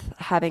with,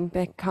 having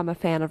become a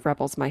fan of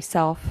Rebels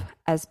myself.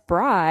 As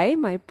Bry,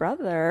 my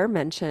brother,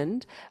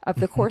 mentioned,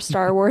 of the core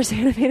Star Wars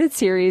animated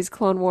series,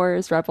 Clone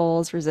Wars,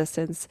 Rebels,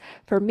 Resistance,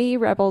 for me,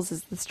 Rebels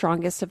is the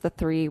strongest of the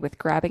three with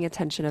grabbing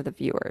attention of the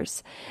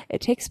viewers.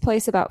 It takes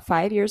place about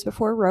 5 years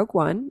before Rogue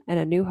One and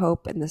A New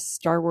Hope in the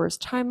Star Wars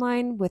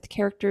timeline, with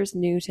characters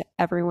new to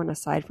everyone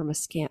aside from a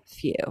scant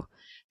few.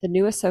 The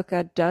new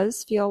Ahsoka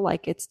does feel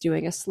like it's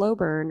doing a slow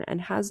burn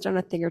and has done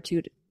a thing or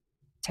two to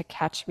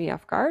catch me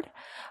off guard.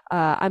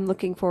 I'm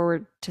looking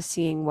forward to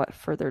seeing what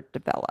further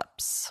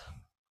develops.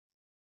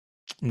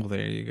 Well,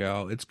 there you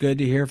go. It's good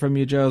to hear from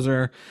you,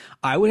 Joser.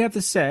 I would have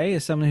to say,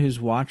 as someone who's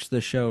watched the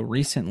show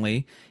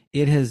recently,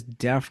 it has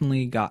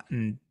definitely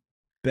gotten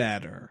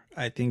better.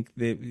 I think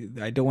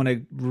I don't want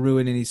to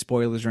ruin any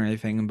spoilers or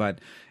anything, but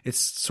it's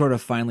sort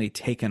of finally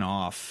taken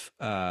off.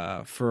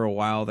 For a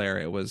while there,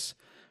 it was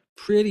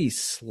pretty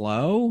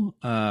slow,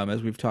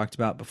 as we've talked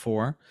about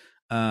before.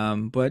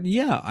 But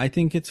yeah, I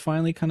think it's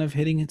finally kind of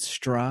hitting its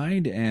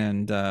stride,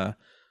 and I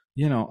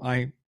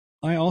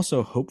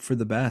also hope for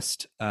the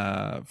best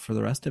for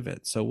the rest of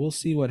it. So we'll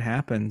see what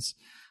happens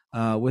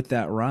with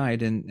that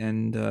ride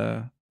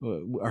or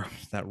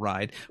that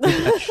ride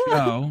with that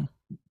show.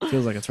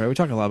 Feels like it's right. We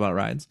talk a lot about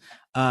rides,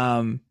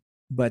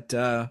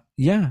 but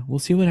yeah, we'll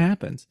see what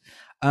happens.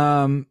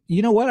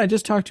 You know what? I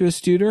just talked to a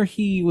Studer.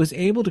 He was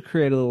able to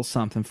create a little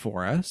something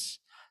for us.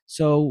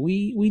 So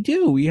we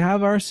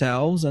have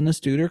ourselves an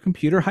Studer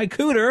Computer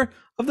Haikuter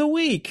of the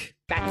week.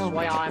 That's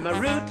why I'm a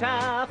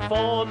router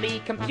for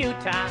me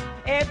computer.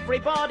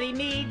 Everybody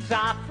needs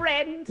a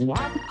friend.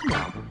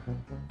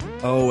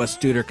 Oh, a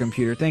Studer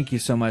computer. Thank you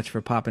so much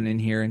for popping in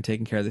here and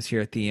taking care of this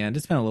here at the end.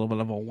 It's been a little bit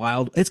of a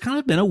wild. It's kind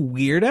of been a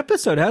weird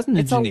episode, hasn't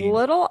it, It's Janine? a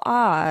little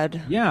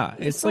odd. Yeah,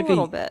 it's like a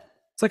little bit.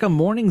 It's like a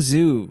morning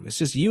zoo. It's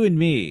just you and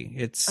me.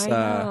 It's I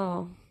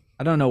know.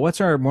 I don't know what's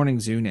our morning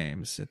zoo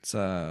names. It's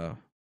the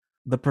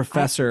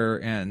professor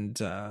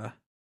and I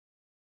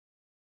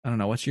don't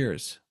know what's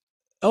yours.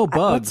 Oh,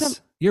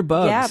 Bugs. You're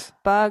Bugs. Yeah,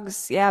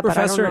 Bugs. Yeah,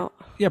 Professor. but I don't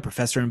know. Yeah,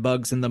 Professor and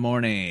Bugs in the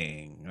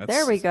morning.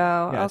 There we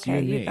go. Yeah, it's you Okay,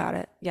 and you me. got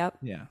it. Yep.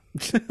 Yeah.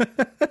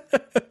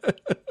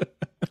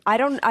 I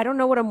don't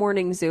know what a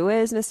morning zoo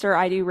is, Mr.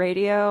 ID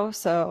Radio.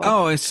 So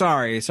Oh,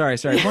 sorry.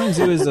 Morning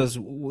Zoo is those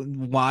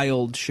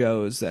wild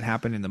shows that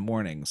happen in the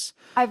mornings.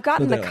 I've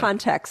gotten So the they're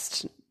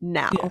context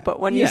now, Yeah. but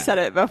when you Yeah. said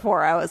it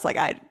before, I was like,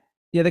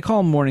 Yeah, they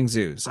call them morning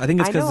zoos. I think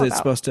it's I because know it's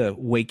about- supposed to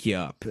wake you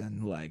up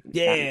and like,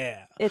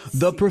 yeah, it's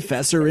the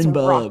professor it's and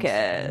Bugs.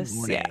 raucous.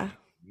 Morning. Yeah.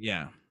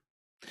 Yeah.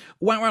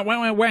 Wah.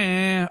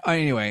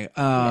 Anyway,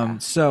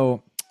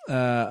 so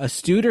a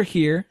Studer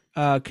here.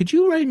 Could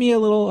you write me a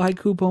little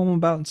haiku poem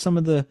about some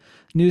of the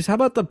news? How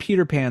about the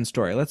Peter Pan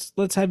story?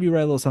 Let's have you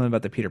write a little something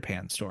about the Peter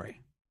Pan story.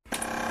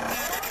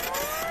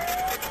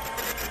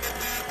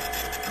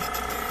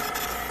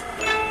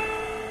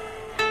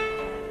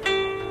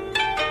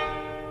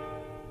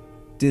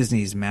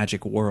 Disney's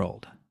Magic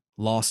World.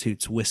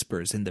 Lawsuits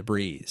whispers in the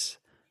breeze.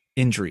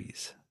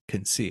 Injuries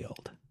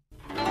concealed.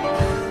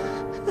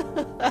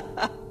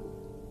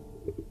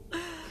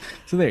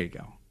 So there you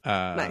go.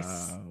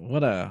 Nice.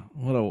 What a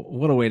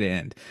way to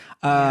end.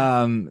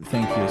 Thank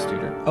you,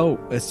 Studer. Oh,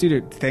 a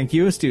Studer. Thank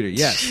you, a Studer.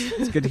 Yes,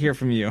 it's good to hear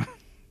from you.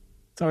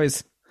 It's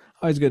always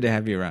good to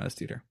have you around, a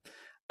Studer.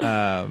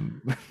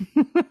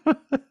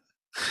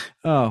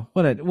 Oh,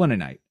 what a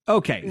night.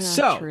 Okay, Yeah,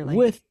 so truly.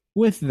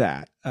 with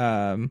that,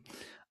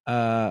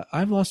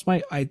 I've lost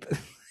my I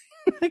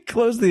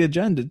closed the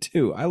agenda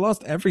too. I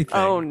lost everything.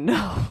 Oh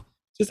no.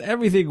 Just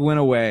everything went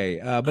away.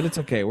 But it's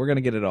okay. We're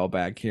gonna get it all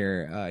back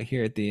here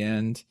at the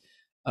end.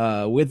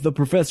 With the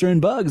Professor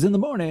and Bugs in the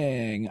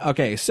morning.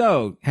 Okay,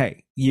 so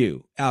hey,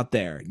 you out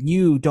there,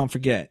 you don't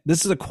forget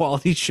this is a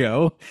quality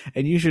show,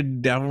 and you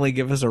should definitely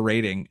give us a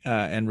rating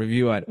and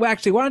review it. Well,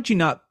 actually, why don't you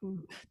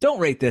don't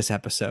rate this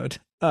episode,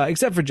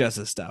 except for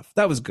Jess's stuff.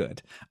 That was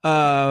good.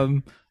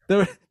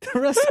 The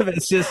rest of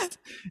it's just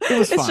it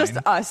was It's fine. just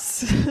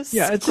us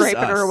Yeah, it's just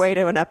scraping our us. way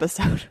to an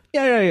episode.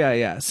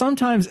 Yeah.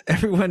 Sometimes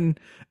everyone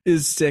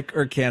is sick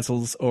or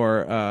cancels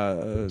or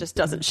Just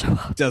doesn't show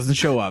up. doesn't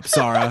show up,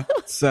 Sarah.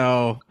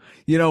 So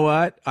you know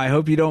what? I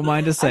hope you don't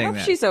mind us I saying hope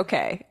that. she's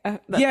okay.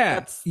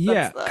 That's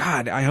the-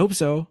 God, I hope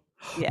so.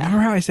 Yeah.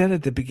 Remember how I said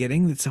at the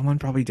beginning that someone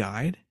probably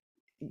died?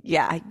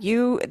 Yeah,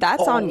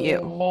 that's on you.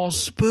 Oh,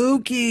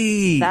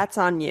 spooky. That's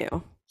on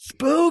you.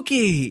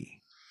 Spooky.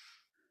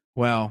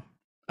 Well,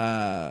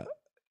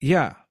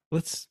 yeah.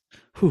 Let's.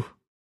 Whew,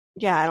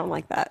 Yeah, I don't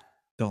like that.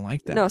 don't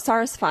like that. No,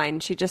 Sarah's fine.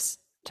 She just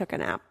took a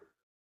nap.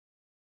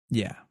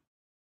 Yeah.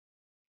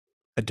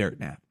 A dirt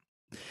nap.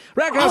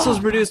 Rat Castle is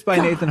produced by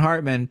Nathan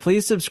Hartman.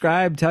 Please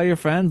subscribe, tell your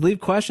friends,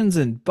 leave questions,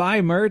 and buy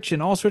merch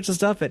and all sorts of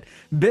stuff at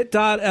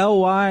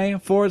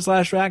bit.ly/Rat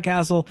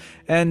Castle.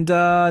 And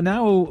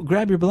now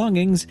grab your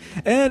belongings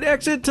and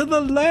exit to the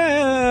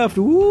left.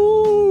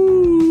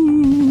 Woo!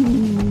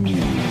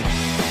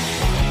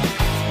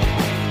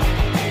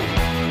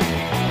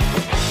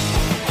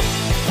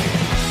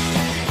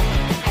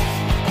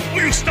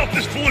 Will you stop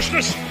this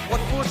foolishness?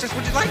 What foolishness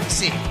would you like to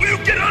see? Will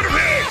you get out of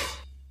here?